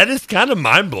mean, that is kind of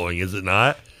mind-blowing, is it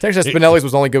not? Texas Spinelli's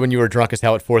was only good when you were drunk as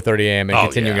hell at 4:30 a.m. and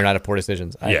continuing your night of poor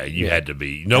decisions. You had to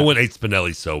be. No one ate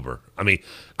Spinelli sober. I mean,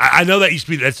 I know that used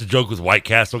to be, that's a joke with White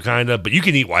Castle, kind of, but you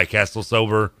can eat White Castle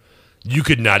sober. You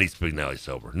could not eat Spinelli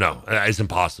sober. No, it's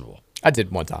impossible. I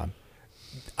did one time.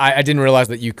 I didn't realize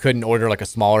that you couldn't order like a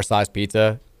smaller size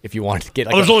pizza if you wanted to get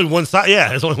like there's only one size. Yeah,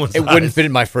 there's only one size. It wouldn't fit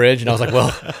in my fridge, and I was like,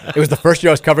 well, it was the first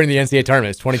year I was covering the NCAA tournament.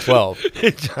 It's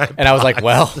 2012. And I was like,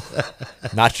 well,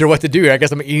 not sure what to do here. I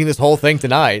guess I'm eating this whole thing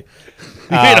tonight.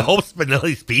 You made a whole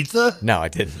Spinelli's pizza? No, I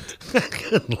didn't.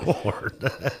 Good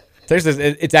Lord. Texas,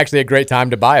 it's actually a great time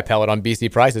to buy a pellet on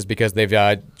BC prices because they've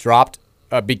dropped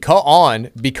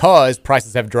because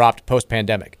prices have dropped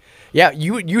post-pandemic. Yeah,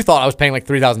 you thought I was paying like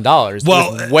 $3,000.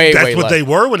 Well, that's what less. They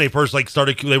were when they first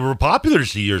started. They were popular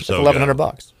just a year or so.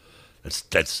 $1,100.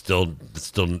 That's still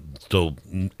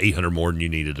 $800 more than you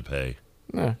needed to pay.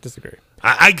 No, disagree.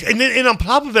 And on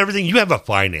top of everything, you have a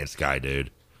finance guy, dude.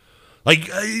 Like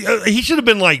he should have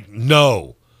been like,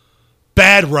 no,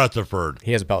 bad Rutherford.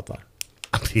 He has a Peloton.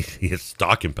 He has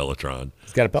stock in Peloton.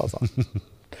 He's got a Peloton.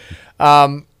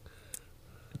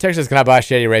 Texas, can I buy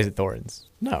Shady Rays at Thornton's?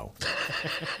 No.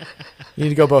 You need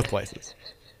to go both places.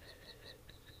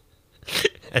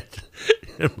 It's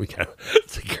a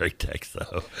great text,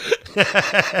 though.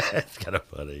 It's kind of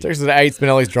funny. Texas, I ate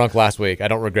Spinelli's drunk last week. I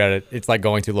don't regret it. It's like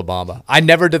going to La Bamba. I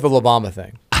never did the La Bamba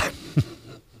thing. I've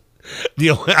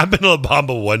been to La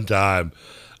Bamba one time.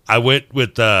 I went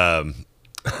with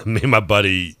me and my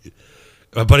buddy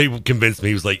convinced me.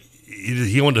 He was like,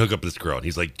 he wanted to hook up with this girl. And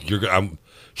he's like,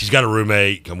 she's got a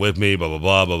roommate. Come with me. Blah blah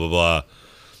blah blah blah blah.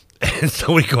 And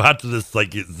so we go out to this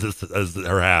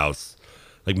her house,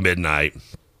 like midnight,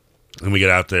 and we get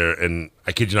out there. And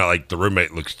I kid you not, like the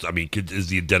roommate is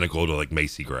the identical to like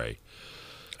Macy Gray.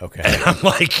 Okay. And I'm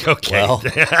like, okay. Well.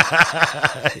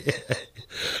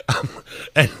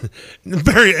 And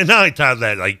not only time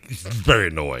that, like, it's very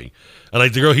annoying. And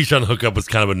like the girl he's trying to hook up was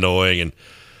kind of annoying. And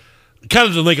kind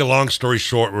of to make a long story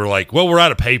short, we're like, well, we're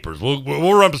out of papers. We'll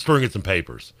run up the store and get some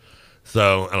papers.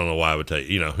 So I don't know why I would tell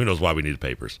you, who knows why we need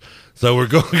papers. So we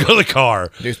go to the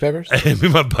car. Newspapers? And me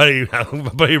and my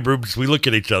buddy Rubens, we look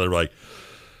at each other like,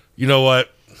 you know what?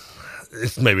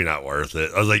 It's maybe not worth it.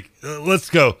 I was like, let's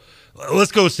go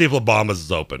see if La Bamba's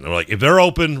is open. And we're like, if they're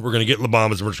open, we're going to get La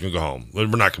Bamba's and we're just going to go home. We're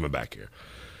not coming back here.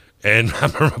 And I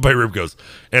remember my buddy Rube goes,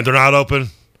 and if they're not open,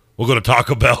 we'll go to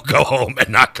Taco Bell, go home, and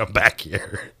not come back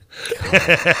here.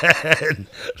 And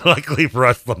luckily for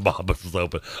us, La Bamba's was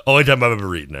open. Only time I've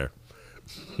ever eaten there.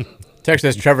 Text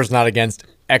says Trevor's not against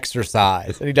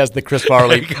exercise. And he does the Chris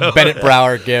Farley, Bennett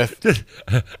Brower gift. The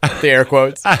air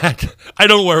quotes. I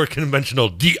don't wear a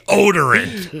conventional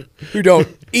deodorant. Who don't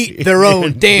eat their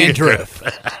own dandruff.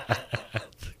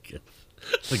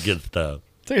 That's the good stuff.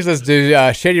 Text says,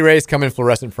 do Shady Rays come in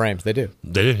fluorescent frames? They do.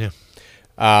 They do,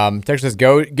 yeah. Text says,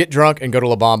 go get drunk and go to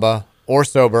La Bamba or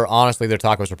sober. Honestly, their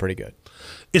tacos are pretty good.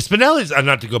 Is Spinelli's,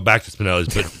 not to go back to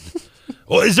Spinelli's, but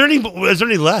well, is there any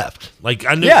left? Like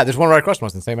I knew. Yeah, there's one right across from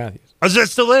us in St. Matthews. Oh, is that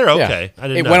still there? Okay. Yeah. I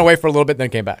didn't know. It went away for a little bit, then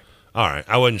came back. All right.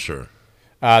 I wasn't sure.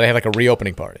 They had like a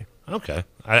reopening party. Okay.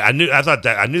 I knew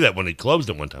that when he closed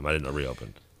it one time. I didn't know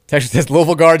reopened. Text says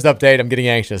Louisville Guards update. I'm getting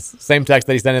anxious. Same text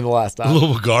that he sent in the last time.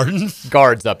 Louisville Gardens?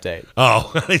 Guards update.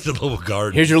 Oh, he said Louisville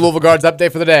Gardens. Here's your Louisville Guards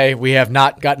update for the day. We have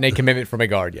not gotten a commitment from a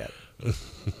guard yet.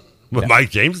 But yeah. Mike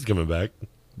James is coming back.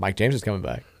 Mike James is coming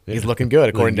back. He's looking good,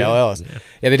 according to L. Ellis.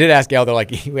 Yeah, they did ask Al. They're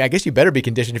like, I guess you better be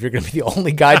conditioned if you're going to be the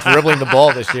only guy dribbling the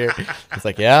ball this year. It's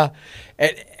like, yeah.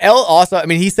 And L also,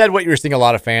 he said what you were seeing a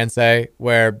lot of fans say,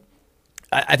 where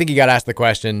I think he got asked the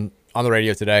question on the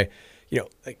radio today.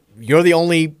 You're the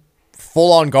only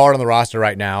full-on guard on the roster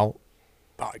right now.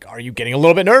 Are you getting a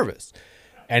little bit nervous?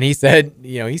 And he said,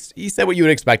 he said what you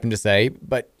would expect him to say,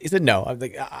 but he said no.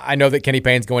 I know that Kenny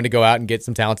Payne's going to go out and get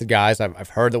some talented guys. I've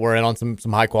heard that we're in on some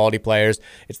high-quality players.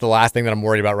 It's the last thing that I'm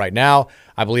worried about right now.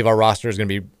 I believe our roster is going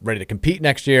to be ready to compete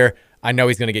next year. I know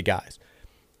he's going to get guys.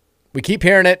 We keep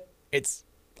hearing it. It's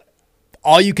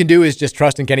all you can do is just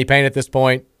trust in Kenny Payne at this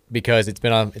point because it's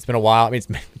been a while. It's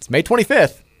May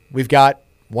 25th. We've got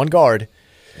one guard.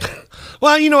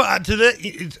 Well,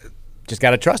 just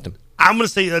got to trust him. I'm going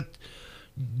to say that.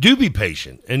 Do be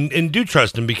patient and do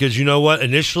trust him because you know what?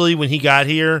 Initially, when he got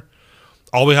here,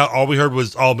 all we heard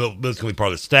was, Milt's going to be part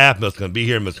of the staff. Milt's going to be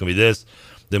here. Milt's going to be this.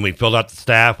 Then we filled out the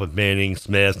staff with Manning,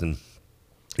 Smith,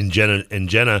 and Jenna.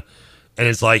 And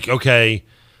it's like, okay,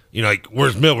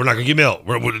 where's Milt? We're not going to get Milt.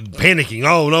 We're panicking.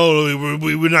 Oh, no,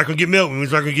 we're not going to get Milt. We're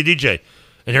not going to get DJ.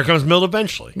 And here comes Milt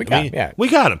eventually. We got him. We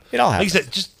got him. It all happens. Like I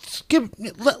said, just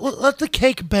let the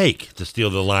cake bake, to steal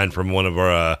the line from one of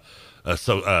our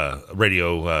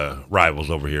radio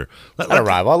rivals over here. Not a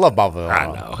rival. I love Bob.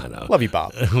 I know. Love you,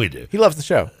 Bob. We do. He loves the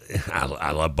show.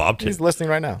 I love Bob too. He's listening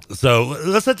right now. So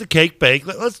let's let the cake bake.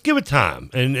 Let's give it time,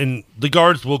 and the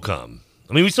guards will come.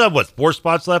 We still have 3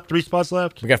 spots left?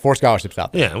 We got 4 scholarships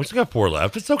out there. Yeah, we still got 4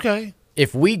 left. It's okay.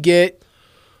 If we get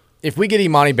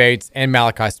Imani Bates and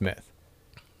Malachi Smith,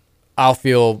 I'll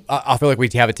feel like we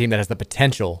have a team that has the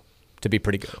potential to be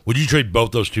pretty good. Would you trade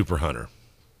both those 2 for Hunter?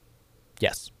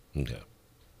 Yes. Okay.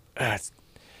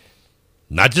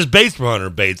 Not just Bates for Hunter,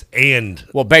 Bates and...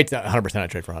 Well, Bates, 100%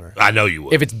 I'd trade for Hunter. I know you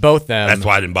would. If it's both them... That's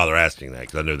why I didn't bother asking that,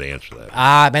 because I knew the answer to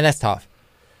that. Man, that's tough.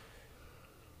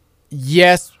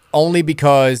 Yes, only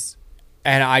because,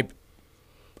 and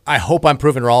I hope I'm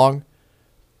proven wrong,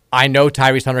 I know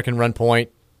Tyrese Hunter can run point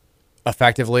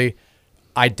effectively.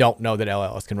 I don't know that L.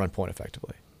 Ellis can run point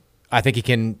effectively. I think he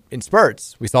can in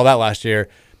spurts. We saw that last year,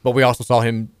 but we also saw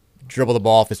him dribble the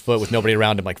ball off his foot with nobody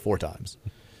around him 4 times.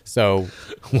 So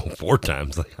 4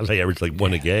 times? They averaged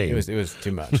 1 a game. It was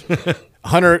too much.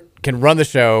 Hunter can run the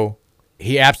show.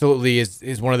 He absolutely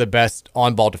is one of the best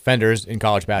on-ball defenders in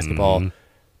college basketball. Mm-hmm.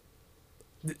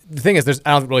 The thing is,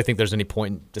 I don't really think there's any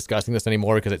point in discussing this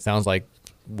anymore because it sounds like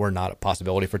we're not a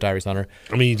possibility for Tyrese Hunter.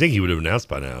 You'd think he would have announced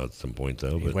by now at some point,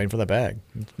 though. He's waiting for the bag.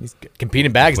 He's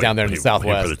competing bags down there in the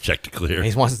Southwest. Waiting for the check to clear.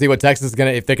 He wants to see what Texas is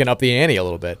going to, if they can up the ante a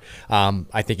little bit.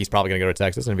 I think he's probably going to go to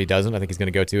Texas, and if he doesn't, I think he's going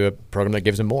to go to a program that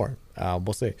gives him more.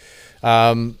 We'll see.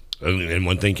 And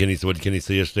one thing Kenny said, what did Kenny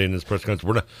say yesterday in his press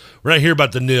conference? We're not here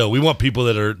about the nil. We want people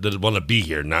that want to be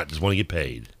here, not just want to get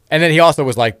paid. And then he also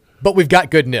was like, "But we've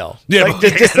got good nil." Yeah, like,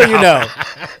 just so you know,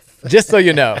 just so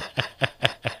you know.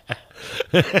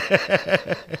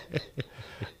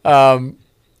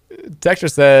 Texture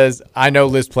says, "I know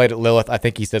Liz played at Lilith. I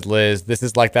think he said Liz. This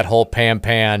is like that whole Pam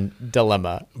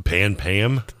dilemma.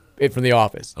 Pam? It from The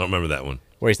Office. I don't remember that one.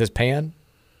 Where he says Pam.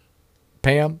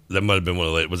 That might have been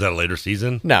was that a later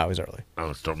season? No, it was early. I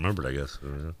just don't remember it, I guess.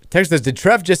 Texture says, "Did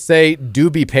Trev just say do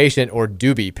be patient or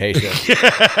do be patient?"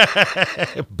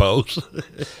 Both.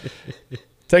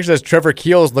 Texture says, "Trevor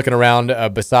Keels looking around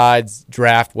besides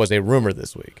draft was a rumor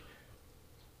this week."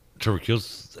 Trevor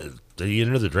Keels, did he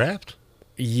enter the draft?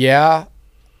 Yeah.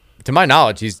 To my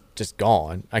knowledge, he's just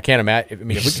gone. I can't imagine. I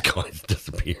mean, he's gone. He's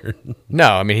disappeared. No,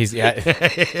 I mean, he's... Yeah.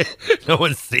 No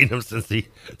one's seen him since the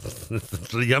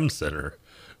Yum Center.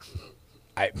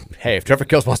 Hey, if Trevor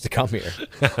Keels wants to come here.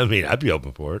 I mean, I'd be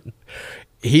open for it.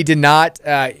 He did not...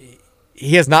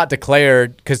 he has not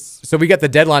declared... So we got the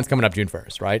deadlines coming up June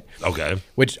 1st, right? Okay.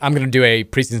 Which I'm going to do a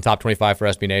preseason top 25 for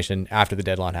SB Nation after the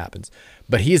deadline happens.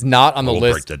 But he's not on the list...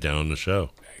 We'll break that down on the show.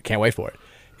 Can't wait for it.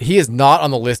 He is not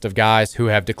on the list of guys who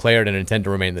have declared an intent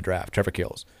to remain in the draft, Trevor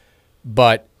Keels.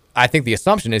 But I think the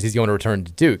assumption is he's going to return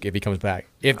to Duke if he comes back.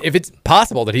 If it's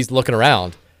possible that he's looking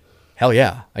around, hell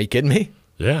yeah. Are you kidding me?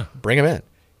 Yeah. Bring him in.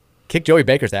 Kick Joey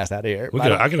Baker's ass out of here.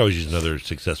 I could always use another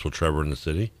successful Trevor in the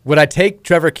city. Would I take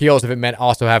Trevor Keels if it meant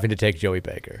also having to take Joey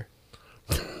Baker?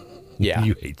 Yeah.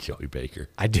 You hate Joey Baker.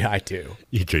 I do.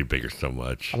 You hate Joey Baker so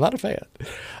much. I'm not a fan.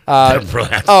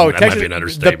 That might be an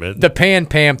understatement. The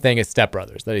Pam thing is Step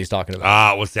Brothers that he's talking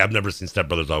about. Well, see, I've never seen Step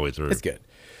Brothers all the way through. It's good.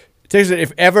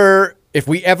 If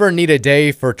we ever need a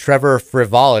day for Trevor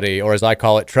frivolity, or as I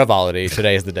call it, Trevolity,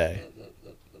 today is the day.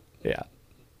 Yeah.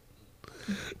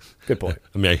 Good point.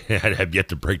 I mean, I have yet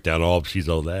to break down all of She's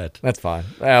All That. That's fine.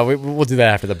 We'll do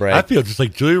that after the break. I feel just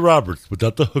like Julia Roberts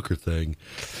without the hooker thing.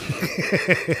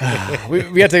 We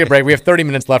got to take a break. We have 30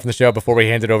 minutes left in the show before we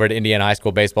hand it over to Indiana High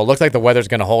School baseball. Looks like the weather's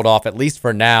going to hold off, at least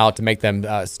for now, to make them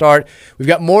start. We've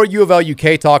got more U of L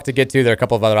UK talk to get to. There are a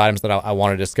couple of other items that I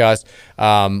want to discuss.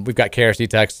 We've got KRC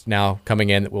texts now coming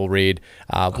in that we'll read.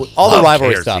 All the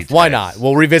rivalry KRC stuff. texts. Why not?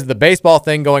 We'll revisit the baseball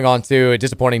thing going on, too. A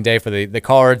disappointing day for the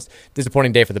Cards.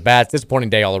 Disappointing day for the Bats. Disappointing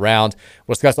day all around.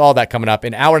 We'll discuss all that coming up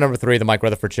in hour number 3 of the Mike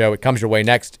Rutherford Show. It comes your way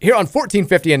next here on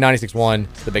 1450 and 96.1,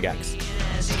 The Big X.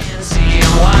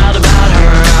 Wild about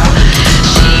her.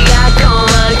 She got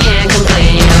going, can't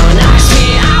complain. Oh, knocks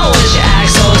me out when she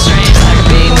acts so strange. Like a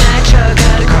Big Mac truck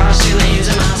cut across 2 lanes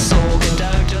in my soul.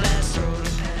 Conductor, let's throw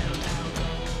the pedal down.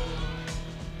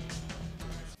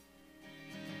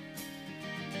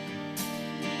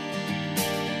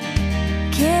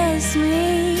 Kiss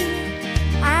me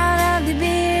out of the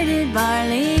bearded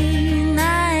barley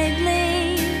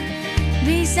nightly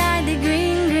beside the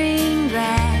green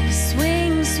grass.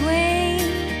 Swing, swing,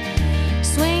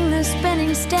 swing the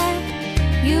spinning step.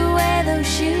 You wear those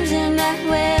shoes and I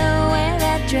will wear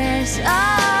that dress.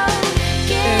 Oh,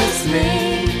 kiss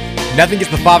me. Nothing gets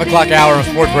the 5 o'clock hour of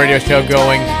sports radio show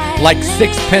going like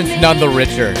sixpence none the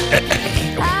richer.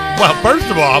 Well, first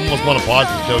of all, I almost want to pause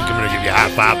the show and come here and give you a high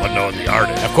five on knowing the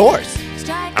artist. Of course.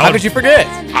 How could you forget?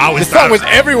 This song was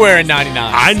everywhere in 99.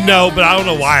 I know, but I don't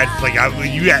know why. It's like,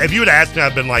 if you would ask me,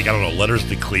 I'd been like, I don't know, Letters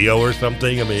to Cleo or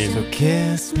something. I mean, so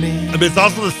kiss me. I mean, it's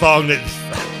also the song that's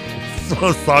one of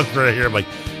those songs right here. I'm like,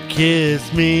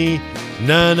 kiss me,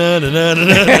 na na na na na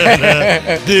na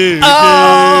na,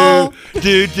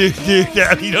 do do do do.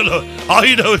 You don't know. All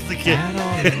you know is the kid.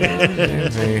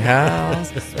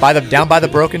 House. Down by the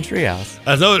broken treehouse.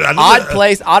 I know odd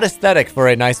place, odd aesthetic for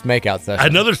a nice makeout session. I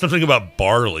know there's something about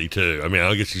Barley too. I mean,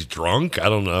 I guess she's drunk. I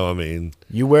don't know. I mean,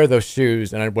 you wear those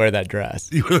shoes and I'd wear that dress.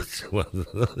 I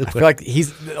feel like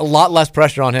he's a lot less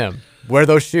pressure on him. Wear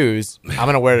those shoes. I'm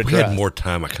gonna wear the dress. We had more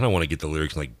time. I kind of want to get the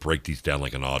lyrics and like break these down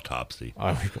like an autopsy.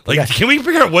 Can we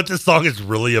figure out what this song is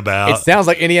really about? It sounds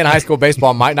like Indiana High School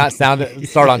baseball might not start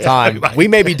on time. We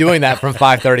may be doing that from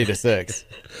 5:30 to 6.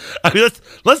 I mean,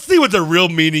 let's see what the real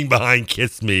meaning behind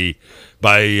 "Kiss Me"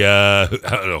 by I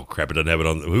don't know. Crap, it doesn't have it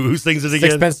on. Who sings it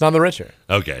again? Sixpence None the Richer.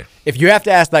 Okay. If you have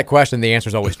to ask that question, the answer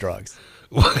is always drugs.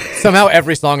 Somehow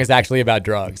every song is actually about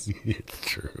drugs. It's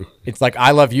true. It's like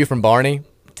 "I Love You" from Barney.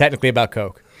 Technically about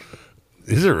coke.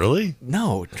 Is it really?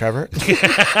 No, Trevor.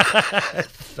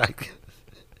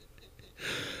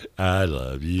 I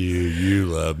love you, you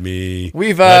love me.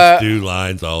 Let's do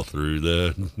lines all through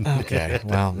the. Okay,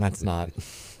 well, that's not.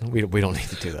 We don't need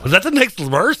to do that. Was that the next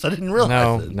verse? I didn't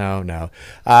realize. No.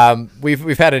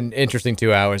 We've had an interesting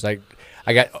 2 hours.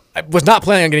 I was not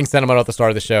planning on getting sentimental at the start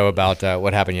of the show about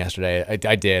what happened yesterday.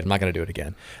 I did. I'm not going to do it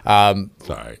again.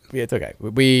 Sorry. Yeah, it's okay.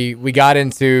 We got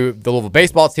into the Louisville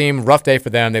baseball team. Rough day for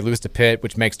them. They lose to Pitt,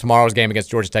 which makes tomorrow's game against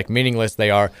Georgia Tech meaningless.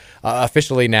 They are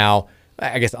officially now,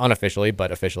 I guess unofficially,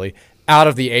 but officially, out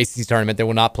of the ACC tournament. They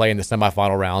will not play in the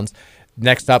semifinal rounds.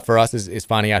 Next up for us is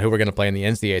finding out who we're going to play in the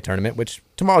NCAA tournament, which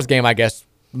tomorrow's game, I guess,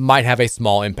 might have a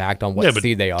small impact on what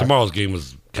seed they are. Tomorrow's game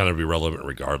was kind of irrelevant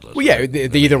regardless. Well, yeah,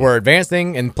 they either were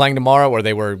advancing and playing tomorrow, or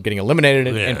they were getting eliminated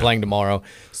and playing tomorrow.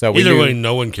 So either way,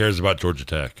 no one cares about Georgia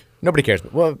Tech. Nobody cares.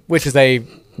 Well, which is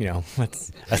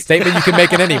that's a statement you can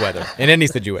make in any weather, in any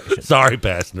situation. Sorry,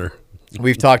 Pastner.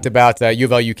 We've talked about U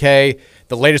of L UK,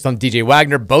 the latest on DJ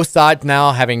Wagner, both sides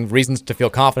now having reasons to feel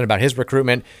confident about his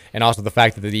recruitment, and also the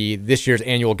fact that this year's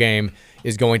annual game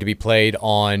is going to be played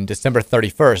on December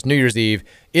 31st, New Year's Eve,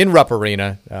 in Rupp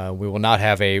Arena. We will not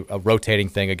have a rotating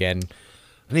thing again.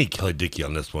 I need Kelly Dickey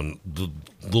on this one.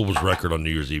 Louisville's record on New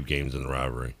Year's Eve games in the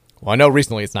rivalry. Well, I know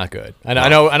recently it's not good. I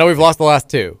know we've lost the last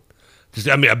two. There's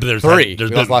three. We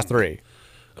lost the last three.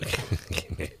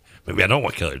 Okay. Maybe I don't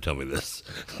want Kelly to tell me this,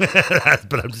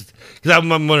 but I'm just because I'm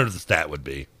wondering what the stat would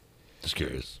be. Just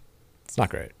curious. It's not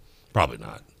great. Probably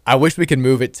not. I wish we could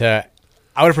move it to.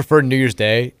 I would have preferred New Year's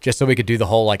Day just so we could do the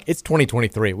whole it's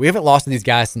 2023. We haven't lost to these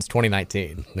guys since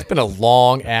 2019. It's been a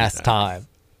long ass time.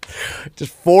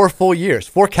 Just 4 full years,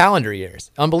 4 calendar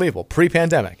years. Unbelievable.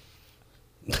 Pre-pandemic.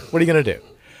 What are you gonna do?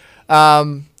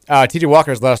 TJ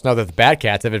Walker has let us know that the Bad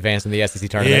Cats have advanced in the SEC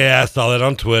tournament. Yeah, I saw that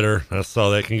on Twitter. I saw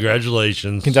that.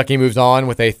 Congratulations. Kentucky moves on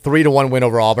with a 3-1 win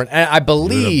over Auburn. And I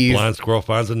believe... The blind squirrel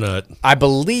finds a nut. I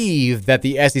believe that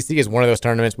the SEC is one of those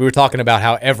tournaments. We were talking about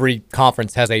how every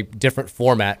conference has a different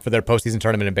format for their postseason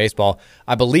tournament in baseball.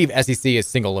 I believe SEC is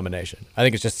single elimination. I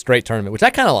think it's just straight tournament, which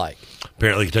I kind of like.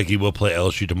 Apparently, Kentucky will play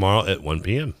LSU tomorrow at 1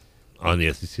 p.m. on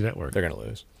the SEC network. They're going to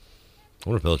lose. I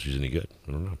wonder if LSU's any good.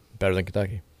 I don't know. Better than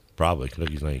Kentucky. Probably.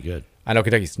 Kentucky's not any good. I know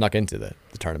Kentucky snuck into the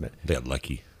tournament. They got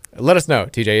lucky. Let us know,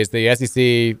 TJ. Is the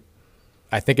SEC,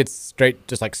 I think it's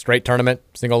straight tournament,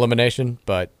 single elimination,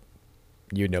 but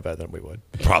you'd know better than we would.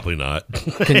 Probably not.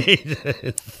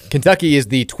 Kentucky is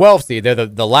the 12th seed. They're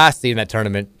the last seed in that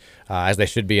tournament, as they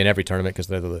should be in every tournament because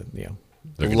they're the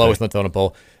lowest in the totem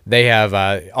pole. They have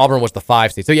Auburn was the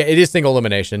 5 seed. So, yeah, it is single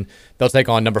elimination. They'll take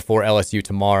on number 4 LSU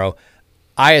tomorrow.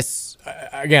 I'm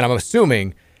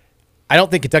assuming – I don't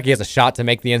think Kentucky has a shot to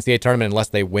make the NCAA tournament unless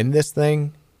they win this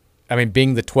thing. I mean,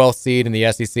 being the 12th seed in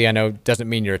the SEC, I know doesn't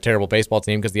mean you're a terrible baseball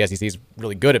team because the SEC is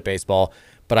really good at baseball,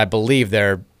 but I believe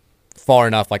they're far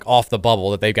enough off the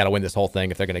bubble that they've got to win this whole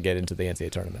thing if they're going to get into the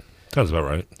NCAA tournament. Sounds about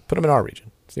right. Put them in our region.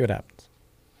 See what happens.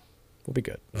 We'll be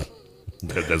good.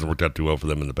 That hasn't worked out too well for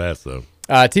them in the past, though.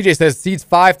 TJ says seeds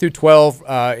 5 through 12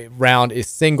 round is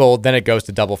single, then it goes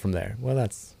to double from there. Well,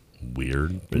 that's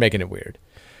weird. You're making it weird.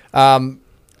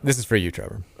 This is for you,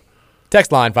 Trevor.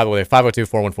 Text line, by the way,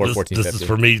 502-414-1450. This is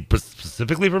for me,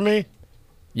 specifically for me?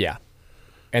 Yeah.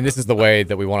 And this is the way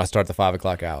that we want to start the 5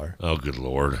 o'clock hour. Oh, good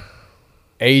Lord.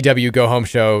 AEW Go Home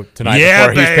Show tonight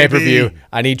before Heath pay-per-view.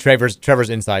 I need Trevor's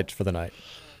insights for the night.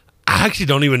 I actually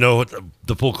don't even know what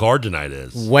the full card tonight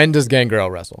is. When does Gangrel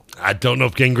wrestle? I don't know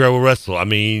if Gangrel will wrestle. I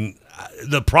mean,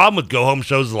 the problem with Go Home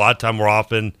shows a lot of time more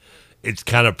often, it's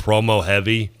kind of promo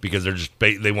heavy because they're just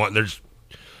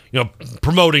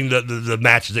promoting the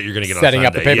matches that you're going to get on Sunday. Setting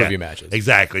up the pay-per-view matches.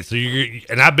 Exactly. So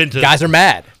and I've been to... Guys are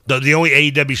mad. The only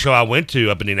AEW show I went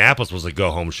to up in Indianapolis was a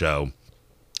Go Home show.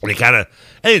 And it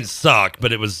didn't suck,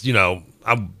 but it was,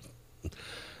 I'm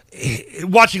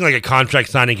watching a contract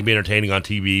signing can be entertaining on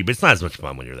TV, but it's not as much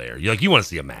fun when you're there. You want to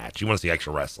see a match. You want to see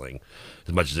extra wrestling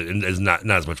as much as it is not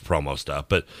as much promo stuff.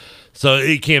 But so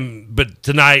it can. But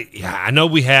tonight, I know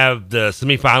we have the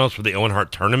semifinals for the Owen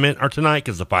Hart tournament are tonight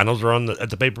because the finals are at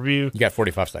the pay-per-view. You got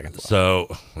 45 seconds left.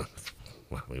 So,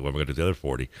 what am I going to do the other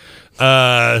 40?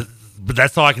 But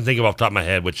that's all I can think of off the top of my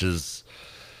head, which is,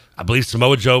 I believe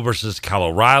Samoa Joe versus Kyle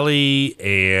O'Reilly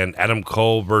and Adam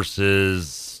Cole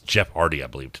versus Jeff Hardy, I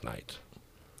believe, tonight.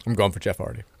 I'm going for Jeff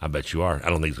Hardy. I bet you are. I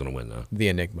don't think he's going to win, though. The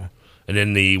Enigma. And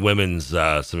then the women's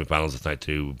semifinals this night,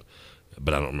 too.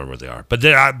 But I don't remember what they are. But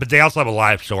they also have a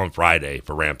live show on Friday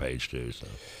for Rampage, too. So.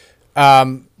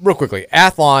 Real quickly,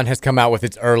 Athlon has come out with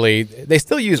its early. They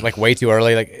still use way too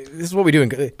early. This is what we do.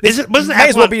 Wasn't may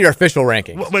as well be your official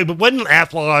ranking. Wait, but wasn't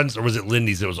Athlon's or was it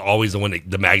Lindy's? That was always the one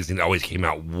the magazine that always came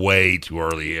out way too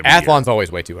early. Athlon's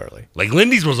always way too early.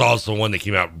 Lindy's was also one that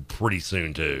came out pretty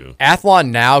soon too.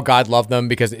 Athlon now, God love them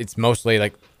because it's mostly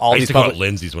all I these. used to call it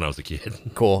Lindsay's when I was a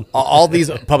kid. Cool. All these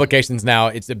publications now,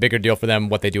 it's a bigger deal for them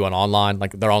what they do on online.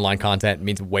 Their online content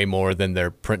means way more than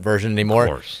their print version anymore. Of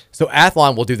course. So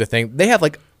Athlon will do the thing. They have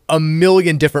a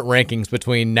million different rankings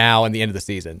between now and the end of the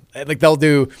season. Like they'll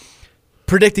do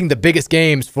predicting the biggest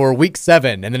games for week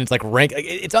 7, and then it's like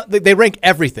they rank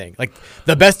everything, like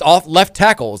the best off left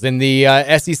tackles in the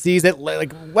SECs at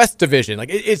like West Division. Like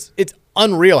it's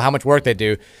unreal how much work they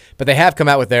do, but they have come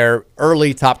out with their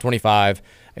early top 25.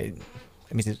 I mean,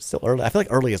 it's still early. I feel like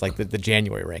early is like the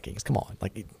January rankings. Come on,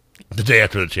 like the day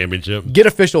after the championship. Get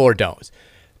official or don't.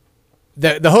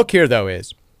 The hook here though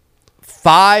is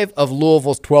 5 of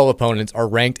Louisville's 12 opponents are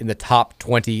ranked in the top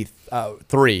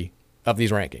 23 of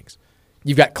these rankings.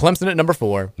 You've got Clemson at number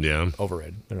 4. Yeah.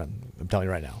 Overrated. I'm telling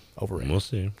you right now. Overrated. We'll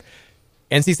see.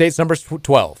 NC State's number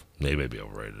 12. They may be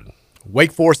overrated.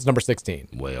 Wake Forest is number 16.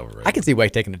 Way overrated. I can see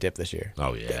Wake taking a dip this year.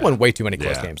 Oh, yeah. They won way too many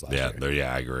close games last year.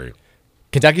 Yeah, I agree.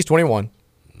 Kentucky's 21.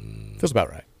 Feels about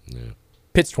right. Yeah.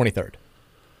 Pitt's 23rd.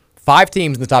 5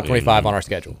 teams in the top 25 on our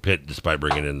schedule. Pitt, despite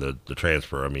bringing in the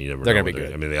transfer, I mean, they're going to be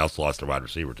good. I mean, they also lost their wide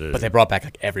receiver, too. But they brought back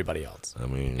like everybody else. I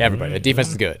mean, everybody. The defense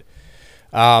is good.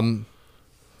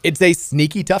 It's a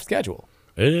sneaky, tough schedule.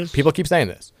 It is. People keep saying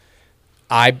this.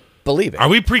 I believe it. Are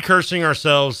we precursing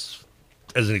ourselves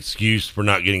as an excuse for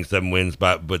not getting 7 wins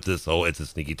with this whole it's a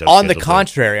sneaky tough On the schedule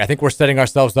contrary, I think we're setting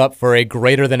ourselves up for a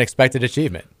greater than expected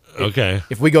achievement. Okay.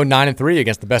 If we go 9-3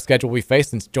 against the best schedule we've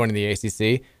faced since joining the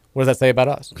ACC, what does that say about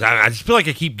us? I just feel like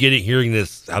I keep hearing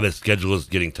this, how this schedule is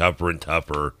getting tougher and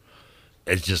tougher.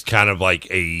 It's just kind of like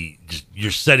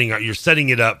you're setting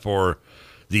it up for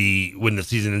when the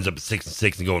season ends up at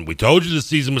 6-6 and going, we told you the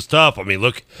season was tough. I mean,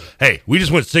 look, hey, we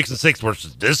just went 6-6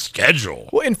 versus this schedule.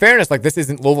 Well, in fairness, like this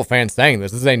isn't Louisville fans saying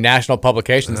this. This is a national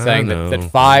publication saying that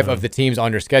 5 of the teams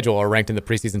on your schedule are ranked in the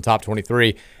preseason top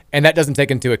 23, and that doesn't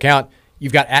take into account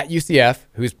you've got at UCF,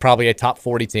 who's probably a top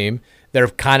 40 team.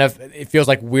 They're it feels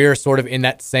like we're sort of in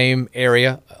that same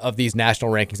area of these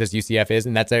national rankings as UCF is,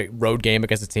 and that's a road game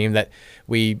against a team that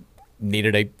we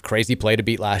needed a crazy play to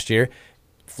beat last year.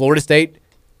 Florida State,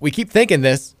 we keep thinking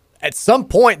this. At some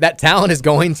point, that talent is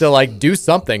going to like do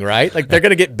something, right? Like they're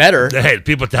going to get better. Hey,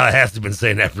 people at Tallahassee have been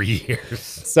saying that for years.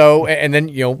 So, and then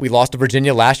we lost to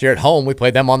Virginia last year at home. We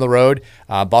played them on the road.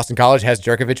 Boston College has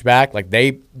Jerkovich back. Like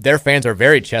their fans are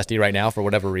very chesty right now for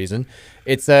whatever reason.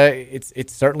 It's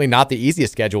certainly not the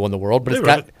easiest schedule in the world, but it's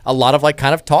got a lot of like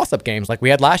kind of toss-up games like we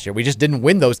had last year. We just didn't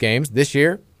win those games. This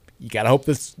year, you got to hope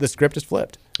the script is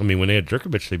flipped. I mean, when they had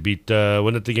Jerkovich, they beat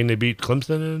wasn't it the game they beat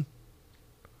Clemson in?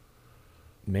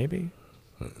 Maybe.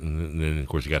 And then, of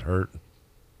course, he got hurt.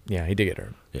 Yeah, he did get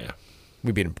hurt. Yeah.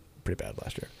 We beat him pretty bad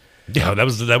last year. Yeah,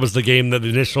 that was the game that the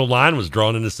initial line was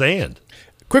drawn in the sand.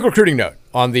 Quick recruiting note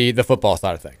on the football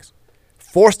side of things.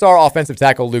 4-star offensive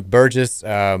tackle Luke Burgess,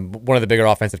 one of the bigger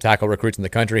offensive tackle recruits in the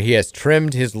country. He has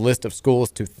trimmed his list of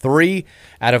schools to 3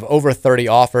 out of over 30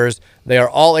 offers. They are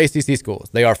all ACC schools.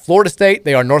 They are Florida State,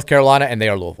 they are North Carolina, and they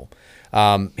are Louisville.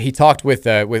 He talked with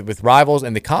rivals,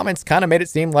 and the comments kind of made it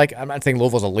seem like, I'm not saying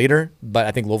Louisville's a leader, but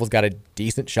I think Louisville's got a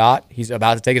decent shot. He's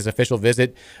about to take his official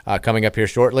visit coming up here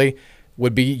shortly.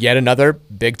 Would be yet another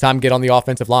big-time get on the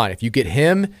offensive line. If you get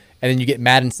him, and then you get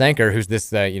Madden Sanker, who's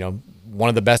this one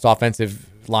of the best offensive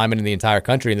linemen in the entire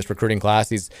country in this recruiting class.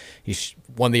 He's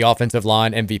won the offensive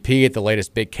line MVP at the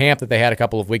latest big camp that they had a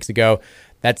couple of weeks ago.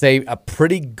 That's a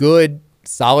pretty good,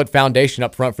 solid foundation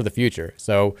up front for the future.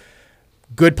 So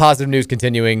good positive news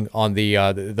continuing on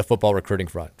the football recruiting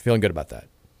front. Feeling good about that.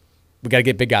 We got to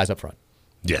get big guys up front.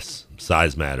 Yes,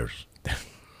 size matters. Is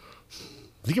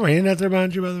it raining out there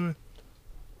behind you, by the way?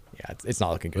 Yeah, it's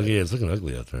not looking good. Yeah, it's looking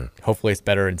ugly out there. Hopefully it's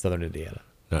better in southern Indiana.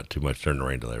 Not too much turn to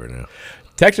rain delay right now.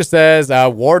 Texture says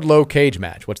Wardlow cage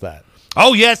match. What's that?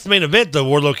 Oh, yes, the main event, the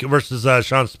Wardlow versus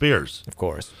Sean Spears. Of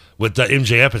course. With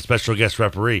MJF as special guest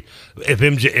referee. If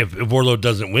Wardlow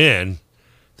doesn't win,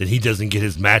 then he doesn't get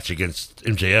his match against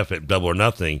MJF at Double or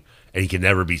Nothing, and he can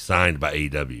never be signed by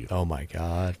AEW. Oh, my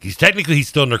God. He's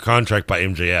still under contract by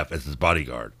MJF as his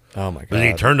bodyguard. Oh, my God. But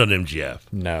he turned on MJF.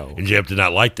 No. MJF did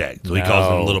not like that, so he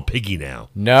calls him a little piggy now.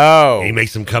 No. And he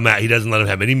makes him come out. He doesn't let him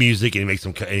have any music, and he makes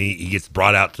him. And he gets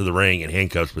brought out to the ring in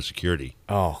handcuffs with security.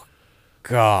 Oh,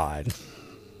 God.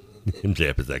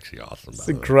 MJF is actually awesome. It's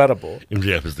incredible.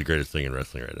 MJF is the greatest thing in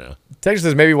wrestling right now. Texas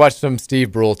says maybe watch some Steve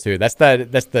Brule too. That's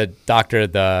the doctor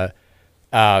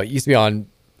used to be on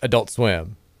Adult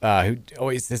Swim who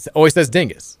always says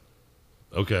Dingus.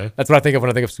 Okay, that's what I think of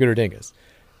when I think of Scooter Dingus.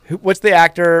 What's the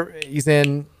actor? He's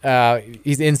in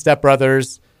Step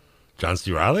Brothers. John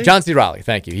C. Reilly? John C. Reilly,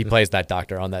 thank you. He plays that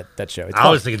doctor on that show. I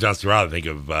always think of John C. Reilly. I think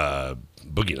of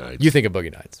Boogie Nights. You think of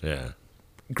Boogie Nights. Yeah.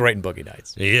 Great in Boogie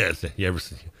Nights. He is.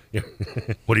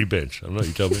 What do you bench? I don't know.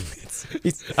 You tell me.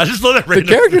 I just love that. The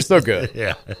character's so good.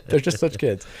 Yeah. They're just such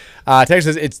kids.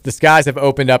 Texas says, the skies have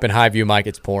opened up in Highview, Mike.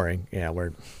 It's pouring. Yeah,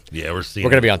 we're seeing. We're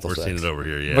gonna be on till 6. We're seeing it over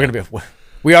here. Yeah,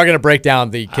 we are gonna break down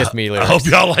the Kiss Me lyrics. I hope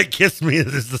y'all like Kiss Me.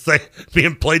 This is the same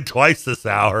being played twice this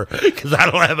hour because I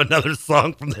don't have another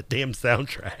song from that damn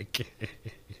soundtrack.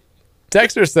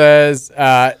 Texter says,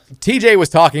 TJ was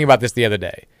talking about this the other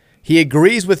day. He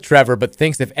agrees with Trevor, but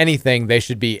thinks if anything, they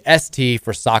should be ST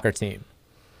for soccer team.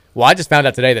 Well, I just found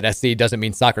out today that SC doesn't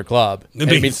mean soccer club. It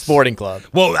means sporting club.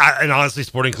 Well, and honestly,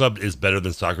 sporting club is better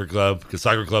than soccer club because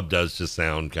soccer club does just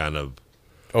sound kind of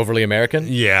overly American.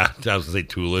 Yeah, I was gonna say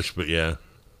toolish, but yeah.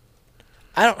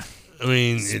 I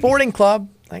mean, sporting club.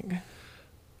 Like,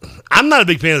 I'm not a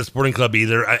big fan of the sporting club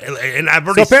either.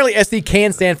 So apparently, SC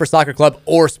can stand for soccer club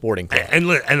or sporting club. And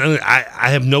I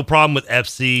have no problem with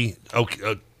FC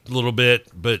a little bit,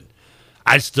 but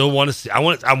I still want to see. I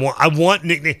want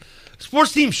nicknames.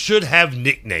 Sports teams should have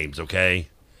nicknames, okay?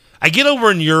 I get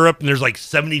over in Europe and there's like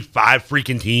 75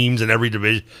 freaking teams in every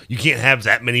division. You can't have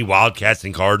that many Wildcats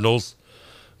and Cardinals.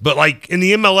 But like in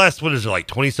the MLS, what is it, like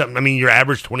 20-something? I mean, your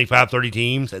average 25, 30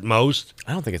 teams at most.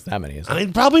 I don't think it's that many, is it? I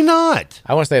mean, probably not.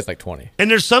 I want to say it's like 20. And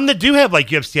there's some that do have,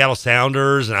 like you have Seattle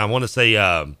Sounders, and I want to say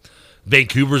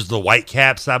Vancouver's the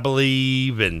Whitecaps, I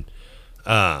believe. And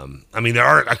I mean, there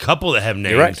are a couple that have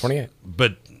names. You're right, 28.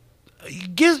 But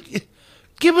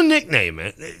give a nickname,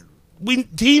 man.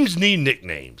 Teams need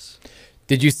nicknames.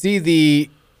 Did you see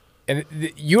and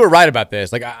you were right about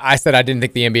this. Like I said, I didn't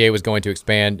think the NBA was going to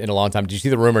expand in a long time. Did you see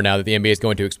the rumor now that the NBA is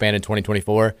going to expand in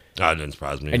 2024? It didn't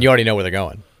surprise me. And you already know where they're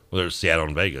going. Well, there's Seattle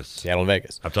and Vegas. Seattle and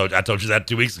Vegas. I told you that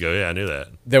 2 weeks ago. Yeah, I knew that.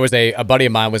 There was a buddy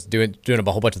of mine was doing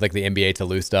a whole bunch of like the NBA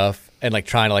Toulouse stuff and like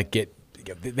trying to like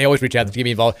they always reach out to get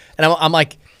me involved. And I'm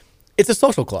like, it's a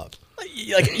social club.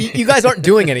 Like you guys aren't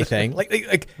doing anything.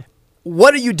 Like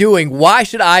what are you doing? Why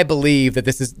should I believe that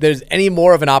there's any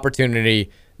more of an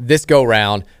opportunity this go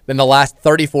round than the last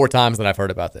 34 times that I've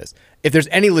heard about this? If there's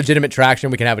any legitimate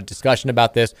traction, we can have a discussion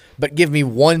about this, but give me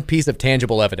one piece of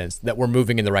tangible evidence that we're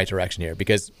moving in the right direction here,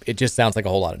 because it just sounds like a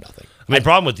whole lot of nothing. I mean, the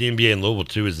problem with the NBA and Louisville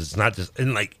too is it's not just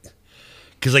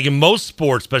because like in most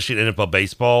sports, especially in NFL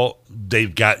baseball,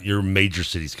 they've got your major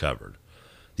cities covered.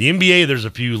 The NBA, there's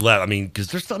a few left. I mean, because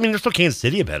there's still Kansas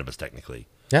City ahead of us technically.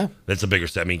 Yeah, that's a bigger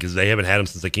set. I mean, because they haven't had them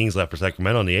since the Kings left for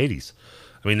Sacramento in the '80s.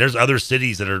 I mean, there's other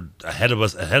cities that are ahead of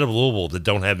us, ahead of Louisville, that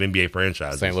don't have NBA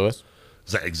franchises. St. Louis?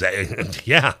 Exactly.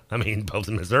 Yeah. I mean, both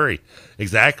in Missouri.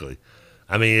 Exactly.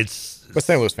 I mean, but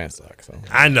St. Louis fans suck. So.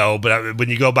 I know, but when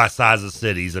you go by size of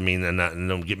cities, I mean, and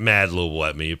don't get mad, Louisville,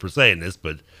 at me for saying this,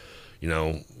 but, you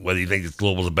know, whether you think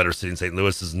Louisville's a better city than St.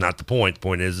 Louis is not the point. The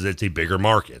point is it's a bigger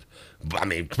market. I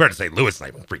mean, compared to St. Louis, it's not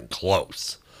even freaking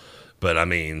close. But, I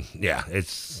mean, yeah,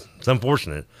 it's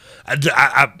unfortunate.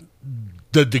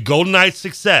 The Golden Knights'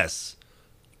 success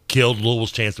killed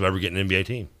Louisville's chance of ever getting an NBA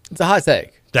team. It's a hot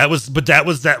take. That was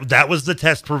the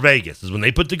test for Vegas. Is when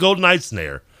they put the Golden Knights in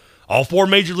there, all four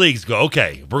major leagues go,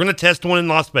 okay, we're going to test one in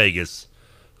Las Vegas.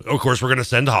 Of course, we're going to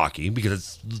send to hockey because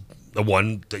it's the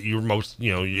one that you're most,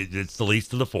 it's the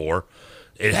least of the four.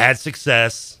 It had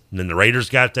success. And then the Raiders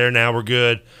got there. Now we're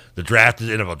good. The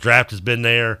NFL draft has been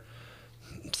there.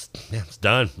 It's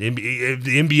done. The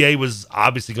NBA was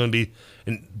obviously going to be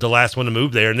the last one to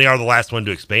move there, and they are the last one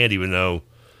to expand, even though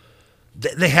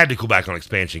they had to go back on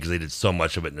expansion because they did so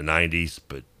much of it in the 90s.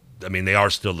 But, I mean, they are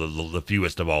still the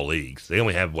fewest of all leagues. They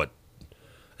only have, I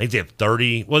think they have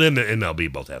 30. Well, the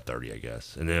MLB both have 30, I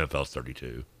guess, and the NFL's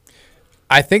 32.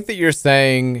 I think that you're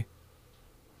saying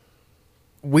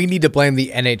we need to blame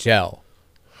the NHL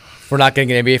for not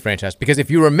getting an NBA franchise, because if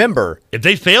you remember, if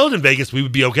they failed in Vegas, we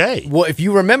would be okay. Well, if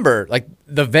you remember, like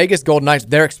the Vegas Golden Knights,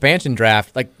 their expansion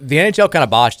draft, like the NHL kind of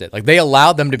botched it. Like they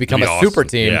allowed them to become a super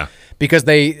team because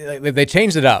they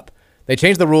changed it up. They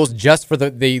changed the rules just for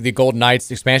the Golden Knights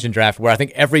expansion draft, where I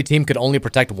think every team could only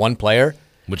protect one player,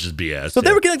 which is BS. So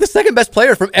they were getting like the second best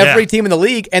player from every team in the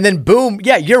league, and then boom,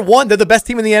 year one, they're the best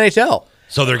team in the NHL.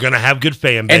 So they're going to have good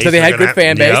fan base. And so they had good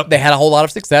fan base. Yep. They had a whole lot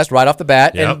of success right off the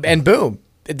bat, and boom.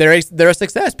 They're a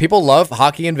success. People love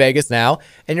hockey in Vegas now,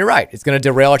 and you're right. It's going to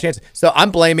derail our chances. So I'm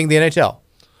blaming the NHL.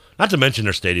 Not to mention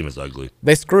their stadium is ugly.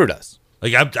 They screwed us.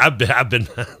 Like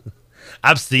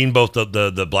I've seen both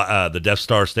the Death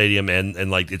Star Stadium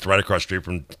and like it's right across the street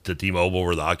from the T-Mobile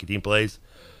where the hockey team plays.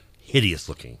 Hideous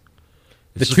looking.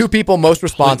 The two people most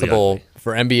responsible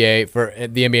for the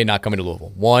NBA not coming to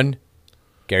Louisville: 1,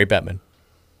 Gary Bettman;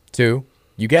 2,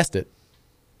 you guessed it,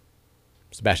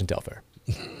 Sebastian Telfair.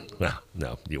 Well,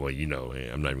 no. I'm not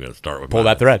even going to start with pull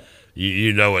that thread.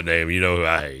 You know what name? You know who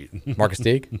I hate? Marcus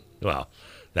Teague. Well,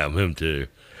 him too.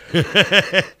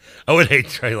 I would hate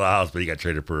Trey Lyles, but he got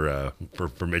traded for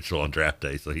Mitchell on draft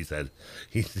day, so he's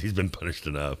been punished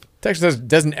enough. Texas says,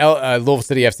 doesn't Louisville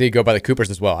City FC go by the Coopers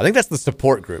as well? I think that's the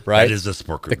support group, right? That is the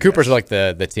support group. The Coopers are like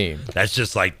the team. That's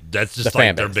just like their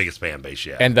biggest fan base,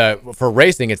 yeah. And for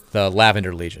racing, it's the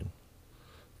Lavender Legion.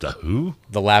 The who?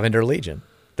 The Lavender Legion.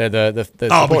 They're the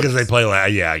because they play.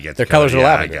 Yeah, I get. Their colors are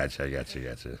lavender. I got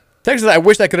you. Texas, I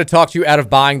wish I could have talked you out of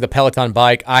buying the Peloton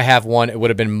bike. I have one. It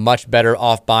would have been much better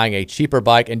off buying a cheaper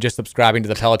bike and just subscribing to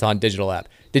the Peloton digital app.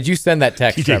 Did you send that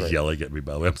text, Trevor? He's yelling at me,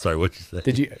 by the way. I'm sorry, what'd you say?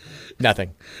 Did you?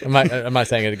 Nothing. I'm not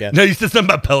saying it again. No, you said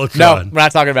something about Peloton. No, we're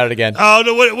not talking about it again. Oh,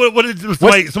 no, what did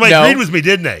somebody agreed with me,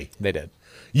 didn't they? They did.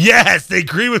 Yes, they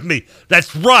agree with me.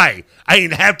 That's right. I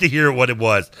didn't have to hear what it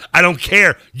was. I don't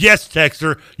care. Yes,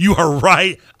 Texter, you are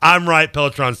right. I'm right.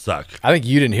 Peloton suck. I think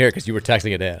you didn't hear it because you were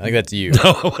texting it in. I think that's you.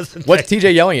 No, I wasn't. What's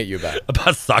TJ yelling at you about?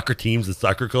 About soccer teams and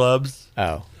soccer clubs.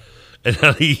 Oh. And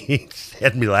he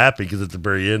had me laughing because at the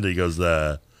very end he goes,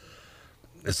 so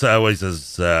he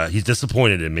says he's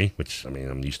disappointed in me, which, I mean,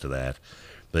 I'm used to that.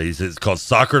 But he says it's called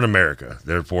Soccer in America.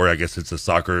 Therefore, I guess it's a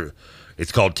soccer.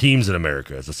 It's called Teams in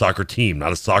America. It's a soccer team,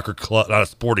 not a soccer club, not a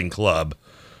sporting club.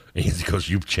 And he goes,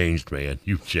 "You've changed, man.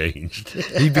 You've changed.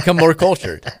 You've become more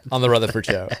cultured on the Rutherford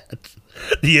Show."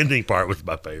 The ending part was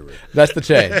my favorite. That's the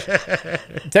change.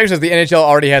 Texas says the NHL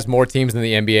already has more teams than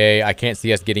the NBA. I can't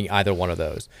see us getting either one of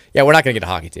those. Yeah, we're not going to get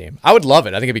a hockey team. I would love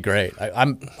it. I think it'd be great. I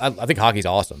think hockey's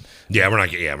awesome. Yeah, we're not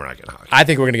getting hockey. I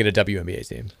think we're going to get a WNBA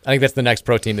team. I think that's the next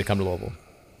pro team to come to Louisville.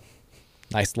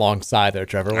 Nice long sigh there,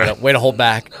 Trevor. Way to hold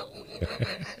back.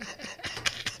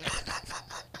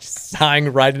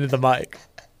 Sighing right into the mic.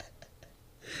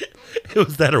 It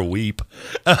was that or weep.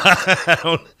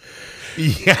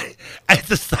 Yeah,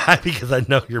 it's a sigh because I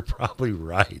know you're probably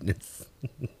right.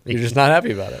 You're just not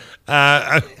happy about it.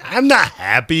 I'm not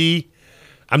happy.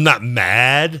 I'm not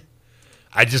mad.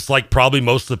 I just like probably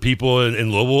most of the people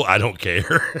in Louisville. I don't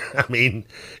care. I mean,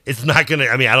 it's not gonna.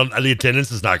 I mean, the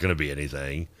attendance is not gonna be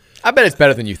anything. I bet it's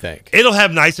better than you think. It'll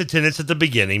have nice attendance at the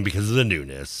beginning because of the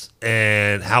newness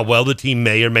and how well the team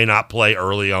may or may not play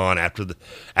early on after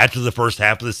the first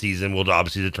half of the season will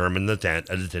obviously determine the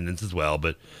attendance as well.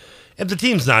 But if the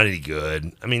team's not any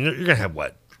good, I mean, you're gonna have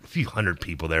a few hundred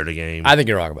people there at a game. I think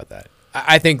you're wrong about that.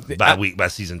 I think by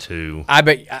season 2. I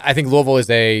think Louisville is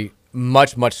a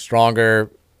much stronger.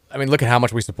 I mean, look at how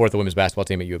much we support the women's basketball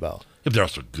team at U of L. If they're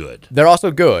also good. They're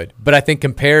also good, but I think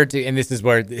compared to, and this is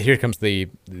where here comes the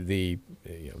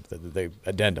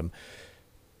addendum.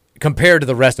 Compared to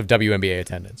the rest of WNBA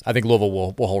attendance, I think Louisville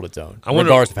will hold its own,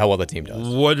 regardless of how well the team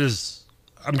does.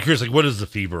 I'm curious, like, what is the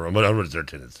Fever? What is their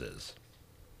attendance is?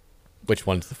 Which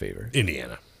one's the Fever?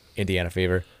 Indiana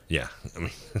Fever. Yeah, I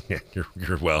mean, yeah,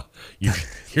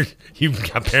 you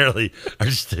apparently are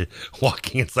just a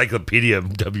walking encyclopedia of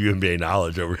WNBA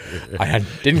knowledge over here. I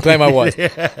didn't claim I was.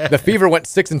 The Fever went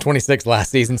 6-26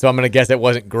 last season, so I'm going to guess it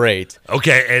wasn't great.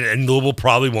 Okay, and Louisville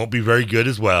probably won't be very good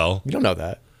as well. You don't know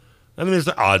that. I mean, there's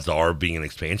the odds are being an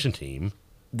expansion team.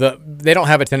 They don't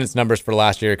have attendance numbers for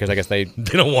last year because I guess they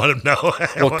don't want to know.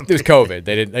 Well, it was COVID.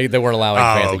 They weren't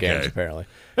allowing fans at games apparently.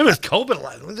 It was COVID.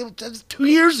 That was 2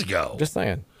 years ago. Just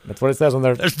saying. That's what it says on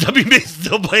their. There's WNBA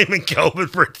still blaming COVID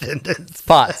for attendance.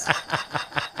 Spots.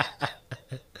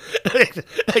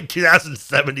 Like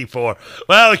 2074.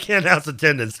 Well, we can't announce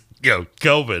attendance.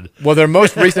 COVID. Well, their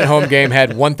most recent home game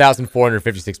had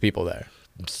 1,456 people there.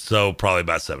 So probably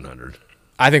about 700.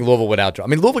 I think Louisville would outdraw. I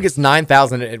mean, Louisville gets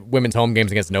 9,000 at women's home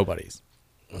games against nobodies.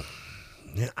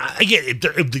 Yeah, I get it.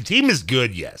 If the team is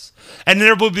good, yes. And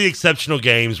there will be exceptional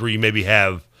games where you maybe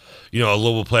have, a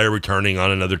Louisville player returning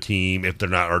on another team if they're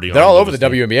not already on. They're all over the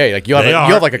WNBA. Like you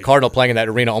have like a Cardinal playing in that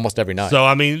arena almost every night. So,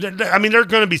 I mean, there are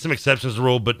going to be some exceptions to the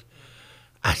rule, but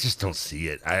I just don't see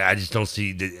it. I just don't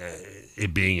see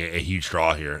it being a huge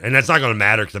draw here. And that's not going to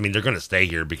matter because, I mean, they're going to stay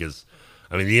here because,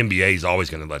 I mean, the NBA is always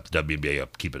going to let the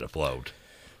WNBA keep it afloat.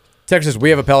 Texas, we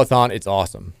have a Peloton. It's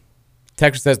awesome.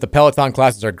 Texas says the Peloton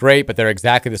classes are great, but they're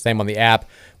exactly the same on the app.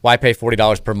 Why pay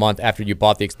 $40 per month after you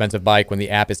bought the expensive bike when the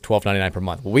app is $12.99 per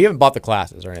month? Well, we haven't bought the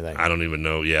classes or anything. I don't even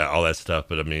know, all that stuff.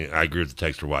 But, I mean, I agree with the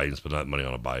Texter why you can spend that money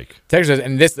on a bike. Texas says,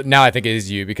 and this now I think it is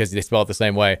you because they spell it the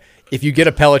same way. If you get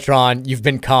a Peloton, you've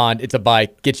been conned. It's a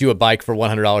bike. Get you a bike for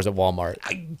 $100 at Walmart.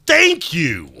 Thank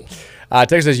you.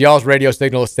 Texas says, y'all's radio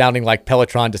signal is sounding like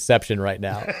Pelotron deception right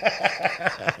now.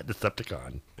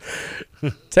 Decepticon.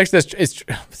 Texas says,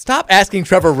 stop asking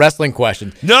Trevor wrestling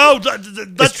questions. No.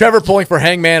 Is Trevor pulling for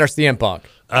Hangman or CM Punk?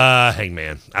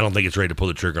 Hangman. I don't think it's ready to pull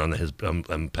the trigger on his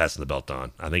passing the belt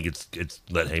on. I think it's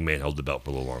let Hangman hold the belt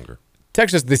for a little longer.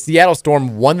 Texas, the Seattle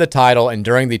Storm won the title, and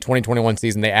during the 2021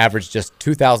 season, they averaged just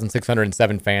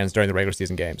 2,607 fans during the regular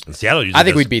season games. And Seattle usually I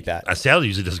think we'd beat that. Seattle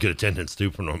usually does good attendance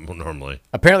too normally.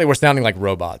 Apparently, we're sounding like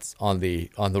robots on the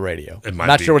radio. It might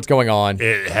Not be. sure what's going on.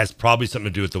 It has probably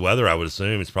something to do with the weather, I would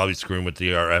assume. It's probably screwing with the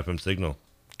FM signal.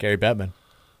 Gary Bettman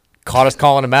caught us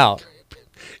calling him out.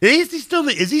 Is he still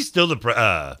the He's still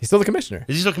the commissioner.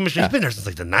 Is he still commissioner? Yeah. He's been there since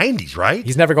like the 90s, right?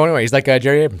 He's never going away. He's like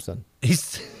Jerry Abramson.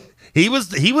 He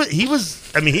was.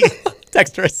 I mean, he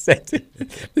Dexter sent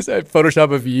this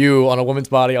Photoshop of you on a woman's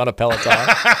body on a Peloton.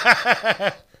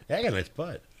 I got a nice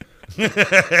butt.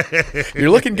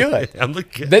 You're looking good. I'm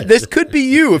looking good. This could be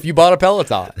you if you bought a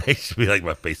Peloton. It should be like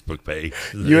my Facebook page.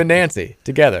 You and Nancy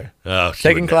together. Oh,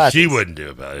 taking classes. She wouldn't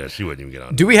do it. She wouldn't even get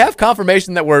on. Do we have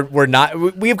confirmation that we're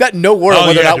not? We've got no word on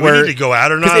whether or not do we need to go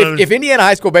out or not? If Indiana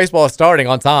high school baseball is starting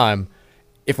on time,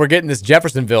 if we're getting this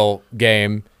Jeffersonville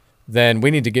game, then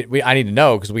we need to get. I need to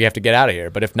know because we have to get out of here.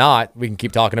 But if not, we can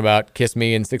keep talking about "Kiss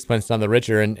Me" and "Sixpence None the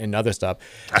Richer" and other stuff.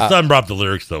 I still haven't brought up the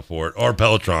lyrics though for it or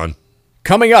Pelotron.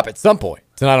 Coming up at some point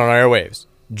tonight on our airwaves,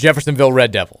 Jeffersonville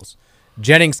Red Devils,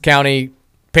 Jennings County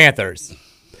Panthers,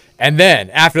 and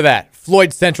then after that,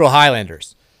 Floyd Central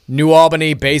Highlanders, New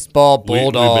Albany Baseball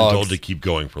Bulldogs. We've been told to keep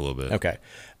going for a little bit. Okay.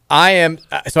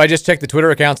 So I just checked the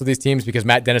Twitter accounts of these teams because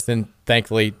Matt Dennison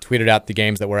thankfully tweeted out the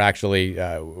games that were actually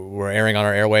were airing on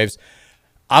our airwaves.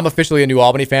 I'm officially a New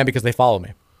Albany fan because they follow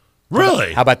me.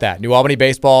 Really? How about that? New Albany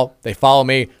Baseball, they follow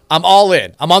me. I'm all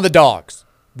in. I'm on the Dogs.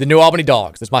 The New Albany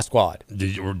Dogs. That's my squad.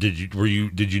 Did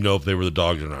you know if they were the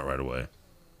Dogs or not right away?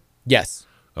 Yes.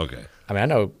 Okay. I mean, I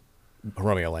know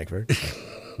Romeo Langford.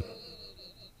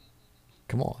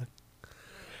 Come on.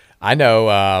 I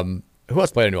know who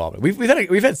else played in New Albany.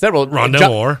 We've had several. Rondell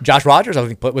Moore. Josh Rogers, I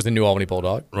think, was a New Albany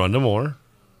Bulldog. Rondell Moore.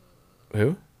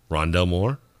 Who? Rondell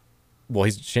Moore. Well,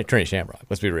 he's Trinity Shamrock.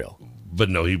 Let's be real. But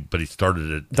no, he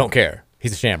started it. Don't care.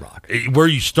 He's a Shamrock. Where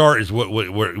you start is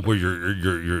where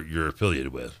you're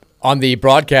affiliated with. On the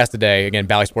broadcast today, again,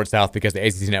 Bally Sports South, because the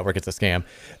ACC network, it's a scam.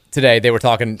 Today they were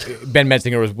talking. Ben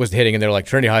Menzinger was hitting, and they were like,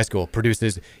 Trinity High School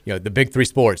produces, the big three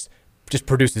sports, just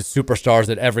produces superstars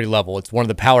at every level. It's one of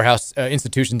the powerhouse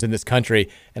institutions in this country.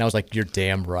 And I was like, you're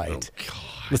damn right. Oh,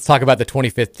 God. Let's talk about the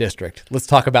 25th district. Let's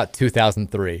talk about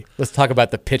 2003. Let's talk about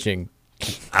the pitching.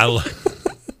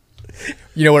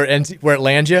 You know where it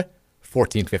lands you?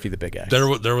 1450, the Big X.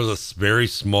 There was a very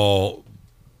small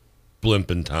blimp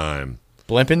in time.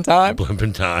 Blimp in time? Blimp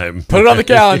in time. Put it on the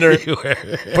calendar.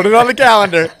 Put it on the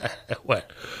calendar.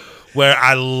 Where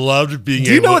I loved being able...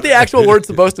 Do you know what the actual word's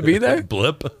supposed to be there?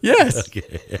 Blip? Yes.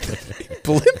 Okay.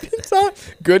 Blimp in time?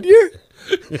 Goodyear?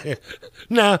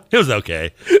 No, it was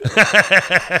okay.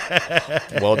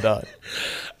 Well done.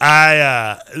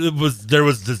 There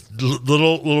was this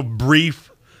little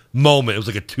brief moment. It was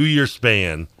like a 2-year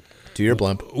span. 2-year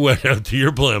blimp.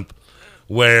 2-year blimp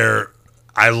where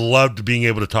I loved being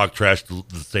able to talk trash to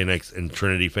the St. X and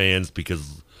Trinity fans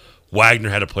because Wagner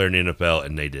had a player in the NFL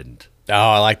and they didn't. Oh,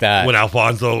 I like that. When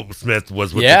Alfonso Smith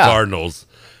was with the Cardinals,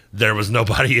 there was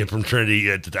nobody in from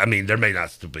Trinity. I mean, there may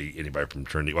not still be anybody from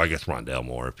Trinity. Well, I guess Rondell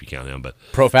Moore if you count him, but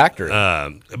Pro Factory.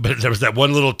 But there was that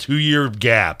one little 2-year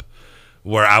gap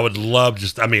where I would I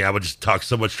would just talk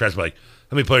so much trash. Like,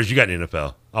 how many players you got in the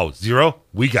NFL? Oh, 0?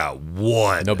 We got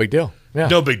 1. No big deal. Yeah.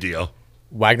 No big deal.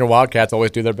 Wagner Wildcats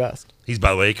always do their best. He's,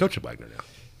 by the way, a coach at Wagner now.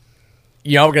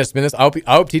 We're going to spin this. I hope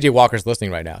TJ Walker's listening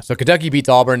right now. So Kentucky beats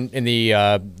Auburn in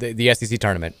the SEC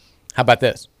tournament. How about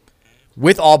this?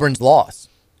 With Auburn's loss,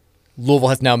 Louisville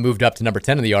has now moved up to number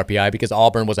 10 in the RPI because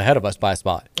Auburn was ahead of us by a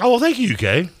spot. Oh, well, thank you,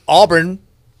 UK. Auburn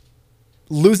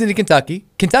losing to Kentucky.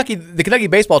 The Kentucky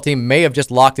baseball team may have just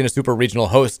locked in a super regional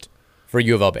host for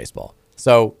U of L baseball.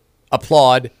 So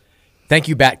applaud. Thank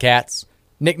you, Batcats.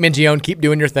 Nick Mingione, keep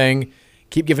doing your thing.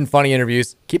 Keep giving funny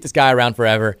interviews. Keep this guy around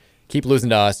forever. Keep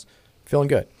losing to us. Feeling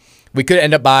good. We could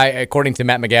end up according to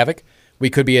Matt McGavick, we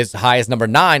could be as high as number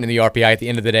 9 in the RPI at the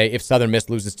end of the day if Southern Miss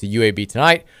loses to UAB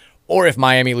tonight or if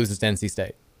Miami loses to NC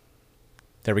State.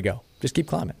 There we go. Just keep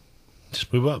climbing.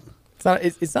 Just move up.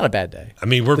 It's not a bad day. I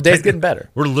mean, the day's getting better.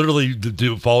 We're literally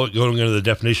going into the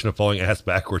definition of falling ass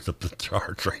backwards up the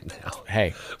charts right now.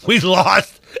 Hey. We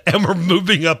lost, and we're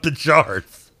moving up the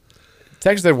charts.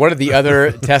 Text said, what did the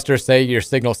other testers say your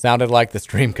signal sounded like? The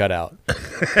stream cut out.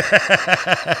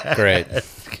 Great.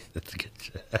 That's a good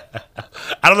joke.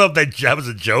 I don't know if that was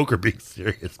a joke or being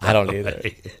serious. I don't either.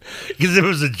 Because if it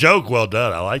was a joke, well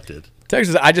done. I liked it.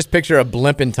 Texas, I just picture a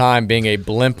blimp in time being a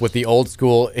blimp with the old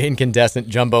school incandescent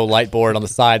jumbo light board on the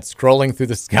side, scrolling through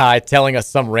the sky, telling us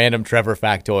some random Trevor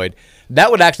factoid.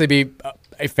 That would actually be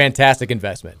a fantastic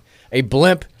investment. A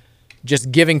blimp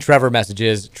just giving Trevor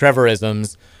messages,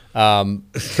 Trevorisms,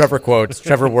 Trevor quotes,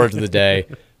 Trevor words of the day.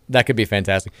 That could be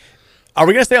fantastic. Are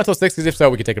we going to stay until 6? Because if so,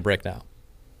 we can take a break now.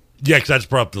 Yeah, because I just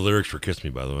brought up the lyrics for Kiss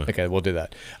Me, by the way. Okay, we'll do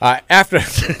that. After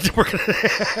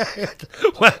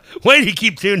Wait, you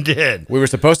keep tuned in. We were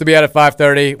supposed to be out at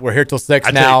 5:30. We're here till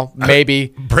 6 now,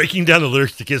 maybe. Breaking down the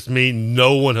lyrics to Kiss Me,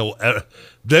 no one will ever,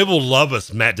 they will love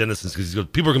us, Matt Dennison, because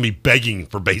people are going to be begging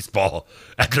for baseball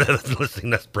after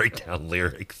listening to us break down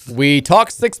lyrics. We talk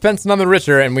sixpence none the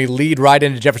richer, and we lead right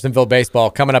into Jeffersonville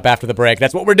baseball coming up after the break.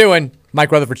 That's what we're doing.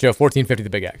 Mike Rutherford Show, 1450 The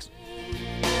Big X.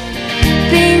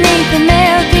 Beneath the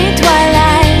milky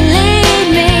twilight, lead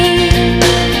me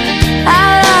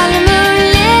out on the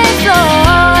moonlit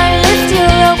floor. Lift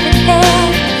your open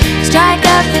hand, strike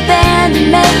up the band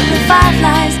and make the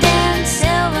fireflies dance.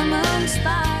 Silver moon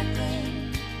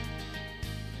sparkling.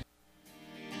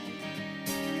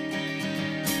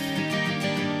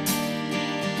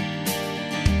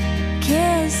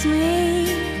 Kiss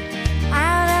me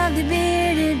out of the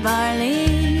bearded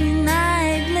barley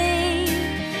nightly.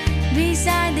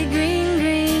 Beside the green,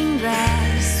 green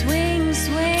grass, swing,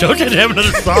 swing. Don't you have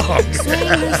another song? Swing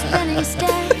the spinning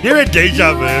step. You're in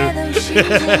deja vu.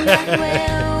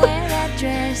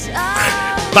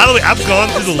 By the way, I've gone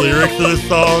through the lyrics of this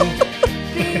song.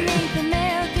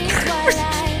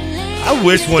 I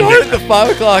wish one day. Started at 5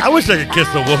 o'clock. I wish I could kiss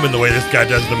a woman the way this guy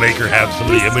does to make her have some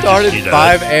of the images Started she does.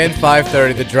 5 and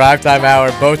 5:30, the drive time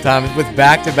hour, both times with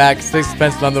back-to-back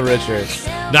sixpence none the richer.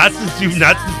 Not since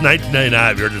 1999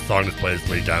 have you heard this song that's played this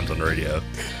many times on the radio.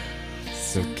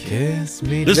 So kiss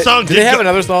me. This song did they have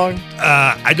another song?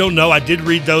 I don't know. I did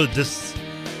read though that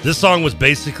this song was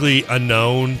basically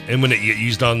unknown, and when it get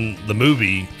used on the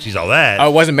movie, She's All That. Oh,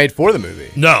 it wasn't made for the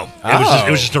movie. No,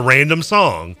 it was just a random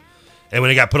song, and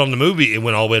when it got put on the movie, it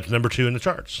went all the way up to number 2 in the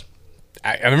charts.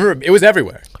 I remember it was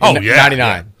everywhere. Oh yeah, 99.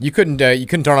 Yeah. You couldn't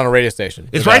turn on a radio station.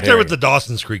 It's right there with the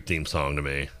Dawson's Creek theme song to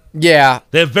me. Yeah,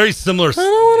 they have very similar.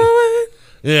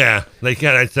 Yeah, they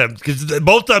kind of because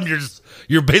both of them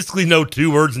you're basically know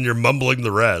 2 words and you're mumbling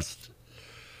the rest.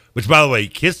 Which, by the way,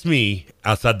 Kiss Me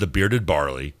outside the bearded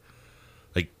barley.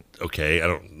 Like, okay, I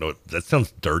don't know. That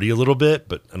sounds dirty a little bit,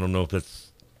 but I don't know if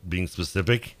that's being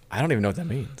specific. I don't even know what that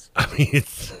means. I mean,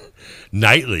 it's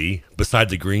nightly beside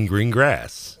the green, green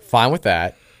grass. Fine with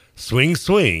that. Swing,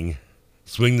 swing,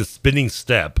 swing the spinning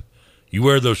step. You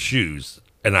wear those shoes,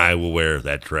 and I will wear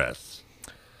that dress.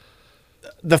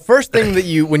 The first thing that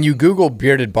when you Google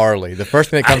bearded barley, the first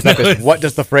thing that comes up is, what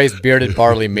does the phrase bearded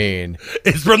barley mean?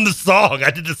 It's from the song. I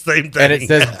did the same thing. And it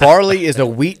says barley is a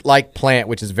wheat-like plant,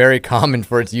 which is very common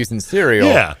for its use in cereal.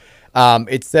 Yeah.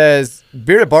 It says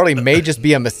bearded barley may just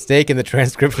be a mistake in the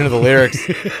transcription of the lyrics.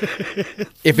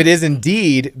 If it is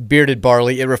indeed bearded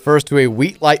barley, it refers to a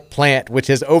wheat-like plant which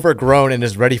has overgrown and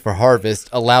is ready for harvest,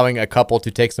 allowing a couple to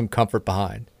take some comfort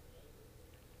behind.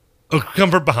 Oh,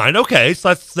 comfort behind. Okay,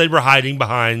 so they were hiding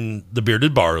behind the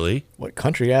bearded barley. What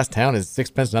country-ass town is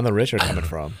sixpence none the richer coming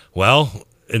from? Well,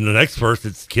 in the next verse,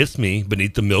 it's Kiss Me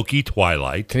beneath the milky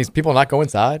twilight. Can these people not go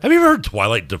inside? Have you ever heard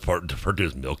twilight referred to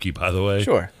as milky, by the way?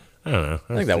 Sure. I don't know.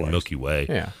 I think that works. Milky Way.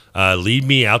 Yeah. Lead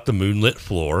me out the moonlit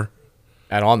floor.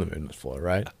 Out on the moonlit floor,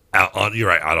 right? Out on. You're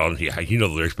right. Out on. Yeah, you know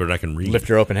the lyrics better than I can read. Lift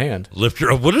your open hand. Lift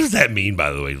your. What does that mean,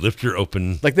 by the way? Lift your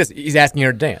open. Like this. He's asking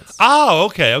her to dance. Oh,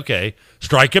 okay.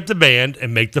 Strike up the band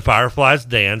and make the fireflies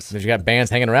dance. You got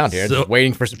bands hanging around here, just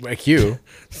waiting for a cue.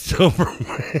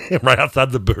 Right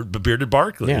outside the bearded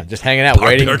Barkley. Yeah, just hanging out,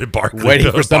 waiting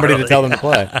for somebody to tell them to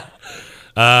play.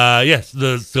 Yes,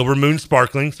 the silver moon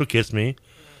sparkling. So kiss me.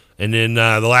 And then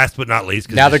the last but not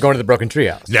least. Now they're going to the Broken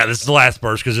Treehouse. Yeah, this is the last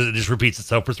verse because it just repeats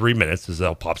itself for 3 minutes, as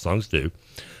all pop songs do.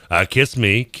 Kiss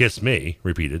me,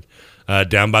 repeated.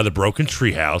 Down by the Broken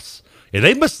Treehouse. Yeah,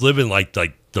 they must live in like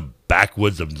the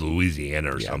backwoods of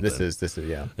Louisiana or something. This is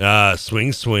yeah.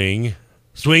 Swing, swing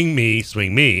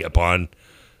me upon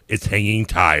its hanging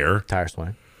tire. Tire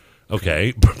swing.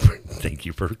 Okay, thank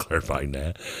you for clarifying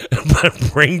that.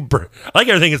 bring. I like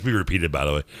everything has to be repeated, by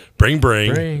the way.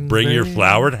 Bring your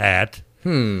flowered hat.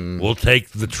 We'll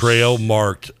take the trail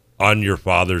marked on your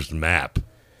father's map.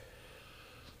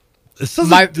 It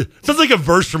sounds like a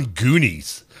verse from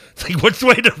Goonies. It's like, which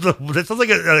way to that sounds like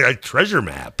a treasure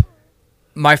map.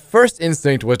 My first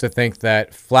instinct was to think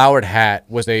that flowered hat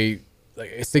was a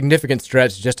significant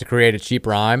stretch just to create a cheap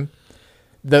rhyme.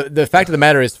 The fact of the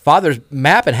matter is, father's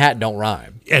map and hat don't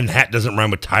rhyme. And hat doesn't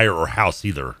rhyme with tire or house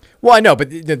either. Well, I know,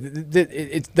 but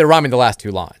they're rhyming the last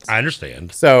 2 lines. I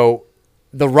understand. So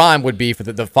the rhyme would be for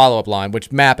the follow-up line,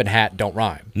 which map and hat don't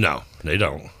rhyme. No, they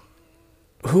don't.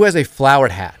 Who has a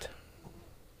flowered hat?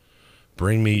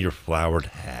 Bring me your flowered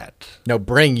hat. No,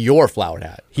 bring your flowered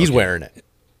hat. He's wearing it.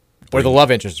 Or the love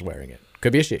interest is wearing it.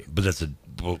 Could be a she. But that's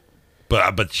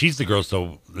But she's the girl,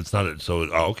 so it's not. So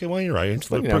okay, well you're right. It's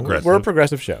progressive. We're a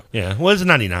progressive show. Yeah, well it's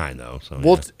 99 though. So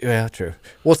yeah, true.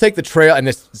 We'll take the trail, and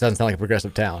this doesn't sound like a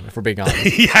progressive town if we're being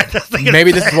honest. Yeah,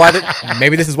 maybe this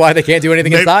is why they can't do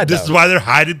anything inside. This is why they're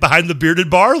hiding behind the bearded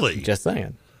barley. Just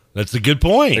saying. That's a good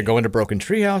point. They're going to broken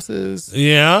tree houses.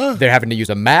 Yeah, they're having to use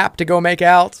a map to go make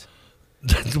out.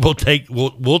 we'll take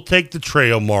the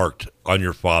trail marked on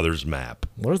your father's map.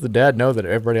 What does the dad know that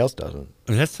everybody else doesn't?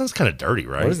 I mean, that sounds kind of dirty,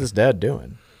 right? What is this dad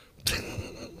doing?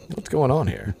 What's going on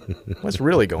here? What's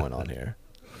really going on here?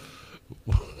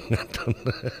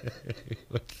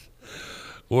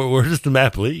 Where does the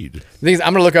map lead? The thing is,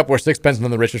 I'm going to look up where Sixpence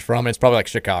None the Rich is from, and it's probably like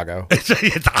Chicago.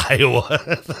 It's Iowa.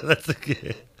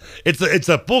 It's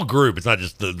a full group. It's not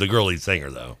just the girl lead singer,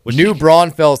 though. New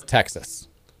Braunfels, Texas.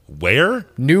 Where?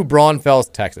 New Braunfels,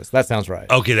 Texas. That sounds right.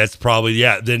 Okay, that's probably,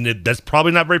 that's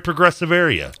probably not a very progressive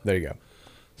area. There you go.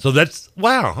 So that's,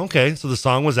 wow, okay. So the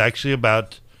song was actually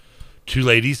about two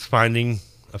ladies finding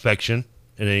affection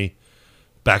in a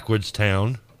backwoods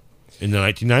town in the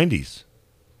 1990s.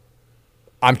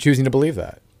 I'm choosing to believe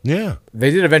that. Yeah.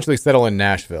 They did eventually settle in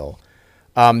Nashville.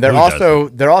 They're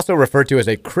also referred to as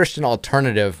a Christian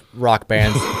alternative rock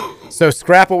band. So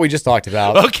scrap what we just talked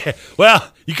about. Okay.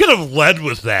 Well, you could have led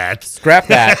with that. Scrap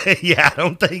that. Yeah, I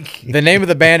don't think. The name of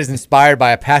the band is inspired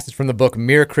by a passage from the book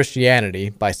Mere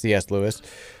Christianity by C.S. Lewis.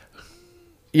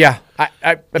 Yeah,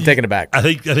 I'm taking it back. I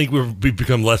think we've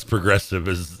become less progressive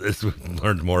as we've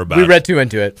learned more about it. We read too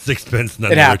into it. Sixpence None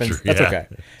the Richer. It happens. Yeah. That's okay.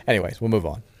 Anyways, we'll move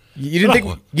on. You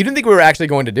didn't think we were actually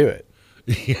going to do it.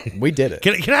 We did it.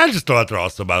 Can I just throw out there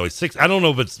also, by the way, I don't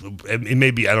know if it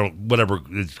may be, whatever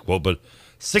it's quote, but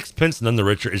Sixpence None the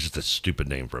Richer is just a stupid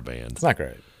name for a band. It's not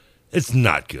great. It's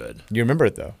not good. You remember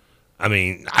it, though. I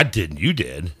mean, I didn't. You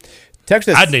did.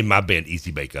 Texas. I'd name my band Easy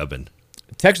Bake Oven.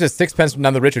 Texas Sixpence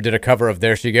None the Richer did a cover of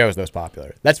There She Goes that was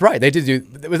popular. That's right. They did do.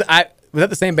 Was that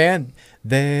the same band?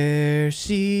 There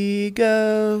she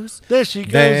goes. There she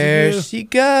goes. There again. she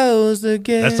goes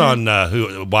again. That's on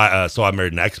So I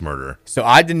Married an Ex-Murderer. So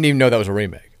I didn't even know that was a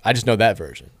remake. I just know that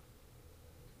version.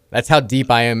 That's how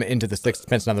deep I am into the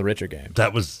Sixpence None the Richer game.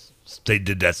 They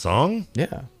did that song?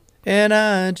 Yeah. And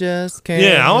I just can't.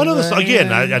 Yeah, I know this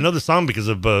again. I know the song because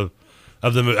of the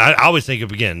movie. I always think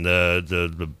of again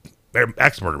the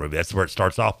Ex-Murder movie. That's where it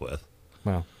starts off with.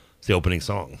 Wow. It's the opening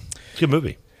song. It's a good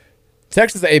movie.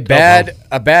 Texas, a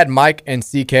bad Mike and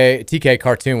TK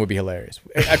cartoon would be hilarious.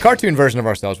 A cartoon version of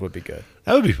ourselves would be good.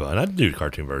 That would be fun. I'd do a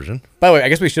cartoon version. By the way, I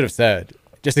guess we should have said,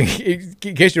 just in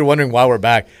case you're wondering why we're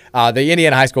back, the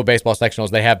Indiana High School baseball sectionals,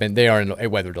 they are in a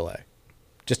weather delay.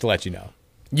 Just to let you know.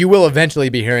 You will eventually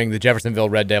be hearing the Jeffersonville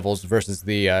Red Devils versus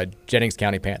the Jennings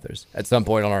County Panthers at some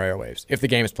point on our airwaves, if the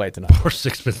game is played tonight. Or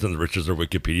Sixpence None the Richer's their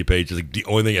Wikipedia page. Like, the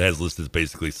only thing it has listed is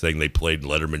basically saying they played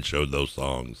and Letterman showed those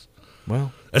songs.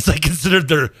 Well, that's like considered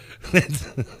their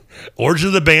origin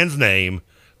of the band's name,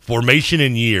 formation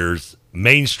in years,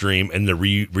 mainstream, and the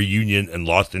reunion and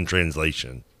Lost in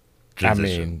Translation. I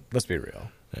mean, let's be real.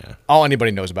 Yeah. All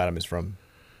anybody knows about him is from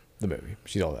the movie.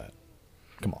 She's all that.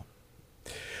 Come on.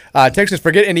 Texas,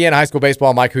 forget Indiana high school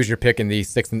baseball. Mike, who's your pick in the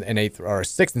 6th and 8th or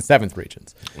 6th and 7th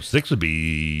regions? Well, 6th would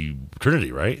be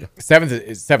Trinity, right? 7th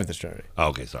is Trinity. Oh,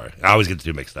 okay, sorry. I always get the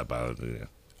two mixed up. Yeah.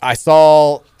 I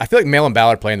feel like Mail and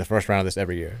Ballard play in the first round of this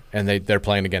every year, and they're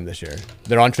playing again this year.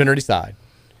 They're on Trinity's side.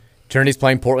 Trinity's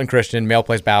playing Portland Christian, Mail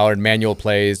plays Ballard, Manuel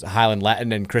plays Highland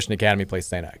Latin, and Christian Academy plays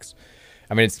St. X.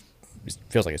 I mean, it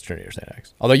feels like it's Trinity or St.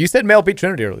 X. Although you said Mail beat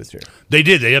Trinity earlier this year. They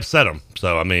did. They upset them.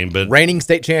 So, I mean, but reigning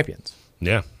state champions.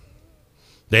 Yeah.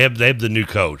 They have the new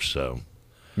coach, so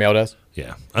Mail does.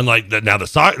 Yeah, unlike the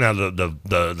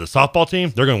softball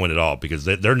team, they're going to win it all because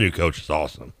their new coach is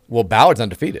awesome. Well, Ballard's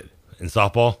undefeated in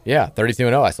softball. Yeah,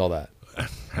 32-0. I saw that.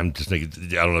 I'm just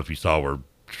thinking. I don't know if you saw where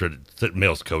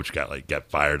Mail's coach got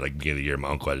fired beginning of the year. My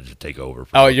uncle had to take over.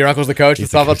 Oh, your uncle's the coach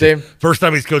of the softball team. First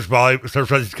time he's coached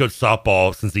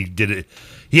softball since he did it.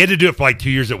 He had to do it for 2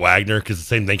 years at Wagner because the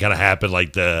same thing kind of happened.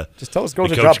 Just tell us coach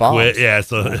to drop bombs. Quit. Yeah,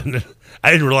 so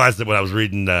I didn't realize that when I was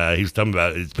reading. He was telling me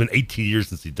about it. It's been 18 years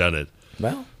since he's done it.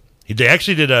 Well, they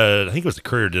actually did I think it was the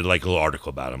Courier did a little article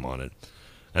about him on it.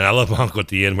 And I love my uncle at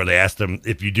the end where they asked him,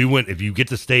 if you get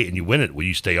to state and you win it, will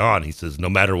you stay on? He says, no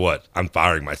matter what, I'm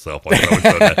firing myself.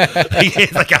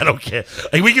 He's like, I don't care.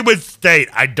 We can win state.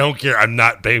 I don't care. I'm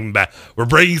not paying back. We're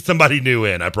bringing somebody new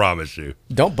in. I promise you.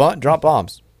 Don't drop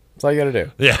bombs. That's all you got to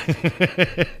do. Yeah.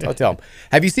 I'll tell them.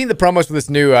 Have you seen the promos for this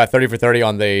new 30 for 30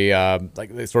 on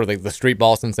the sort of the street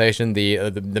ball sensation,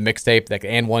 the mixtape,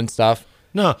 and one stuff?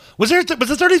 No. Was the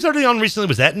 30-30 on recently?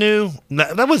 Was that new?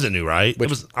 That wasn't new, right? It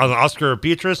was on Oscar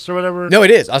Beatrice or whatever? No,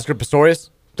 it is. Oscar Pistorius.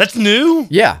 That's new?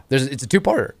 Yeah, it's a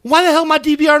two-parter. Why the hell my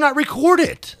DVR not record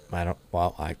it?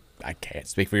 I can't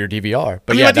speak for your DVR.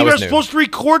 But I mean, yeah, my that DVR was is new. supposed to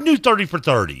record new 30 for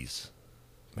 30s.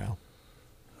 Well,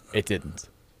 it didn't.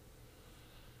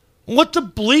 What the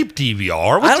bleep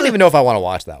DVR? I don't even know if I want to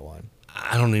watch that one.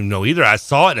 I don't even know either. I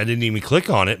saw it and I didn't even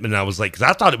click on it. And I was like, because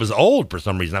I thought it was old for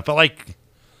some reason. I felt like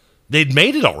they'd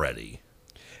made it already.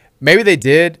 Maybe they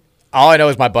did. All I know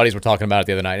is my buddies were talking about it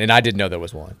the other night, and I didn't know there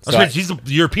was one. So he's a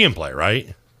European player,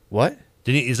 right? What?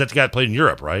 Is that the guy that played in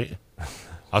Europe, right?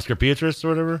 Oscar Pietris or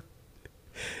whatever?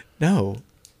 No.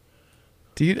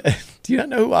 Do you not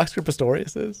know who Oscar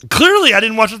Pistorius is? Clearly, I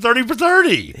didn't watch the 30 for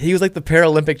 30. He was like the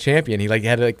Paralympic champion. He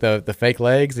had the fake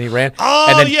legs, and he ran. Oh,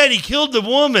 and then and he killed the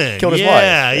woman. Killed his wife.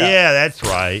 Yeah, that's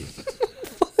right.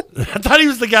 I thought he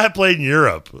was the guy that played in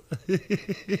Europe.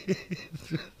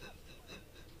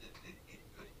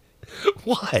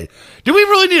 What? Do we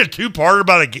really need a two-parter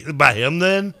about him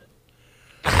then?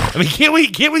 I mean,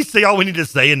 can't we say all we need to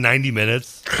say in 90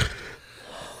 minutes?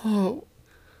 Oh.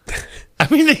 I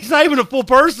mean, he's not even a full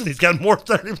person. He's got more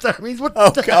 30. I mean, what?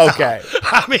 Okay.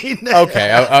 I mean,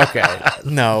 okay.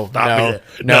 No.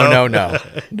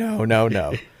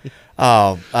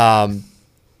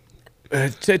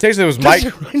 Texas, it was Mike.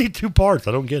 I need two parts.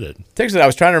 I don't get it. Texas, I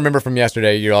was trying to remember from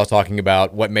yesterday. You're all talking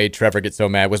about what made Trevor get so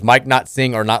mad. Was Mike not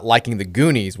seeing or not liking the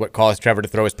Goonies what caused Trevor to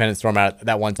throw his pen and storm out at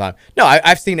that one time? No,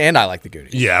 I've seen and I like the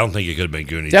Goonies. Yeah, I don't think it could have been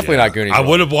Goonies. Definitely not Goonies. I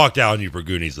would have walked out on you for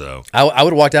Goonies though. I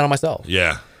would have walked out on myself.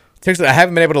 Yeah. Texas, I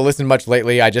haven't been able to listen much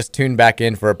lately. I just tuned back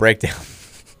in for a breakdown.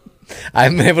 I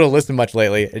haven't been able to listen much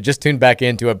lately. I just tuned back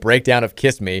into a breakdown of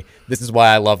Kiss Me. This is why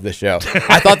I love this show.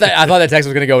 I thought that text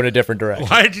was going to go in a different direction.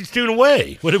 Why did you tune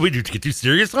away? What did we do to get too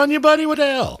serious on you, buddy? What the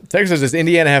hell? Texas, does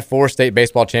Indiana have 4 state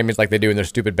baseball champions like they do in their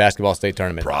stupid basketball state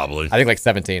tournament? Probably. I think like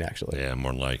 17 actually. Yeah,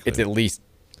 more than likely. It's at least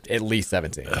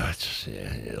 17.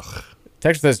 Ugh.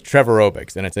 Texas says Trevor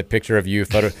aerobics, and it's a picture of you.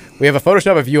 We have a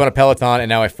Photoshop of you on a Peloton, and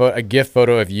now a GIF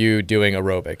photo of you doing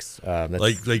aerobics.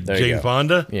 Like Jane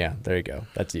Fonda? Yeah, there you go.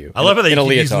 That's you. I love how they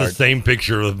keep using the same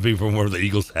picture of me from where the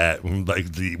Eagles hat, when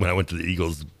I went to the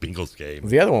Bengals game.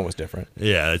 The other one was different.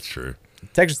 Yeah, that's true.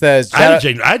 Texas says I had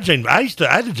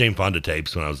the Jane Fonda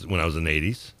tapes when I was in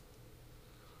the 80s.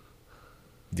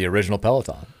 The original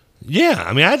Peloton. Yeah,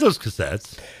 I mean I had those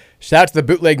cassettes. Shout out to the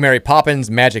bootleg Mary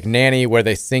Poppins, Magic Nanny, where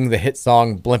they sing the hit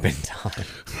song Blimp in Time.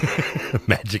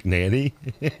 Magic Nanny?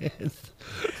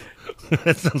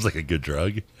 That sounds like a good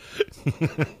drug.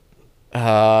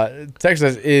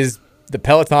 Texas, is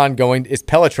Peloton going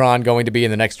to be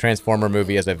in the next Transformer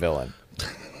movie as a villain?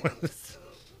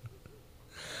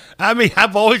 I mean,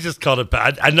 I've always just called it.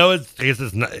 I know I guess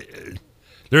it's not.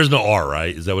 There's no R,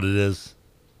 right? Is that what it is?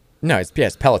 No, it's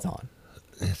Peloton.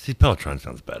 See, Peloton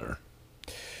sounds better.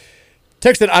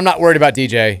 Texas, I'm not worried about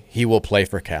DJ. He will play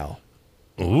for Cal.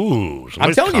 Ooh,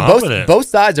 I'm telling you, both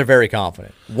sides are very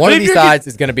confident. One of these sides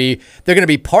is going to be, they're going to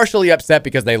be partially upset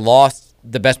because they lost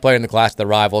the best player in the class to the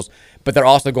rivals, but they're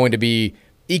also going to be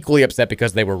equally upset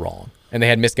because they were wrong and they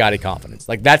had misguided confidence.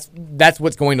 Like that's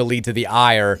what's going to lead to the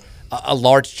ire, a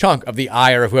large chunk of the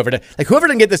ire of whoever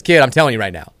didn't get this kid. I'm telling you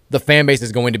right now, the fan base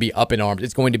is going to be up in arms.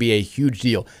 It's going to be a huge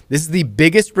deal. This is the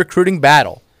biggest recruiting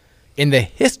battle in the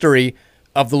history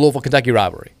of the Louisville-Kentucky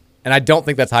rivalry. And I don't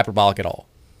think that's hyperbolic at all.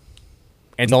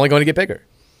 And it's only going to get bigger.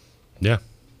 Yeah.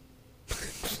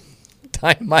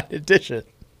 Dynamite edition.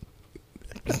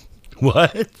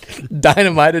 What?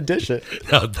 Dynamite edition.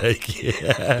 Oh, thank you.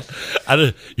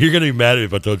 You're going to be mad at me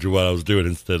if I told you what I was doing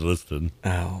instead of listening.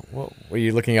 Oh, well, were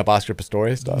you looking up Oscar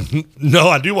Pistorius stuff? No,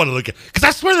 I do want to look at, because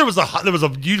I swear there was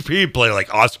a European player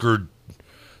like Oscar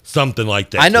something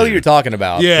like that. I know who you're talking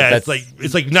about. Yeah, it's like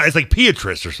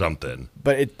Pietris or something.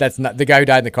 But that's not the guy who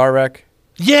died in the car wreck.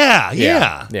 Yeah.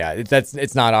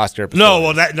 It's not Oscar Pistorius. No,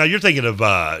 well, you're thinking of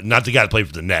not the guy that played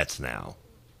for the Nets now.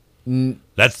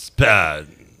 That's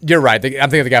you're right. I'm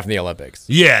thinking of the guy from the Olympics.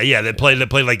 Yeah. They played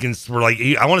like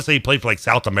I want to say he played for like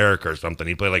South America or something.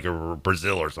 He played like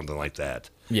Brazil or something like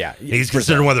that. Yeah, he's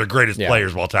considered one of their greatest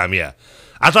players of all time. Yeah,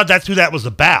 I thought that's who that was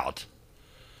about.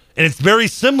 And it's very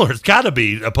similar. It's got to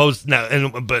be opposed now.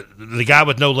 But the guy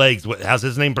with no legs, how's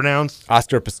his name pronounced?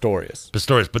 Oscar Pistorius.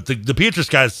 But the Pietris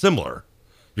guy is similar.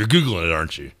 You're Googling it,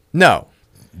 aren't you? No.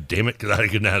 Damn it, because I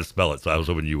didn't know how to spell it, so I was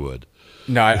hoping you would.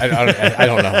 No, I don't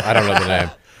know. I don't know the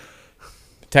name.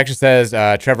 Texas says,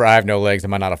 Trevor, I have no legs.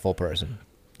 Am I not a full person?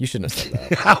 You shouldn't have said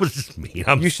that. I was just mean.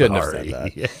 You shouldn't have said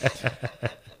that. Yeah.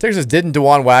 Texas, didn't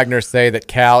DeJuan Wagner say that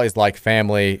Cal is like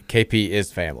family, KP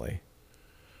is family?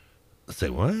 Say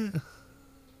what?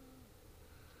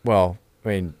 Well, I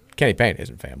mean, Kenny Payne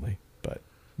isn't family, but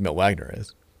Milt Wagner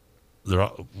is. They're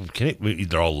all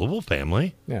Louisville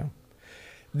family. Yeah.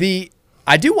 The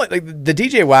I do want the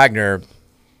DJ Wagner,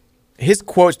 his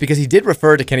quotes, because he did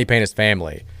refer to Kenny Payne as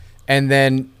family. And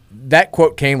then that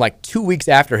quote came like 2 weeks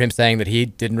after him saying that he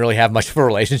didn't really have much of a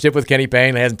relationship with Kenny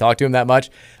Payne. He hasn't talked to him that much.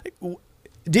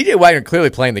 DJ Wagner clearly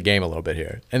playing the game a little bit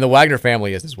here. And the Wagner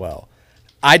family is as well.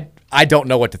 I don't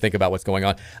know what to think about what's going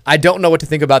on. I don't know what to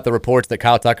think about the reports that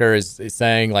Kyle Tucker is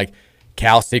saying, like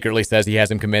Cal secretly says he has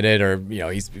him committed, or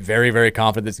he's very, very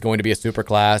confident it's going to be a super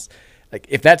class. Like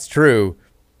if that's true,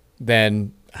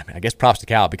 then I guess props to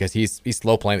Cal because he's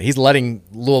slow playing. He's letting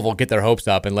Louisville get their hopes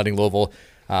up and letting Louisville,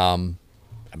 kind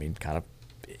of,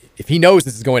 if he knows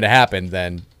this is going to happen,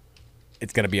 then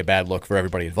it's going to be a bad look for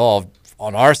everybody involved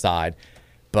on our side.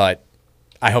 But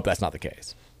I hope that's not the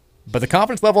case. But the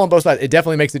confidence level on both sides, it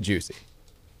definitely makes it juicy.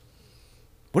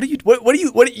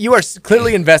 You are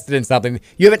clearly invested in something.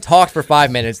 You haven't talked for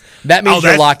 5 minutes. That means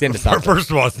you're locked into something.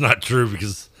 First of all, it's not true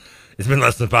because it's been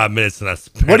less than 5 minutes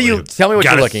and tell me what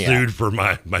you're looking at. Sued for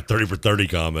my 30 for 30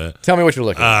 comment. Tell me what you're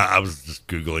looking at. I was just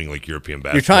Googling like European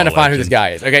basketball. You're trying to find who this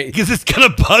guy is. Okay. Because it's going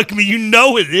to bug me. You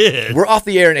know it is. We're off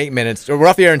the air in 8 minutes. Or we're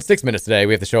off the air in 6 minutes today.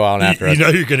 We have the show on after us. You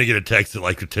know you're going to get a text at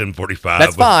like 10:45.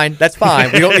 That's fine. That's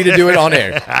fine. We don't need to do it on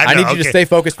air. I need you to stay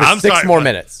focused for 6 more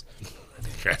minutes.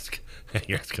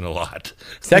 You're asking a lot.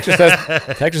 Texas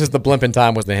says the blimp in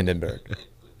time was the Hindenburg.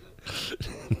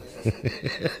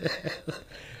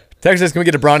 Texas says, can we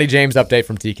get a Bronny James update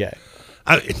from TK?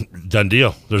 Done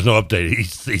deal. There's no update.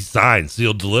 He's signed,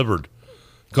 sealed, delivered.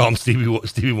 Call him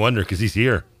Stevie Wonder because he's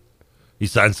here.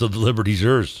 He's signed, sealed, delivered. He's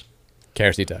yours.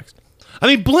 KRC text. I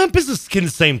mean, blimp is the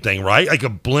same thing, right? Like a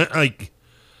blimp, like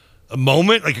a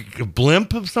moment, like a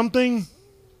blimp of something.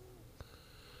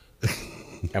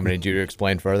 I'm going to need you to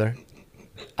explain further.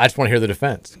 I just want to hear the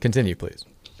defense. Continue, please.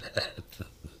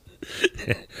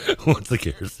 What's the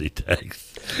KRC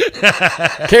text?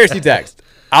 KRC text.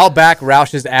 I'll back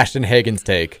Roush's Ashton Hagen's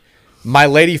take. My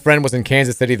lady friend was in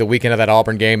Kansas City the weekend of that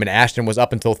Auburn game, and Ashton was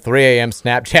up until 3 a.m.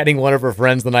 Snapchatting one of her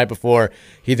friends the night before.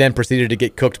 He then proceeded to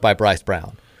get cooked by Bryce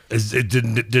Brown.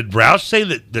 Did Roush say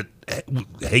that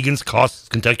Hagen's cost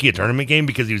Kentucky a tournament game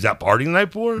because he was out partying the night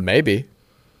before? Maybe.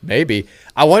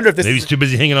 I wonder if this. Maybe he's too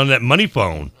busy hanging on that money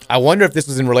phone. I wonder if this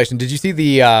was in relation. Did you see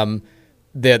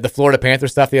the Florida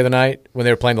Panthers stuff the other night when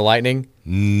they were playing the Lightning?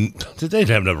 Did they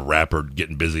have another rapper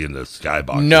getting busy in the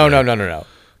skybox? No.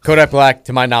 Kodak Black,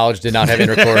 to my knowledge, did not have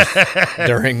intercourse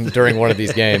during one of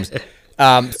these games.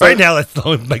 Right now, that's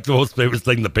the most famous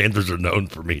thing the Panthers are known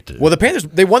for me too. Well, the Panthers,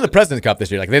 they won the President's Cup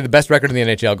this year. Like they had the best record in the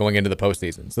NHL going into the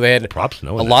postseason. So they had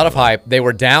a lot of hype. They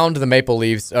were down to the Maple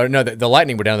Leafs. Or no, the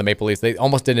Lightning were down to the Maple Leafs. They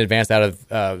almost didn't advance out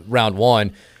of round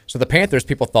one. So the Panthers,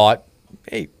 people thought,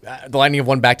 hey, the Lightning have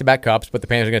won back-to-back cups, but the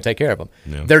Panthers are going to take care of them.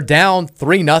 Yeah. They're down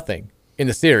 3-0 in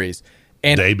the series.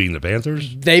 And they being the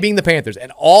Panthers? They being the Panthers.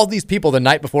 And all these people the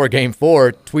night before Game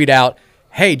 4 tweet out,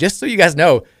 hey, just so you guys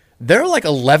know, there are like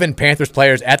 11 Panthers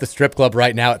players at the strip club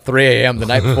right now at 3 a.m. the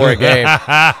night before a game.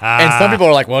 And some people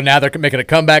are like, well, now they're making a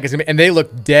comeback. And they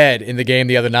looked dead in the game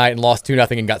the other night and lost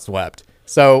 2-0 and got swept.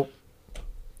 So,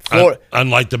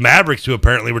 unlike the Mavericks, who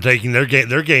apparently were taking their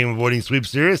game avoiding sweep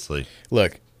seriously.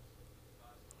 Look,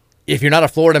 if you're not a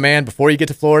Florida man before you get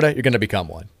to Florida, you're going to become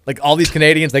one. Like all these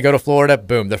Canadians, they go to Florida,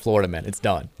 boom, they're Florida men. It's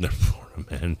done. They're Florida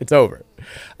men. It's over.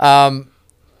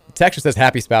 Texture says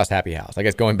happy spouse, happy house. I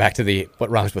guess going back to what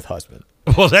rhymes with husband.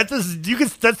 Well, that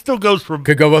still goes from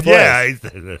could go both ways.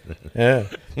 Yeah.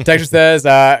 Texture says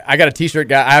I got a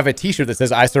T-shirt. I have a T-shirt that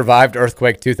says I survived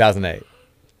earthquake 2008.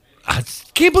 I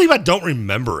can't believe I don't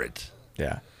remember it.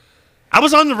 Yeah. I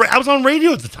was on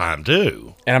radio at the time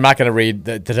too. And I'm not going to read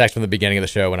the text from the beginning of the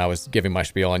show when I was giving my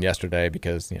spiel on yesterday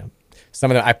because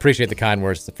some of them, I appreciate the kind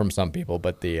words from some people,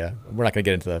 but we're not going to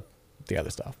get into the other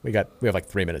stuff. We have like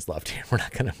 3 minutes left here. We're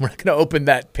not gonna open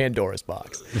that Pandora's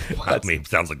box. Well, I mean, it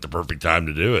sounds like the perfect time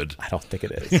to do it. I don't think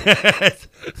it is.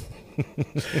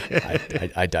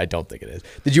 I don't think it is.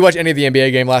 Did you watch any of the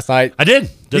NBA game last night? I did.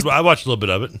 I watched a little bit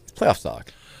of it. Playoff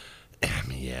suck. I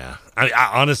mean, yeah. I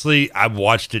honestly, I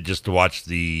watched it just to watch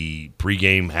the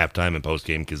pregame, halftime, and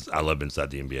postgame because I love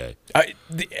Inside the NBA.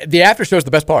 The after show is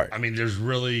the best part. I mean, there's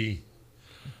really.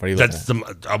 What are you looking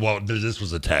at? This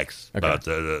was a text about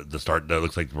the start. That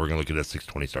looks like we're going to look at a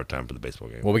 6:20 start time for the baseball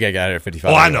game. Well, we got to get out of here at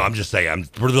 55. Oh, I know. I'm just saying.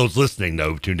 For those listening,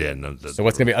 no, tuned in. So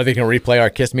what's going to be? Are they going to replay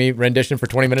our Kiss Me rendition for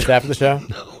 20 minutes after the show?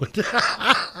 No.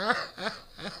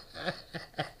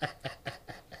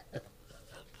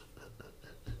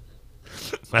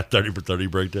 My 30 for 30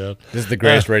 breakdown. This is the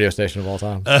greatest radio station of all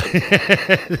time.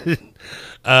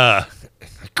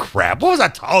 Crap. What was I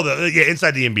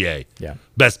Inside the NBA. Yeah.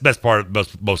 Best part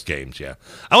of most games, yeah.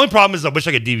 The only problem is I wish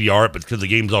I could DVR it, but because the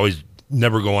games always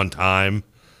never go on time,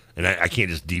 And I can't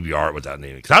just DVR it without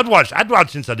naming. Because I'd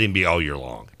watch Inside the NBA all year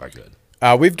long if I could.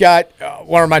 We've got, I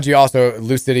want to remind you also,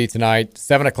 Lou City tonight,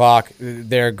 7 o'clock.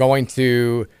 They're going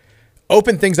to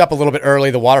open things up a little bit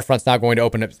early. The waterfront's now going to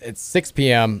open at 6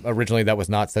 p.m. Originally, that was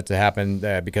not set to happen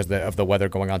because of the weather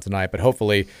going on tonight. But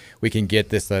hopefully, we can get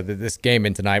this game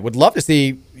in tonight. Would love to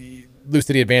see Lou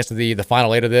City advance to the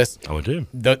final 8 of this. I would too.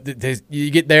 You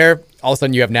get there, all of a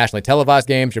sudden you have nationally televised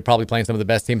games. You're probably playing some of the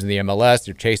best teams in the MLS.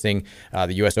 You're chasing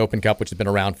the U.S. Open Cup, which has been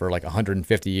around for like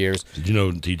 150 years. Did you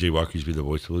know T.J. Walker used to be the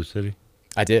voice of Lou City?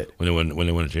 I did. When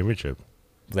they won a championship.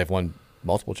 They've won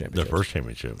multiple championships. Their first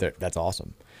championship. That's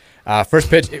awesome. First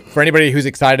pitch, for anybody who's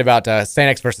excited about St.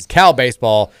 X versus Cal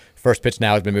baseball, first pitch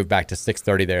now has been moved back to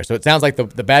 6:30 there. So it sounds like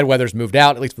the bad weather's moved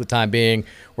out, at least for the time being.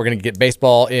 We're going to get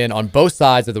baseball in on both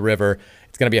sides of the river.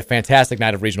 It's going to be a fantastic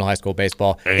night of regional high school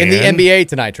baseball. In the NBA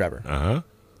tonight, Trevor. Uh-huh.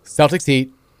 Celtics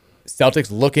Heat.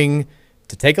 Celtics looking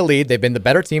to take a lead. They've been the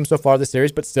better team so far this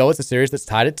series, but still it's a series that's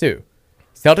tied at 2.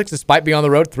 Celtics, despite being on the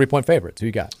road, 3-point favorites. Who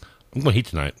you got? I'm going Heat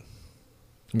tonight.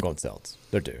 I'm going Celtics.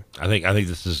 They're due. I think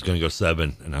this is going to go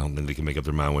 7, and I don't think they can make up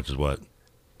their mind, which is what?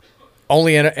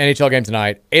 Only an NHL game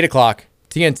tonight, 8 o'clock,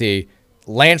 TNT.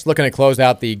 Lance looking to close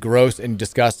out the gross and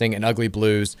disgusting and ugly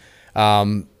Blues.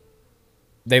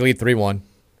 They lead 3-1.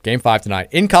 Game 5 tonight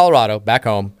in Colorado, back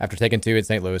home, after taking 2 in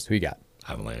St. Louis. Who you got?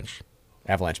 Avalanche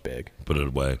big. Put it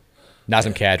away.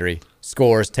 Nazem Kadri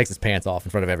scores, takes his pants off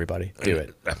in front of everybody. Do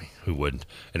it. I mean, who wouldn't?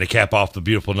 And to cap off the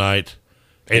beautiful night,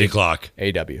 8 o'clock.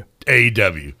 AEW.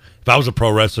 If I was a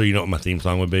pro wrestler, you know what my theme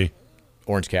song would be?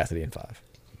 Orange Cassidy in 5.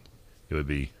 It would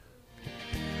be.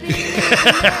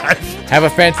 Have a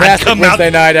fantastic Wednesday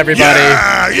night, everybody.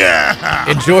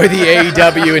 Yeah. Enjoy the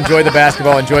AEW, enjoy the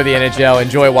basketball, enjoy the NHL,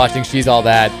 enjoy watching She's All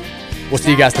That. We'll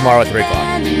see you guys tomorrow at 3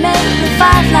 o'clock. Make the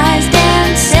fireflies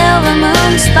dance, silver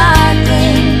moon spot.